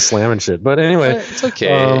we're just slamming shit. But anyway, it's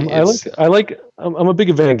okay. I'm a big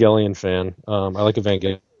Evangelion fan. I like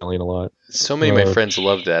Evangelion a lot. So many of my friends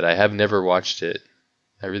love that. I have never watched it.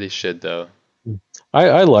 I really should, though.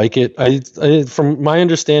 I like it. I from my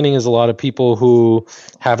understanding is a lot of people who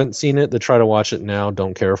haven't seen it that try to watch it now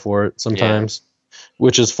don't care for it sometimes,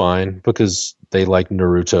 which is fine because they like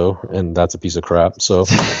Naruto and that's a piece of crap. So,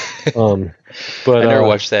 but I never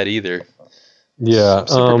watched that either. Yeah, I'm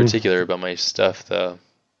super particular about my stuff, though.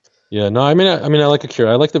 Yeah, no, I mean, I like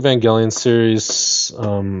Akira. I like the Evangelion series.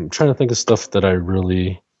 I'm trying to think of stuff that I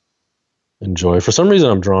really enjoy. For some reason,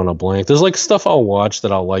 I'm drawing a blank. There's like stuff I'll watch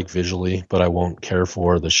that I'll like visually, but I won't care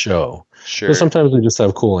for the show. Sure. But sometimes they just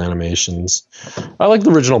have cool animations. I like the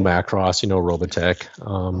original Macross, Robotech.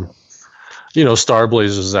 Star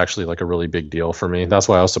Blazers is actually like a really big deal for me. That's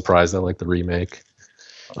why I was surprised I like the remake.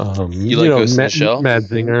 You like Ghost in the Shell? Mad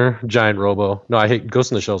Zinger, Giant Robo. No, I hate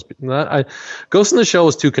Ghost in the Shell. Ghost in the Shell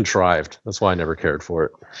was too contrived. That's why I never cared for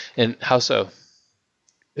it. And how so?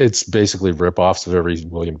 It's basically rip-offs of every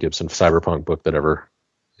William Gibson cyberpunk book that ever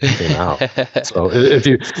came out. So if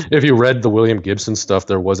you read the William Gibson stuff,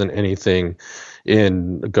 there wasn't anything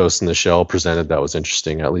in Ghost in the Shell presented that was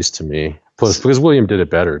interesting, at least to me. Plus, because William did it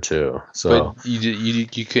better too. So, but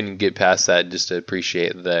you couldn't get past that just to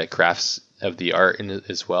appreciate the crafts of the art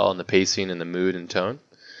as well, and the pacing and the mood and tone.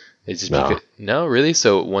 It's just no, really.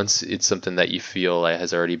 So once it's something that you feel like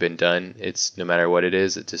has already been done, it's no matter what it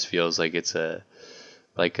is, it just feels like it's it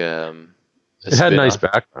had nice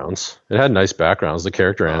backgrounds. The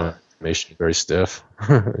character animation very stiff.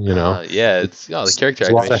 It's the character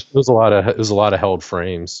animation. It was a lot of held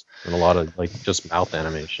frames and a lot of like just mouth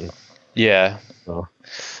animation. Yeah. So,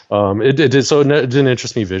 it didn't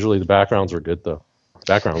interest me visually. The backgrounds were good though. The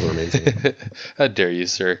backgrounds were amazing. How dare you,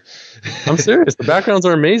 sir? I'm serious. The backgrounds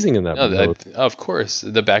are amazing in that. Of course,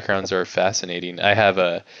 the backgrounds are fascinating. I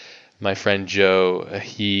have my friend Joe.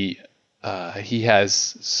 He has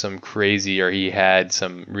some crazy, or he had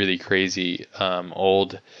some really crazy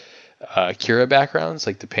old Kira backgrounds,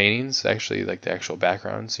 like the paintings, actually, like the actual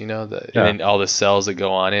backgrounds, and all the cells that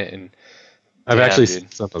go on it. And I've actually seen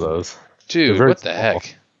some of those. Dude, what the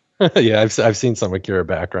heck? Yeah, I've seen some Akira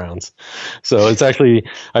backgrounds. So it's actually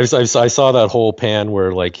I saw that whole pan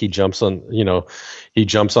where like he jumps on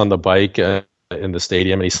the bike in the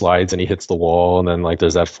stadium and he slides and he hits the wall and then like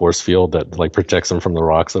there's that force field that like protects him from the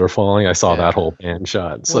rocks that are falling. I saw that whole pan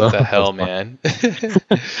shot. So what the hell, man?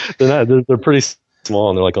 They're pretty small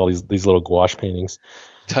and they're like all these little gouache paintings.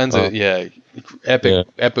 Tons of Epic,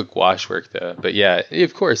 epic wash work though. But yeah,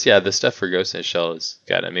 of course, yeah, the stuff for Ghost in the Shell has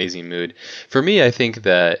got an amazing mood. For me, I think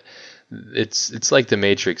that it's like the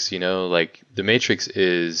Matrix, you know, like the Matrix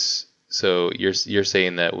is, so you're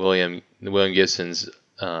saying that William Gibson's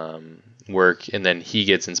work, and then he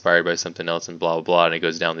gets inspired by something else and blah blah blah, and it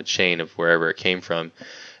goes down the chain of wherever it came from,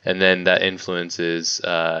 and then that influences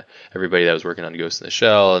everybody that was working on Ghost in the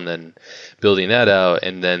Shell, and then building that out,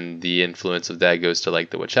 and then the influence of that goes to like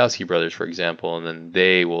the Wachowski brothers, for example, and then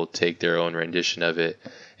they will take their own rendition of it.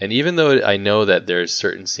 And even though I know that there's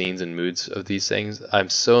certain scenes and moods of these things, I'm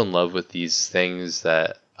so in love with these things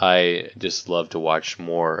that I just love to watch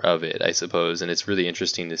more of it, I suppose. And it's really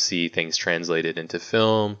interesting to see things translated into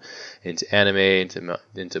film, into anime,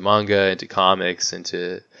 into manga, into comics,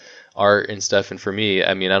 into art and stuff. And for me,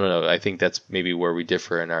 I mean, I don't know, I think that's maybe where we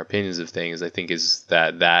differ in our opinions of things. I think is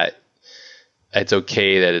that it's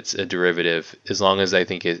okay that it's a derivative, as long as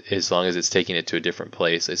as long as it's taking it to a different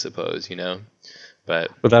place, I suppose, you know.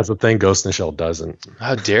 But that's the thing. Ghost in the Shell doesn't.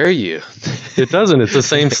 How dare you? It doesn't. It's the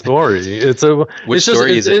same story. Which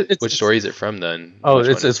story is it from then? Oh,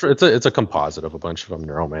 it's a composite of a bunch of them.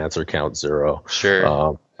 Neuromancer, Count Zero.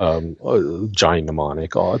 Sure. Johnny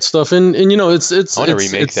Mnemonic, all that stuff, and you know, it's. I want to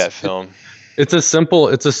remake that film. It's as simple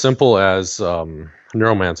as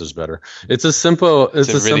Neuromancer's better. It's as simple.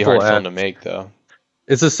 It's a really hard film to make, though.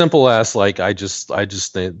 It's as simple as like I just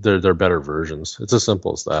think they're better versions. It's as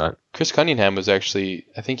simple as that. Chris Cunningham was actually,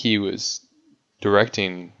 I think he was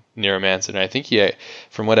directing Neuromancer, and I think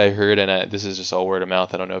from what I heard, and this is just all word of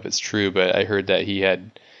mouth, I don't know if it's true, but I heard that he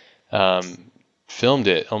had filmed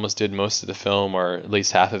it, almost did most of the film, or at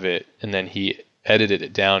least half of it, and then he edited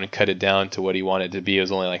it down and cut it down to what he wanted to be. It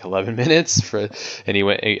was only like 11 minutes and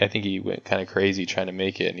I think he went kind of crazy trying to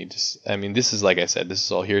make it, and I mean, this is, like I said, this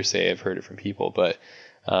is all hearsay. I've heard it from people, but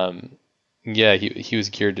yeah, he was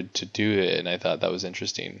geared to do it, and I thought that was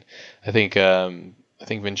interesting. I think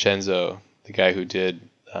Vincenzo, the guy who did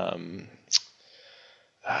man,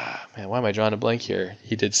 why am I drawing a blank here?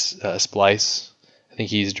 He did Splice. I think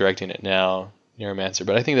he's directing it now, Neuromancer,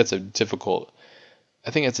 but I think that's a difficult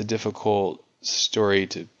story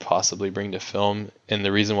to possibly bring to film. And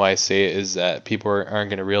the reason why I say it is that people aren't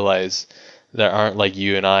going to realize, that aren't like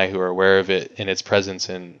you and I, who are aware of it and its presence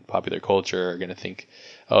in popular culture, are going to think,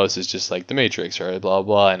 oh, this is just like The Matrix or blah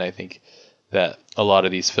blah. And I think that a lot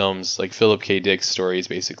of these films, like Philip K. Dick's stories,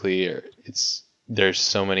 basically, there's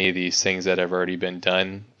so many of these things that have already been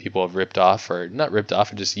done, people have ripped off, or not ripped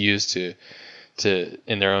off, or just used to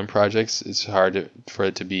in their own projects. It's hard for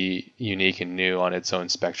it to be unique and new on its own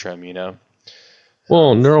spectrum, you know.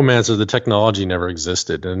 Well, Neuromancer, the technology never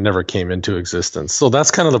existed and never came into existence. So that's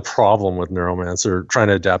kind of the problem with Neuromancer, trying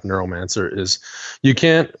to adapt Neuromancer, is you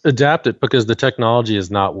can't adapt it because the technology is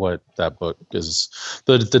not what that book is.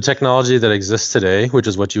 The technology that exists today, which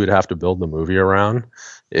is what you would have to build the movie around,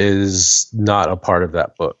 is not a part of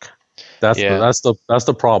that book. That's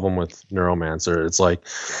the problem with Neuromancer. It's like,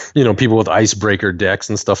 you know, people with icebreaker decks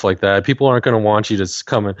and stuff like that. People aren't going to want you to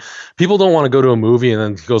come in. People don't want to go to a movie and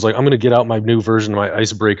then goes like, I'm going to get out my new version of my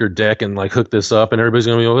icebreaker deck and like hook this up, and everybody's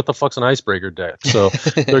going to be like, what the fuck's an icebreaker deck? So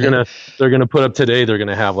they're gonna put up today. They're going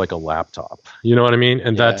to have like a laptop. You know what I mean?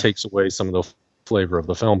 And that takes away some of the flavor of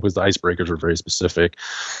the film, because the icebreakers were very specific.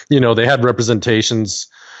 You know, they had representations,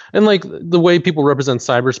 and like the way people represent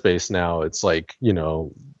cyberspace now, it's like, you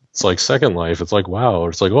know, it's like Second Life. It's like, wow. Or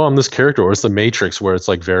it's like, oh, I'm this character. Or it's the Matrix, where it's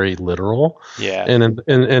like very literal. Yeah. And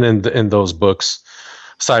in those books,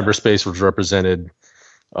 cyberspace was represented.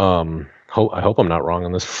 I hope I'm not wrong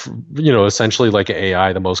on this. You know, essentially like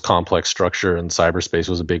AI, the most complex structure in cyberspace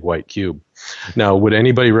was a big white cube. Now, would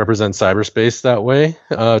anybody represent cyberspace that way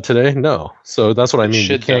today? No. So that's what I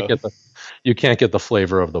mean. You can't get the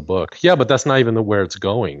flavor of the book. Yeah, but that's not even where it's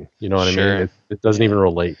going. You know what I mean? It doesn't even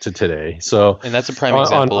relate to today. So, and that's a prime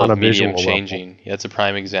example of medium changing. Yeah, it's a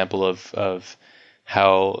prime example of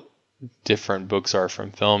how different books are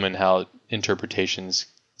from film, and how interpretations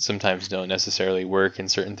sometimes don't necessarily work, and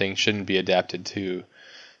certain things shouldn't be adapted to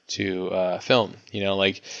film. You know,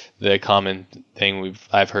 like the common thing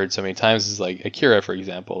I've heard so many times is like Akira, for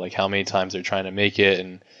example. Like how many times they're trying to make it,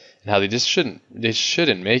 and how they shouldn't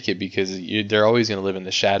make it, because they're always going to live in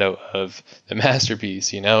the shadow of the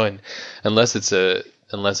masterpiece, you know. And unless the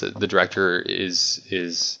director is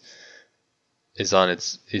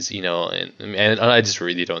you know, and I just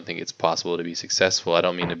really don't think it's possible to be successful. I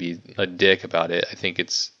don't mean to be a dick about it. I think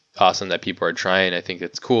it's awesome that people are trying. I think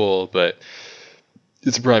it's cool, but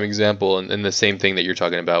it's a prime example. And the same thing that you're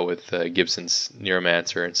talking about with Gibson's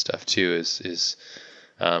Neuromancer and stuff too is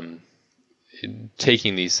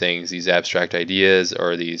taking these things, these abstract ideas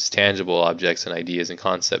or these tangible objects and ideas and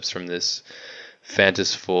concepts from this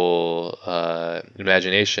fanciful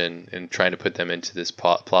imagination and trying to put them into this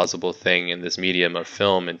plausible thing in this medium of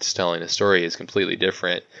film and telling a story is completely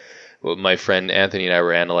different. Well, my friend Anthony and I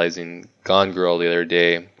were analyzing Gone Girl the other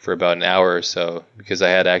day for about an hour or so because I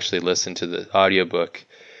had actually listened to the audiobook,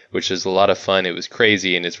 which is a lot of fun. It was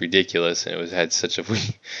crazy and it's ridiculous, and had such a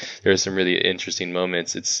there were some really interesting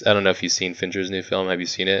moments. I don't know if you've seen Fincher's new film. Have you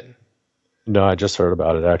seen it? No, I just heard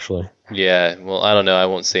about it actually. Yeah, well, I don't know. I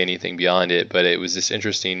won't say anything beyond it, but it was just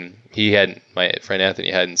interesting. My friend Anthony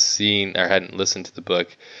hadn't seen or hadn't listened to the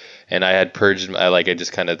book, and I had purged. I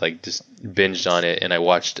just kind of just binged on it, and I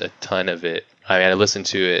watched a ton of it. I mean, I listened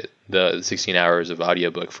to it the 16 hours of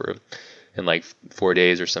audiobook in like 4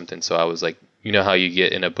 days or something. So I was like, you know how you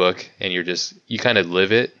get in a book and you kind of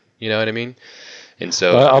live it. You know what I mean? And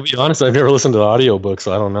so I'll be honest, I've never listened to the audiobook,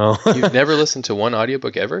 so I don't know. You've never listened to one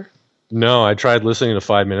audiobook ever? No, I tried listening to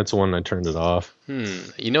 5 minutes of one and I turned it off.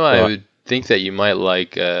 I would think that you might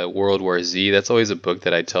like World War Z. That's always a book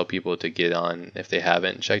that I tell people to get on if they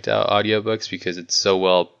haven't checked out audiobooks because it's so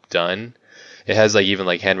well done. It has even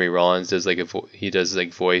Henry Rollins does he does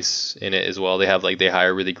voice in it as well. They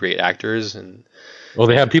hire really great actors and well,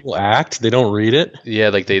 they have people act. They don't read it.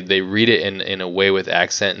 Yeah, they read it in a way with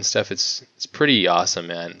accent and stuff. It's pretty awesome,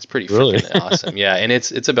 man. It's pretty freaking awesome. Yeah, and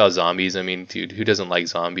it's about zombies. I mean, dude, who doesn't like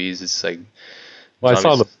zombies? It's like. Well, I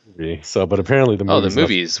saw the movie, but apparently the movies. Oh, the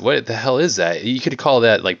movies. What the hell is that? You could call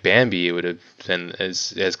that Bambi. It would have been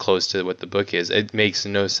as close to what the book is. It makes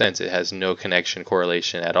no sense. It has no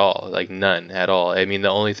correlation at all. None at all. I mean, the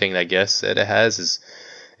only thing I guess that it has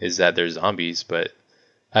is that there's zombies, but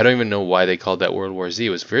I don't even know why they called that World War Z. It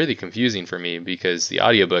was really confusing for me because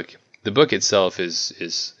the book itself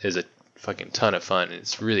is a fucking ton of fun.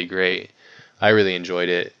 It's really great. I really enjoyed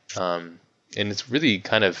it. And it's really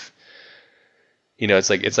kind of,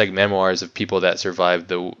 it's like memoirs of people that survived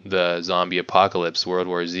the zombie apocalypse, World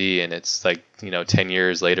War Z, and it's 10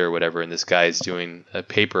 years later or whatever, and this guy's doing a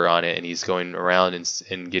paper on it, and he's going around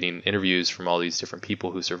and getting interviews from all these different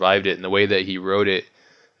people who survived it, and the way that he wrote it,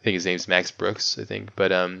 I think his name's Max Brooks, I think, but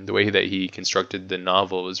the way that he constructed the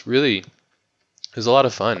novel was a lot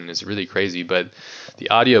of fun, and it's really crazy, but the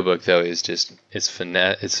audiobook though is just, it's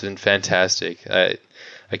been fantastic.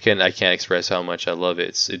 I can't express how much I love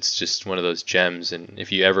it. It's just one of those gems, and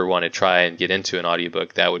if you ever want to try and get into an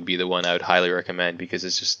audiobook, that would be the one I would highly recommend because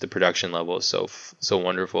it's just the production level is so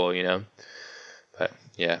wonderful, But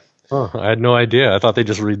yeah. Oh, I had no idea. I thought they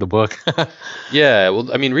just read the book. Yeah, well,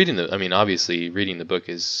 I mean, obviously reading the book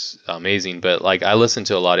is amazing, but I listen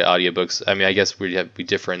to a lot of audiobooks. I mean, I guess we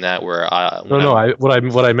differ in that where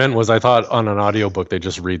what I meant was I thought on an audiobook they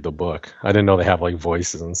just read the book. I didn't know they have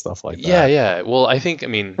voices and stuff like that. Yeah. Well, I think,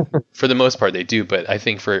 for the most part they do, but I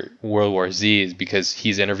think for World War Z is because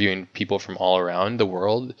he's interviewing people from all around the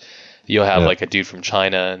world. You'll have a dude from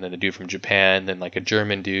China, and then a dude from Japan, then a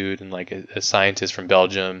German dude, and a scientist from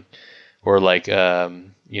Belgium, or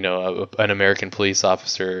an American police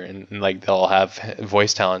officer, and they'll all have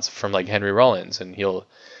voice talents from Henry Rollins, and he'll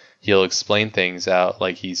explain things out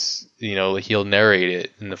he's he'll narrate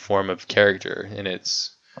it in the form of character, and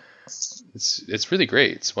it's really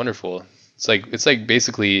great. It's wonderful. It's like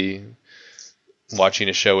basically watching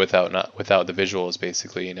a show without the visuals,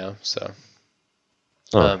 basically, so.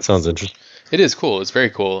 Sounds interesting. It is cool. It's very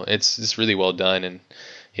cool. It's just really well done, and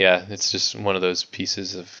yeah, it's just one of those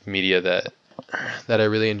pieces of media that I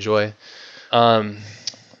really enjoy.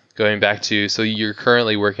 Going back to, so you're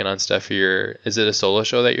currently working on stuff here. Is it a solo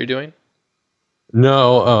show that you're doing?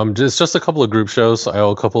 No, it's just a couple of group shows. I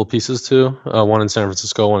owe a couple of pieces to. One in San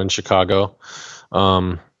Francisco, one in Chicago.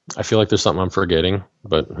 I feel like there's something I'm forgetting,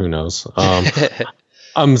 but who knows? I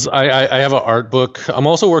have an art book. I'm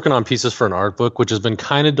also working on pieces for an art book, which has been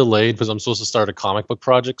kind of delayed because I'm supposed to start a comic book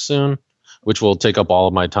project soon, which will take up all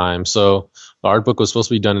of my time. So the art book was supposed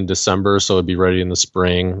to be done in December, so it'd be ready in the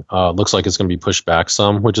spring. Looks like it's going to be pushed back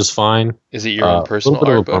some, which is fine. Is it your own personal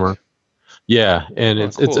art book? Bummer. Yeah,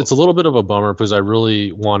 and cool. It's a little bit of a bummer because I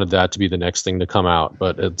really wanted that to be the next thing to come out,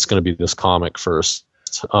 but it's going to be this comic first.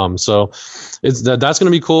 So that's going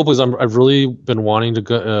to be cool because I've really been wanting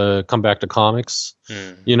to come back to comics,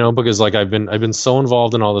 because I've been so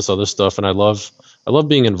involved in all this other stuff, and I love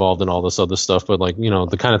being involved in all this other stuff. But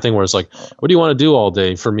the kind of thing where it's what do you want to do all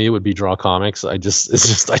day? For me, it would be draw comics. I'm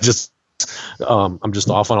just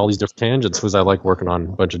off on all these different tangents because I like working on a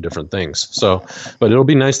bunch of different things. So, but it'll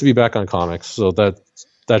be nice to be back on comics. So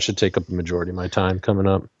that should take up the majority of my time coming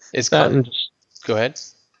up. Go ahead.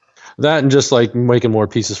 That and just making more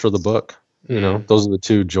pieces for the book. Those are the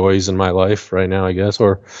two joys in my life right now, I guess,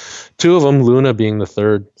 or two of them, Luna being the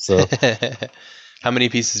third. So How many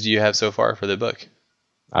pieces do you have so far for the book?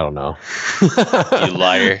 I don't know. You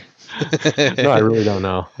liar. No, I really don't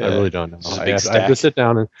know. I Yeah, really don't know. just a I big have, I have to stack.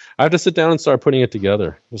 sit down and start putting it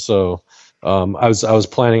together. So I was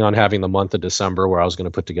planning on having the month of December where I was going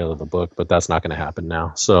to put together the book, but that's not going to happen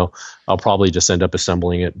now. So I'll probably just end up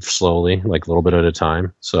assembling it slowly, like a little bit at a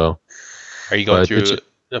time. So, Are you going but it's through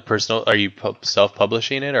a personal? Are you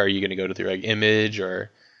self-publishing it, or are you going to go through like Image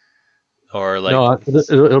or like? no,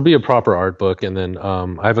 it'll be a proper art book, and then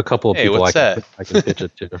I have a couple of Hey, people what's that? I can pitch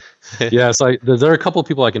it to. Yeah, so there are a couple of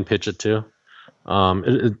people I can pitch it to.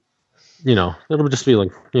 It'll just be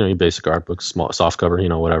like your basic art book, small soft cover,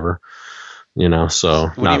 whatever. So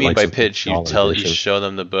What do you not mean like by some pitch? dollar You edition. show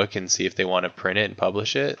them the book and see if they want to print it and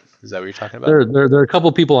publish it. Is that what you're talking about? There are a couple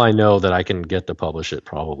of people I know that I can get to publish it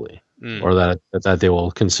probably, Mm. or that they will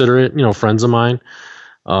consider it. Friends of mine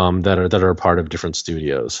that are a part of different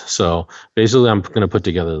studios. So basically, I'm going to put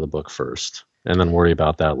together the book first, and then worry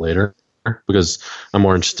about that later because I'm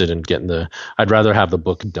more interested in I'd rather have the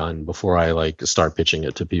book done before I like start pitching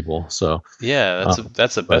it to people. So Yeah,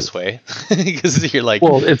 that's the but best way because you're like,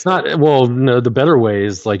 well, it's not. Well, no, the better way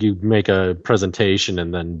is like you make a presentation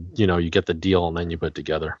and then you get the deal and then you put it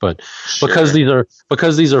together. But because sure,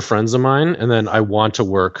 these are friends of mine, and then I want to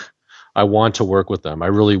work with them. I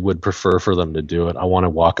really would prefer for them to do it. I want to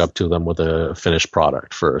walk up to them with a finished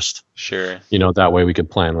product first. sure. That way we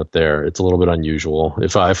could plan with there. It's a little bit unusual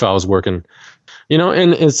if I was working,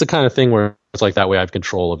 and it's the kind of thing where it's like that way I have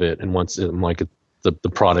control of it. And once I'm like the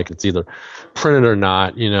product, it's either printed or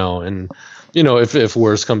not, and if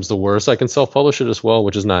worse comes to worse, I can self-publish it as well,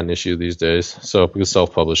 which is not an issue these days. So because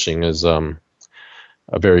self-publishing is a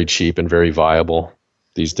very cheap and very viable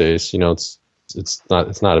these days, it's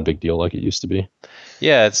not a big deal like it used to be.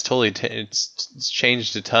 Yeah, it's totally it's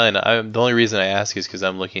changed a ton. The only reason I ask is because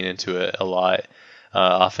I'm looking into it a lot,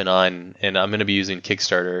 off and on, and I'm going to be using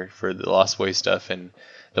Kickstarter for the Lost Boys stuff. And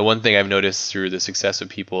the one thing I've noticed through the success of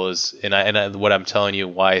people is, what I'm telling you,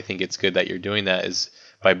 why I think it's good that you're doing that is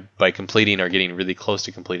by completing or getting really close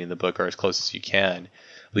to completing the book, or as close as you can,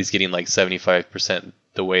 at least getting like 75%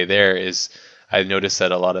 the way there, is I've noticed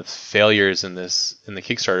that a lot of failures in the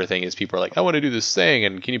Kickstarter thing is people are like, I want to do this thing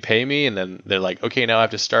and can you pay me? And then they're like, okay, now I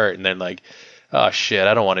have to start. And then like, oh shit,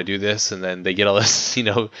 I don't want to do this. And then they get all this,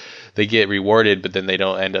 they get rewarded, but then they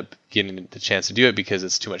don't end up getting the chance to do it because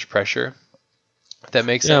it's too much pressure. If that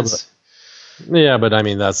makes Yeah, sense. but I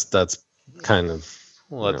mean that's kind of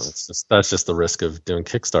Well, that's that's just the risk of doing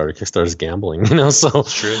Kickstarter. Kickstarter's gambling, so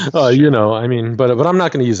true. I mean, but I'm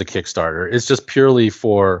not going to use a Kickstarter. It's just purely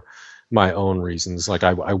for my own reasons. Like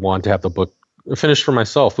I want to have the book finished for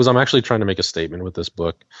myself because I'm actually trying to make a statement with this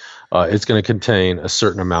book. It's going to contain a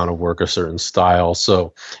certain amount of work, a certain style.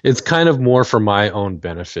 So it's kind of more for my own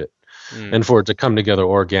benefit and for it to come together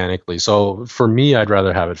organically. So for me, I'd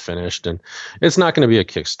rather have it finished, and it's not going to be a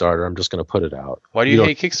Kickstarter. I'm just going to put it out. Why do you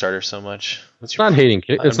hate Kickstarter so much? It's not hating.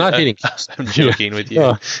 It's not hating. I'm joking with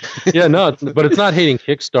you. Yeah, no, but it's not hating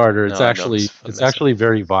Kickstarter. It's No, actually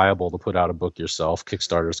very viable to put out a book yourself.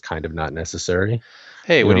 Kickstarter is kind of not necessary.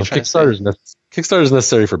 Hey, what are you trying to say? Kickstarter is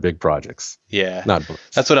necessary for big projects. Yeah, not books.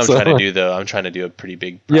 That's what I'm trying to do, though. I'm trying to do a pretty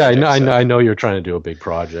big project. Yeah, I know you're trying to do a big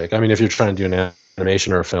project. I mean, if you're trying to do an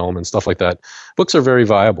animation or a film and stuff like that, books are very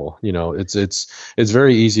viable. It's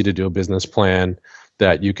very easy to do a business plan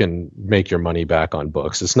that you can make your money back on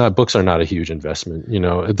books. Books are not a huge investment.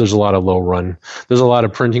 There's a lot of there's a lot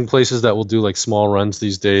of printing places that will do like small runs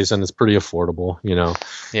these days, and it's pretty affordable.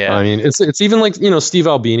 Yeah. I mean, it's even like, Steve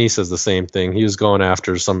Albini says the same thing. He was going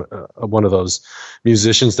after one of those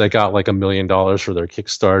musicians that got like $1 million for their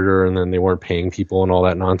Kickstarter, and then they weren't paying people and all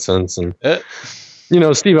that nonsense. And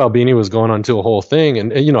Steve Albini was going on to a whole thing,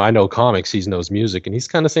 and I know comics, he knows music, and he's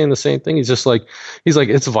kind of saying the same thing. He's like,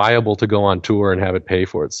 it's viable to go on tour and have it pay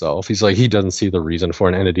for itself. He's like, he doesn't see the reason for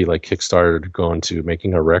an entity like Kickstarter to go into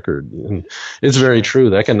making a record. And it's very true.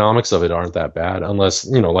 The economics of it aren't that bad unless,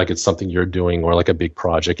 like it's something you're doing or like a big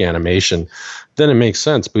project animation. Then it makes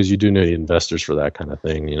sense because you do need investors for that kind of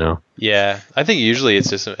thing, Yeah, I think usually it's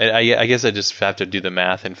just, I guess I just have to do the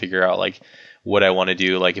math and figure out like what I want to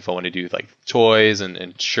do, like if I want to do like toys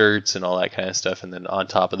and shirts and all that kind of stuff, and then on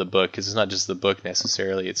top of the book, because it's not just the book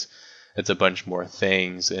necessarily, it's a bunch more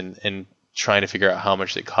things, and trying to figure out how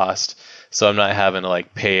much it costs, so I'm not having to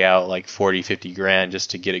like pay out like 40-50 grand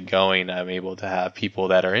just to get it going. I'm able to have people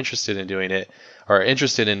that are interested in doing it, or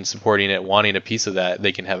interested in supporting it, wanting a piece of that,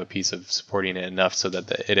 they can have a piece of supporting it enough so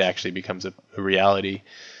that it actually becomes a reality.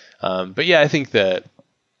 But yeah, I think that,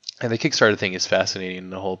 and the Kickstarter thing is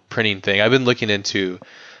fascinating, the whole printing thing. I've been looking into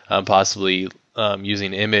possibly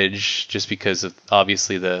using image just because of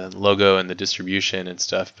obviously the logo and the distribution and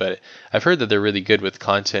stuff. But I've heard that they're really good with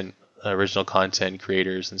content, original content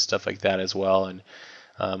creators and stuff like that as well. And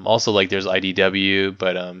also like there's IDW,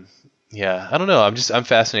 but yeah, I don't know. I'm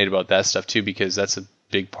fascinated about that stuff too, because that's a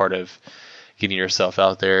big part of getting yourself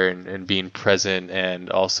out there and being present, and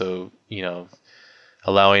also,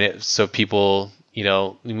 allowing it so people,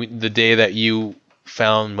 the day that you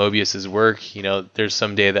found Mobius's work, there's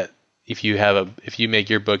some day that if you make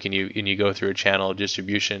your book and you go through a channel of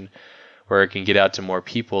distribution where it can get out to more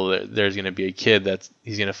people, there's going to be a kid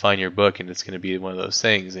he's going to find your book, and it's going to be one of those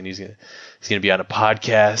things, and he's going to be on a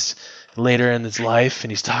podcast later in his life,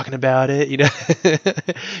 and he's talking about it. You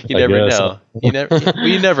never know. You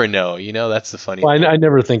never know. That's the funny thing. I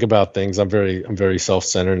never think about things. I'm very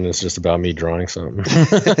self-centered, and it's just about me drawing something.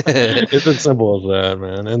 It's as simple as that,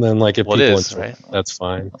 man. And then like if people enjoy, right? That's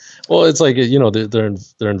fine. Well, it's like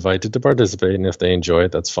they're invited to participate, and if they enjoy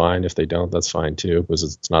it, that's fine. If they don't, that's fine too, because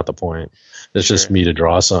it's not the point. It's just me to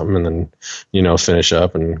draw something and then finish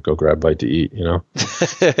up and go grab a bite to eat.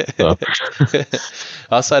 So.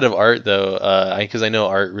 Outside of art, though, because I know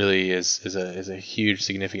art really is a huge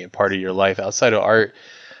significant part of your life. Outside of art,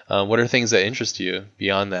 what are things that interest you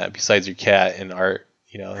beyond that, besides your cat and art?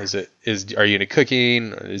 Are you into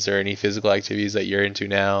cooking? Is there any physical activities that you're into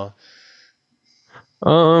now?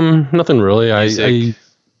 Nothing really. I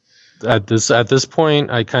at this point,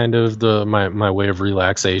 I kind of my way of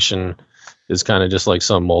relaxation is kind of just like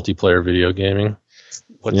some multiplayer video gaming.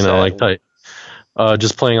 What's that? Like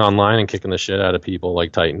just playing online and kicking the shit out of people,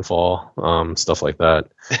 like Titanfall, stuff like that.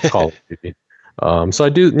 Call of Duty. So I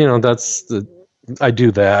do, I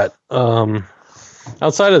do that.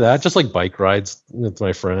 Outside of that, just like bike rides with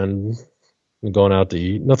my friend, going out to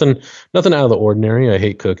eat. Nothing out of the ordinary. I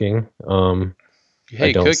hate cooking. You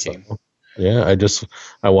hate cooking? So. Yeah,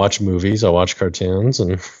 I watch movies, I watch cartoons,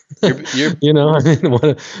 and you're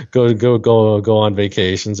want to go on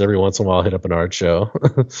vacations every once in a while. Hit up an art show,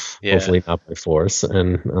 yeah. Hopefully not by force,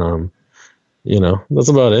 and that's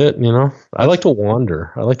about it. I like to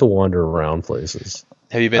wander. I like to wander around places.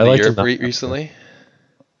 Have you been to Europe recently?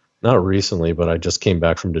 Not recently, but I just came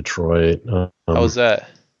back from Detroit. How was that?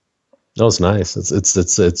 That was nice.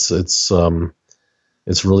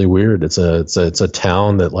 It's really weird. It's a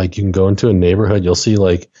town that like you can go into a neighborhood. You'll see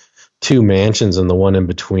like two mansions, and the one in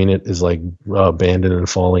between it is like abandoned and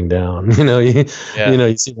falling down. You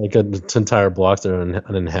see like an entire block that are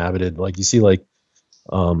uninhabited. Like you see like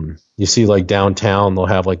downtown, they'll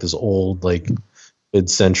have like this old like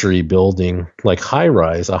mid-century building, like a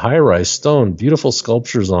high-rise stone, beautiful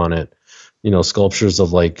sculptures on it. Sculptures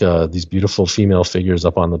of like these beautiful female figures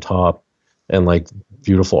up on the top, and like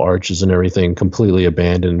beautiful arches and everything, completely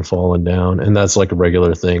abandoned and fallen down. And that's like a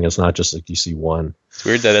regular thing. It's not just like you see one. It's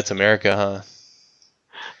weird that it's America, huh?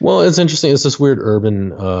 Well, it's interesting. It's this weird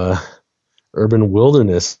urban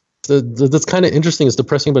wilderness. That's kind of interesting. It's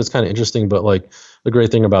depressing, but it's kind of interesting. But like the great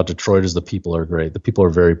thing about Detroit is the people are great. The people are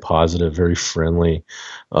very positive, very friendly.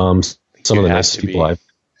 Some of the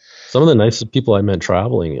nicest people I met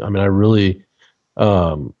traveling. I mean, I really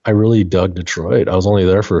dug Detroit. I was only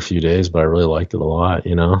there for a few days, but I really liked it a lot,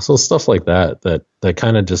 So stuff like that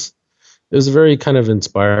kind of just, it was a very kind of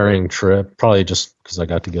inspiring trip, probably just because I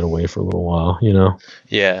got to get away for a little while,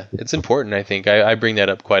 Yeah, it's important. I think I bring that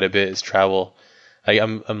up quite a bit, is travel.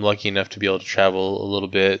 I'm lucky enough to be able to travel a little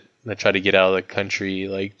bit. I try to get out of the country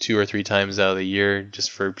like 2 or 3 times out of the year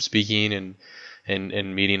just for speaking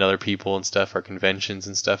and meeting other people and stuff, or conventions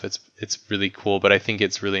and stuff. It's really cool, but I think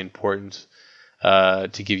it's really important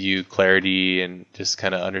to give you clarity and just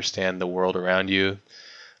kind of understand the world around you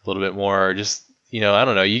a little bit more. Or just, I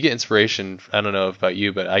don't know, you get inspiration. I don't know about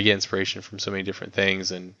you, but I get inspiration from so many different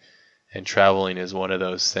things, and traveling is one of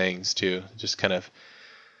those things too. Just kind of,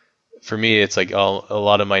 for me, it's like a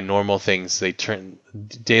lot of my normal things, they turn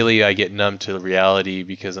daily. I get numb to reality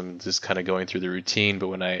because I'm just kind of going through the routine. But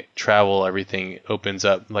when I travel, everything opens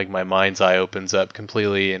up, like my mind's eye opens up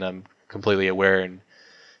completely, and I'm completely aware. And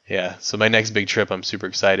yeah, so my next big trip, I'm super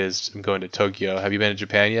excited, is I'm going to Tokyo. Have you been to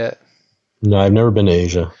Japan yet? No, I've never been to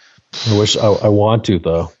Asia. I wish I want to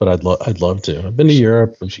though, but I'd love to. I've been to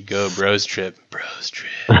Europe. We should go, bros trip.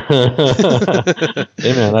 Hey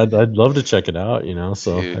man, I'd love to check it out.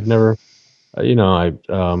 So dude. I've never,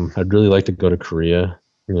 I'd really like to go to Korea.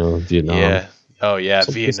 Vietnam. Yeah. Oh yeah,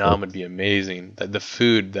 Vietnam would be amazing. The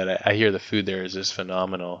food that I hear, the food there is just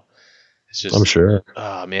phenomenal. It's just, I'm sure.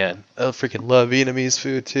 Oh man, I freaking love Vietnamese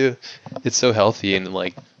food too. It's so healthy and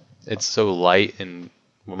like it's so light, and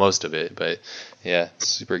most of it, but yeah, it's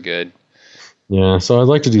super good. Yeah, so I'd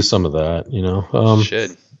like to do some of that. You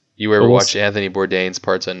should. You ever watch Anthony Bourdain's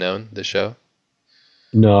Parts Unknown, the show?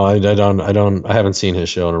 No, I don't. I haven't seen his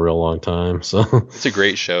show in a real long time. So it's a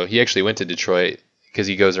great show. He actually went to Detroit because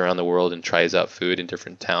he goes around the world and tries out food in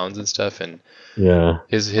different towns and stuff. And yeah,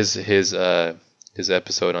 his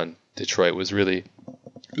episode on Detroit was really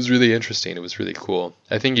interesting. It was really cool.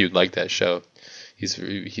 I think you'd like that show. He's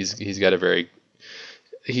got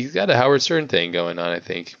a Howard Stern thing going on. I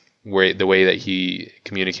think where the way that he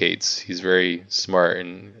communicates, he's very smart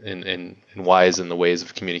and wise in the ways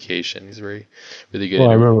of communication. He's really good.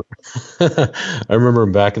 Well, I remember I remember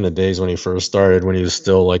him back in the days when he first started, when he was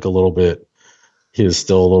still like a little bit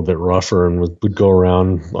rougher and would go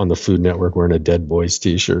around on the Food Network wearing a Dead Boys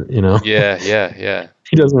t-shirt, you know? Yeah.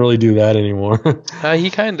 He doesn't really do that anymore.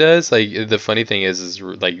 He kind of does. Like, the funny thing is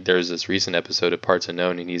like there's this recent episode of Parts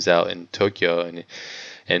Unknown, and he's out in Tokyo,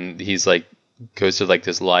 and he's like goes to like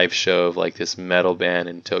this live show of like this metal band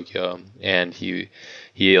in Tokyo, and he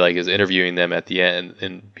like is interviewing them at the end,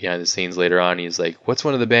 and behind the scenes later on, he's like, "What's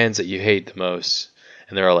one of the bands that you hate the most?"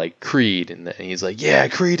 And they're all like, "Creed," and he's like, "Yeah,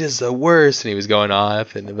 Creed is the worst." And he was going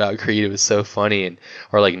off and about Creed. It was so funny,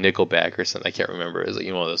 or like Nickelback or something. I can't remember. It was like,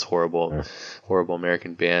 one of those horrible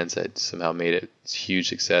American bands that somehow made it a huge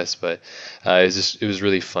success. But it was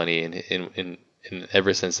really funny, and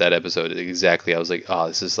ever since that episode, exactly, I was like, oh,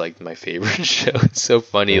 this is like my favorite show. It's so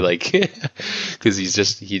funny, like, because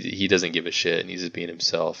he doesn't give a shit, and he's just being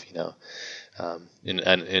himself, and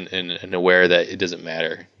aware that it doesn't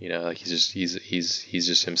matter, like he's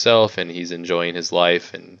just himself, and he's enjoying his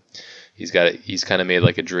life, and he's kind of made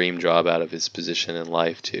like a dream job out of his position in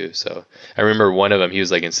life too. So I remember one of them, he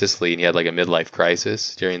was like in Sicily, and he had like a midlife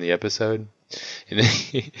crisis during the episode. And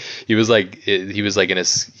he was in a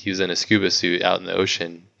scuba suit out in the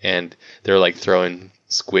ocean, and they were like throwing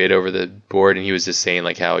squid over the board, and he was just saying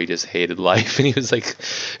like how he just hated life, and he was like,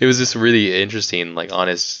 it was just really interesting, like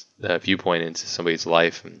honest viewpoint into somebody's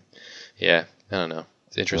life. And yeah, I don't know,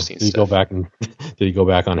 it's interesting stuff. Did he go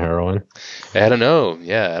back on heroin? I don't know.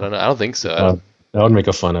 Yeah, I don't think so. That would make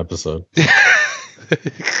a fun episode.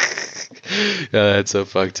 No, that's so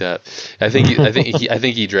fucked up. I think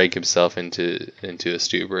he drank himself into a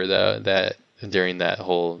stupor that during that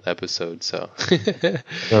whole episode. So there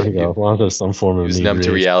we go. Well, there's some form of. He was numb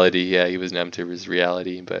to reality. Yeah, he was numb to his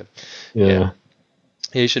reality. But yeah,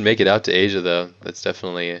 he should make it out to Asia though. That's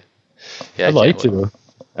definitely. Yeah, I'd like to.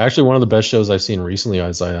 Actually, one of the best shows I've seen recently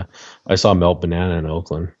is I saw Melt Banana in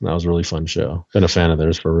Oakland. That was a really fun show. Been a fan of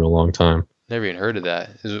theirs for a real long time. Never even heard of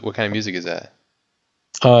that. What kind of music is that?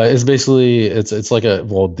 It's basically it's like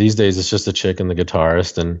these days it's just a chick and the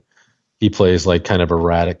guitarist, and he plays like kind of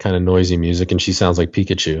erratic, kind of noisy music, and she sounds like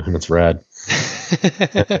Pikachu, and it's rad.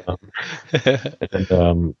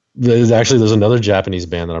 There's another Japanese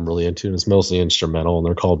band that I'm really into, and it's mostly instrumental, and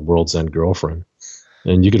they're called World's End Girlfriend,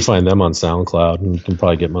 and you can find them on SoundCloud, and you can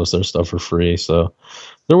probably get most of their stuff for free. So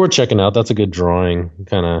they're worth checking out. That's a good drawing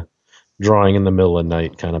in the middle of the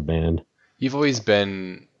night kind of band. You've always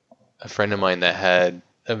been a friend of mine that had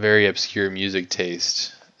a very obscure music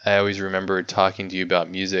taste. I always remember talking to you about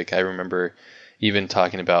music. I remember even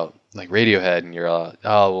talking about like Radiohead, and you're oh,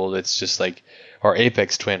 well, it's just like, or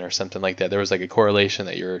Aphex Twin or something like that. There was like a correlation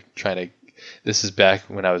that you're trying to. This is back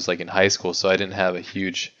when I was like in high school, so I didn't have a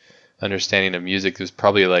huge understanding of music. It was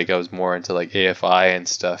probably like I was more into like AFI and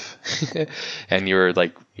stuff. And you were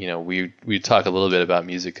like, we talk a little bit about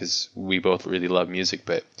music because we both really love music,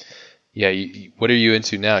 but. Yeah, what are you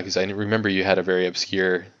into now? Because I remember you had a very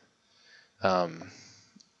obscure.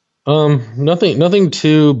 Nothing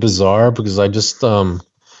too bizarre, because I just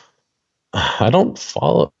I don't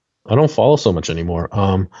follow so much anymore.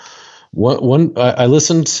 I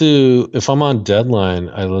listen to, if I'm on deadline,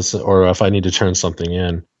 I listen, or if I need to turn something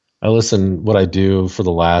in, I listen. What I do for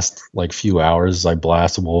the last like few hours is I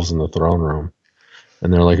blast Wolves in the Throne Room,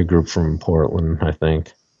 and they're like a group from Portland, I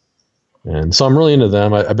think. And so I'm really into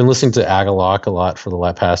them. I've been listening to Agalloch a lot for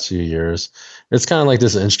the past few years. It's kind of like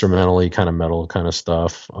this instrumentally kind of metal kind of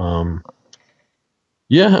stuff.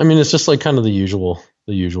 Yeah, I mean, it's just like kind of the usual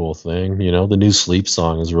thing. The new Sleep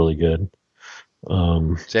song is really good.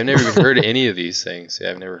 So I've never even heard of any of these things.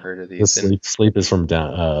 Yeah, I've never heard of these. Sleep is from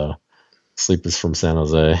Sleep is from San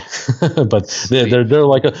Jose, but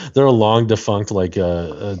they're a long defunct like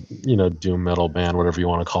doom metal band, whatever you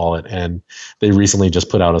want to call it, and they recently just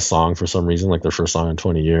put out a song for some reason, like their first song in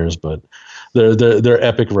 20 years. But their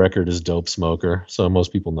epic record is Dope Smoker, so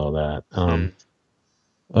most people know that.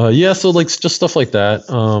 Yeah, so like just stuff like that.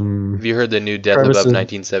 Have you heard the new Death Above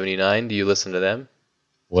 1979? Do you listen to them?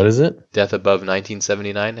 What is it? Death Above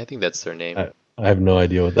 1979. I think that's their name. I have no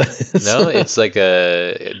idea what that is. No, it's like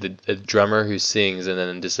a drummer who sings and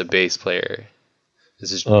then just a bass player.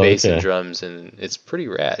 It's just Oh, bass and okay. drums, and it's pretty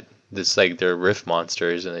rad. It's like they're riff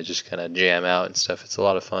monsters, and they just kind of jam out and stuff. It's a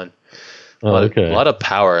lot of fun. Oh, A okay. lot of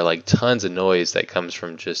power, like tons of noise that comes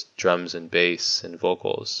from just drums and bass and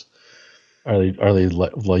vocals. You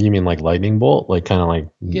mean like lightning bolt, like kind of like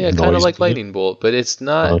Yeah, kind of noise? like Lightning Bolt, but it's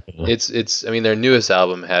not. Okay. It's. I mean, their newest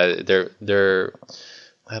album had their.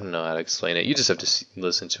 I don't know how to explain it. You just have to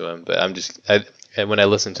listen to them. But and when I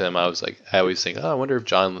listen to them, I was like, I always think, oh, I wonder if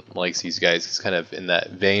John likes these guys. He's kind of in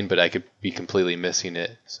that vein, but I could be completely missing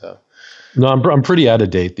it. So No, I'm pretty out of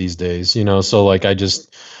date these days, you know. So like I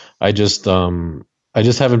just I just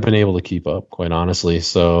haven't been able to keep up, quite honestly.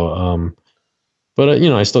 So but you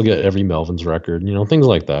know, I still get every Melvin's record, you know, things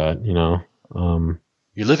like that, you know. Um,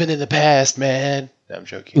 you're living in the past, man. No, I'm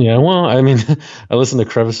joking. yeah, well, I mean, I listen to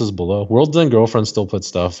Crevices Below. World's End Girlfriend still puts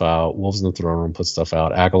stuff out. Wolves in the Throne Room puts stuff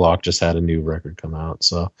out. Agalloch just had a new record come out,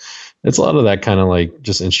 so it's a lot of that kind of like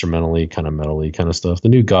just instrumentally, kind of metally kind of stuff. The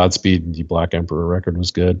new Godspeed the Black Emperor record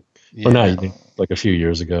was good, or Yeah. not, like a few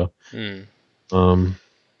years ago. Mm, Um,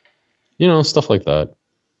 you know, stuff like that.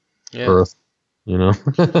 yeah. Earth, you know.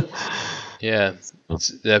 Yeah. It's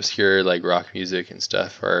the obscure like rock music and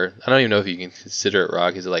stuff, or I don't even know if you can consider it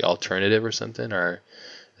rock. Is it like alternative or something, or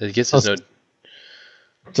I guess there's no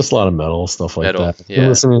Just a lot of metal stuff like metal. that. Been Yeah.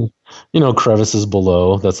 listening, you know, Crevices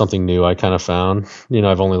Below. That's something new I kind of found. You know,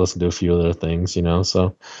 I've only listened to a few other things. You know,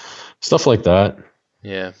 so stuff like that.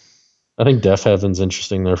 Yeah. I think Deaf Heaven's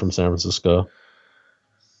interesting. They're from San Francisco.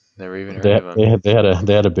 Never even heard of them.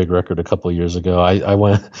 They had a big record a couple of years ago. I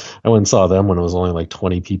went and saw them when it was only like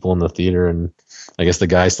 20 people in the theater, and I guess the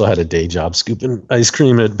guy still had a day job scooping ice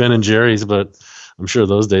cream at Ben and Jerry's, but I'm sure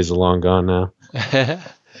those days are long gone now.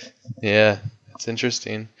 Yeah, it's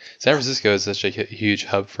interesting. San Francisco is such a huge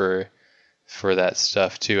hub for that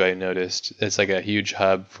stuff too. I noticed it's like a huge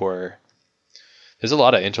hub for. There's a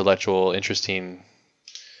lot of intellectual, interesting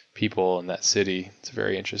people in that city. It's a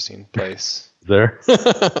very interesting place. There.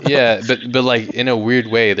 Yeah, but like in a weird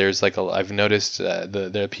way, there's like I've noticed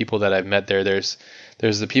the people that I've met there. There's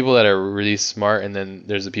the people that are really smart, and then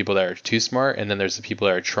there's the people that are too smart, and then there's the people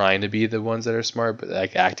that are trying to be the ones that are smart, but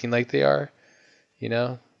like acting like they are. You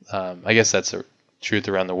know, I guess that's a truth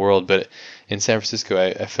around the world, but in San Francisco,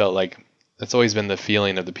 I felt like that's always been the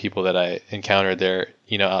feeling of the people that I encountered there.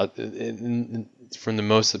 You know, from the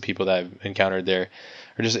most of the people that I've encountered there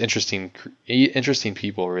are just interesting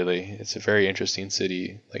people. Really, it's a very interesting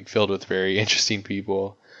city, like filled with very interesting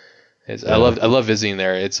people. Yeah. I love visiting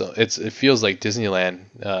there. It feels like Disneyland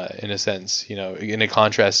in a sense. You know, in a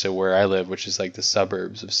contrast to where I live, which is like the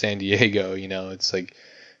suburbs of San Diego. You know, it's like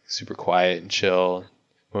super quiet and chill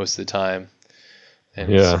most of the time. And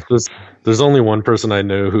Yeah, there's only one person I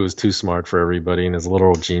know who is too smart for everybody and is a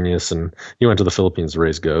literal genius, and he went to the Philippines to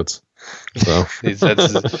raise goats. So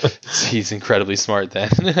he's incredibly smart then.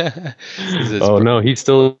 oh no, he's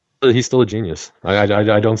still a genius. I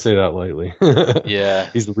don't say that lightly. Yeah.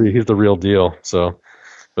 He's the real deal. So,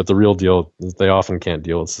 but the real deal is they often can't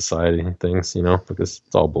deal with society and things, you know, because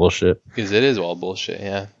it's all bullshit. Because it is all bullshit.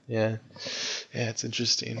 Yeah. Yeah. Yeah. It's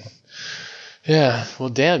interesting. Yeah. Well,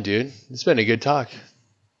 damn, dude, it's been a good talk.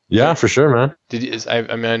 Yeah, for sure, man.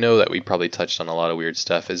 I mean, I know that we probably touched on a lot of weird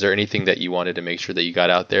stuff. Is there anything that you wanted to make sure that you got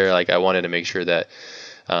out there? Like, I wanted to make sure that,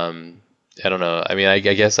 I don't know. I mean, I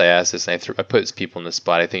guess I asked this and I put people in the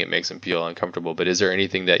spot. I think it makes them feel uncomfortable. But is there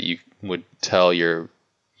anything that you would tell your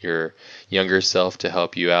younger self to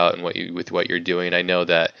help you out and with what you're doing? I know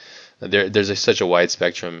that there's such a wide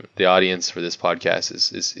spectrum. The audience for this podcast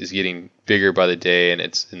is getting bigger by the day, and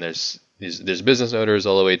there's business owners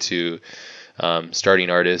all the way to starting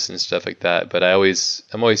artists and stuff like that. But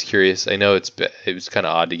I'm always curious. I know it was kind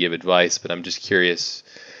of odd to give advice, but I'm just curious.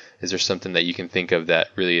 Is there something that you can think of that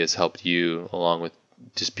really has helped you along with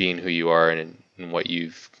just being who you are and what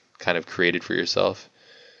you've kind of created for yourself?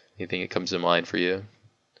 Anything that comes to mind for you?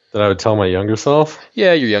 That I would tell my younger self?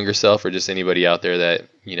 Yeah, your younger self, or just anybody out there that,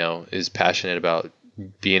 you know, is passionate about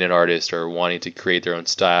being an artist or wanting to create their own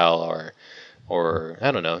style, or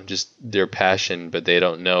I don't know, just their passion, but they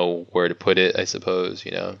don't know where to put it, I suppose,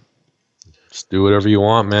 you know. Just do whatever you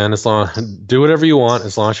want, man. Do whatever you want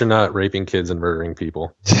as long as you're not raping kids and murdering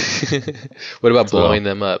people. What about blowing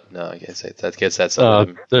them up? No, I guess that's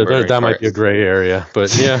that might be a gray area,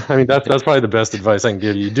 but yeah, I mean that's probably the best advice I can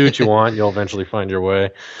give you. Do what you want, you'll eventually find your way.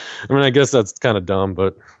 I mean, I guess that's kind of dumb,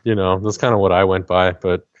 but you know, that's kind of what I went by.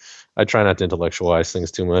 But I try not to intellectualize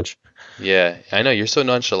things too much. Yeah, I know you're so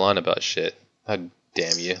nonchalant about shit. How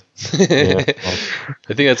damn you. Yeah,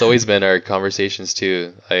 I think that's always been our conversations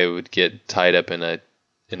too. I would get tied up in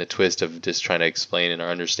in a twist of just trying to explain and or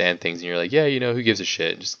understand things, and you're like, yeah, who gives a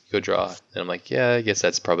shit? Just go draw. And I'm like, yeah, I guess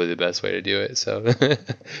that's probably the best way to do it. So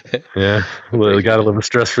Yeah, well, you got to live a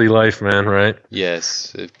stress-free life, man, right?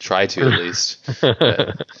 yes, try to at least.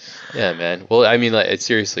 But, yeah, man. Well, I mean, like,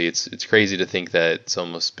 seriously, it's crazy to think that it's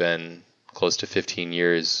almost been close to 15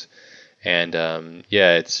 years. And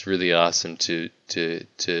yeah, it's really awesome to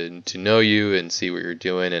know you and see what you're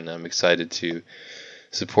doing, and I'm excited to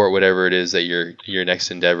support whatever it is that your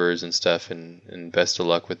next endeavors and stuff. And best of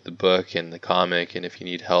luck with the book and the comic. And if you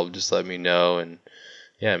need help, just let me know. And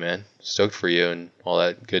yeah, man, stoked for you and all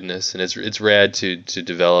that goodness. And it's rad to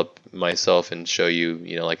develop myself and show you,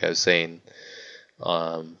 like I was saying,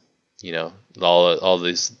 all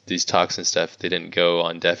these talks and stuff, they didn't go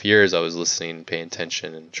on deaf ears. I was listening, paying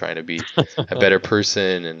attention, and trying to be a better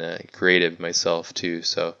person and creative myself too.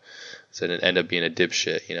 So I didn't end up being a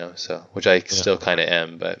dipshit, so which I still kind of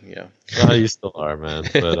am, but No, you still are, man.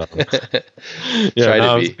 But yeah, try to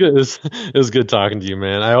no, be. it was good talking to you,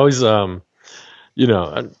 man. I always you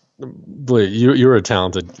were a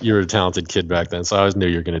talented kid back then, so I always knew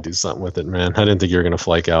you were going to do something with it, man. I didn't think you were going to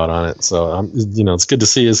flake out on it. So it's good to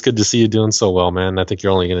see. It's good to see you doing so well, man. I think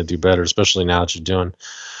you're only going to do better, especially now that you're doing,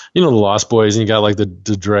 the Lost Boys, and you got like the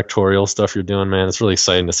directorial stuff you're doing, man. It's really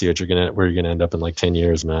exciting to see where you're gonna end up in like 10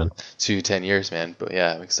 years, man. 10 years, man. But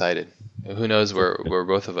yeah, I'm excited. Who knows where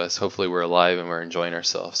both of us? Hopefully, we're alive and we're enjoying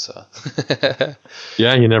ourselves. So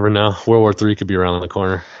yeah, you never know. World War III could be around the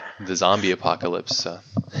corner. The zombie apocalypse. So.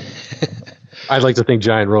 I'd like to think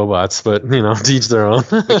giant robots, but to each their own.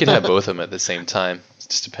 We could have both of them at the same time. It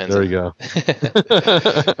just depends. There you go.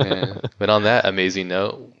 Yeah. But on that amazing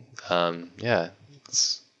note, yeah,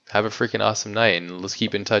 have a freaking awesome night, and let's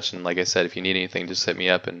keep in touch. And like I said, if you need anything, just hit me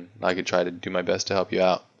up, and I could try to do my best to help you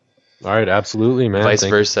out. All right, absolutely, man. Vice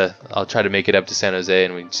versa. I'll try to make it up to San Jose,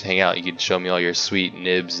 and we just hang out. You can show me all your sweet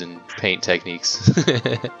nibs and paint techniques.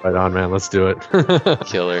 Right on, man. Let's do it.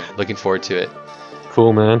 Killer. Looking forward to it.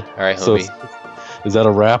 Cool, man. All right, homie. So, is that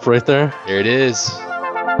a wrap right there? There it is.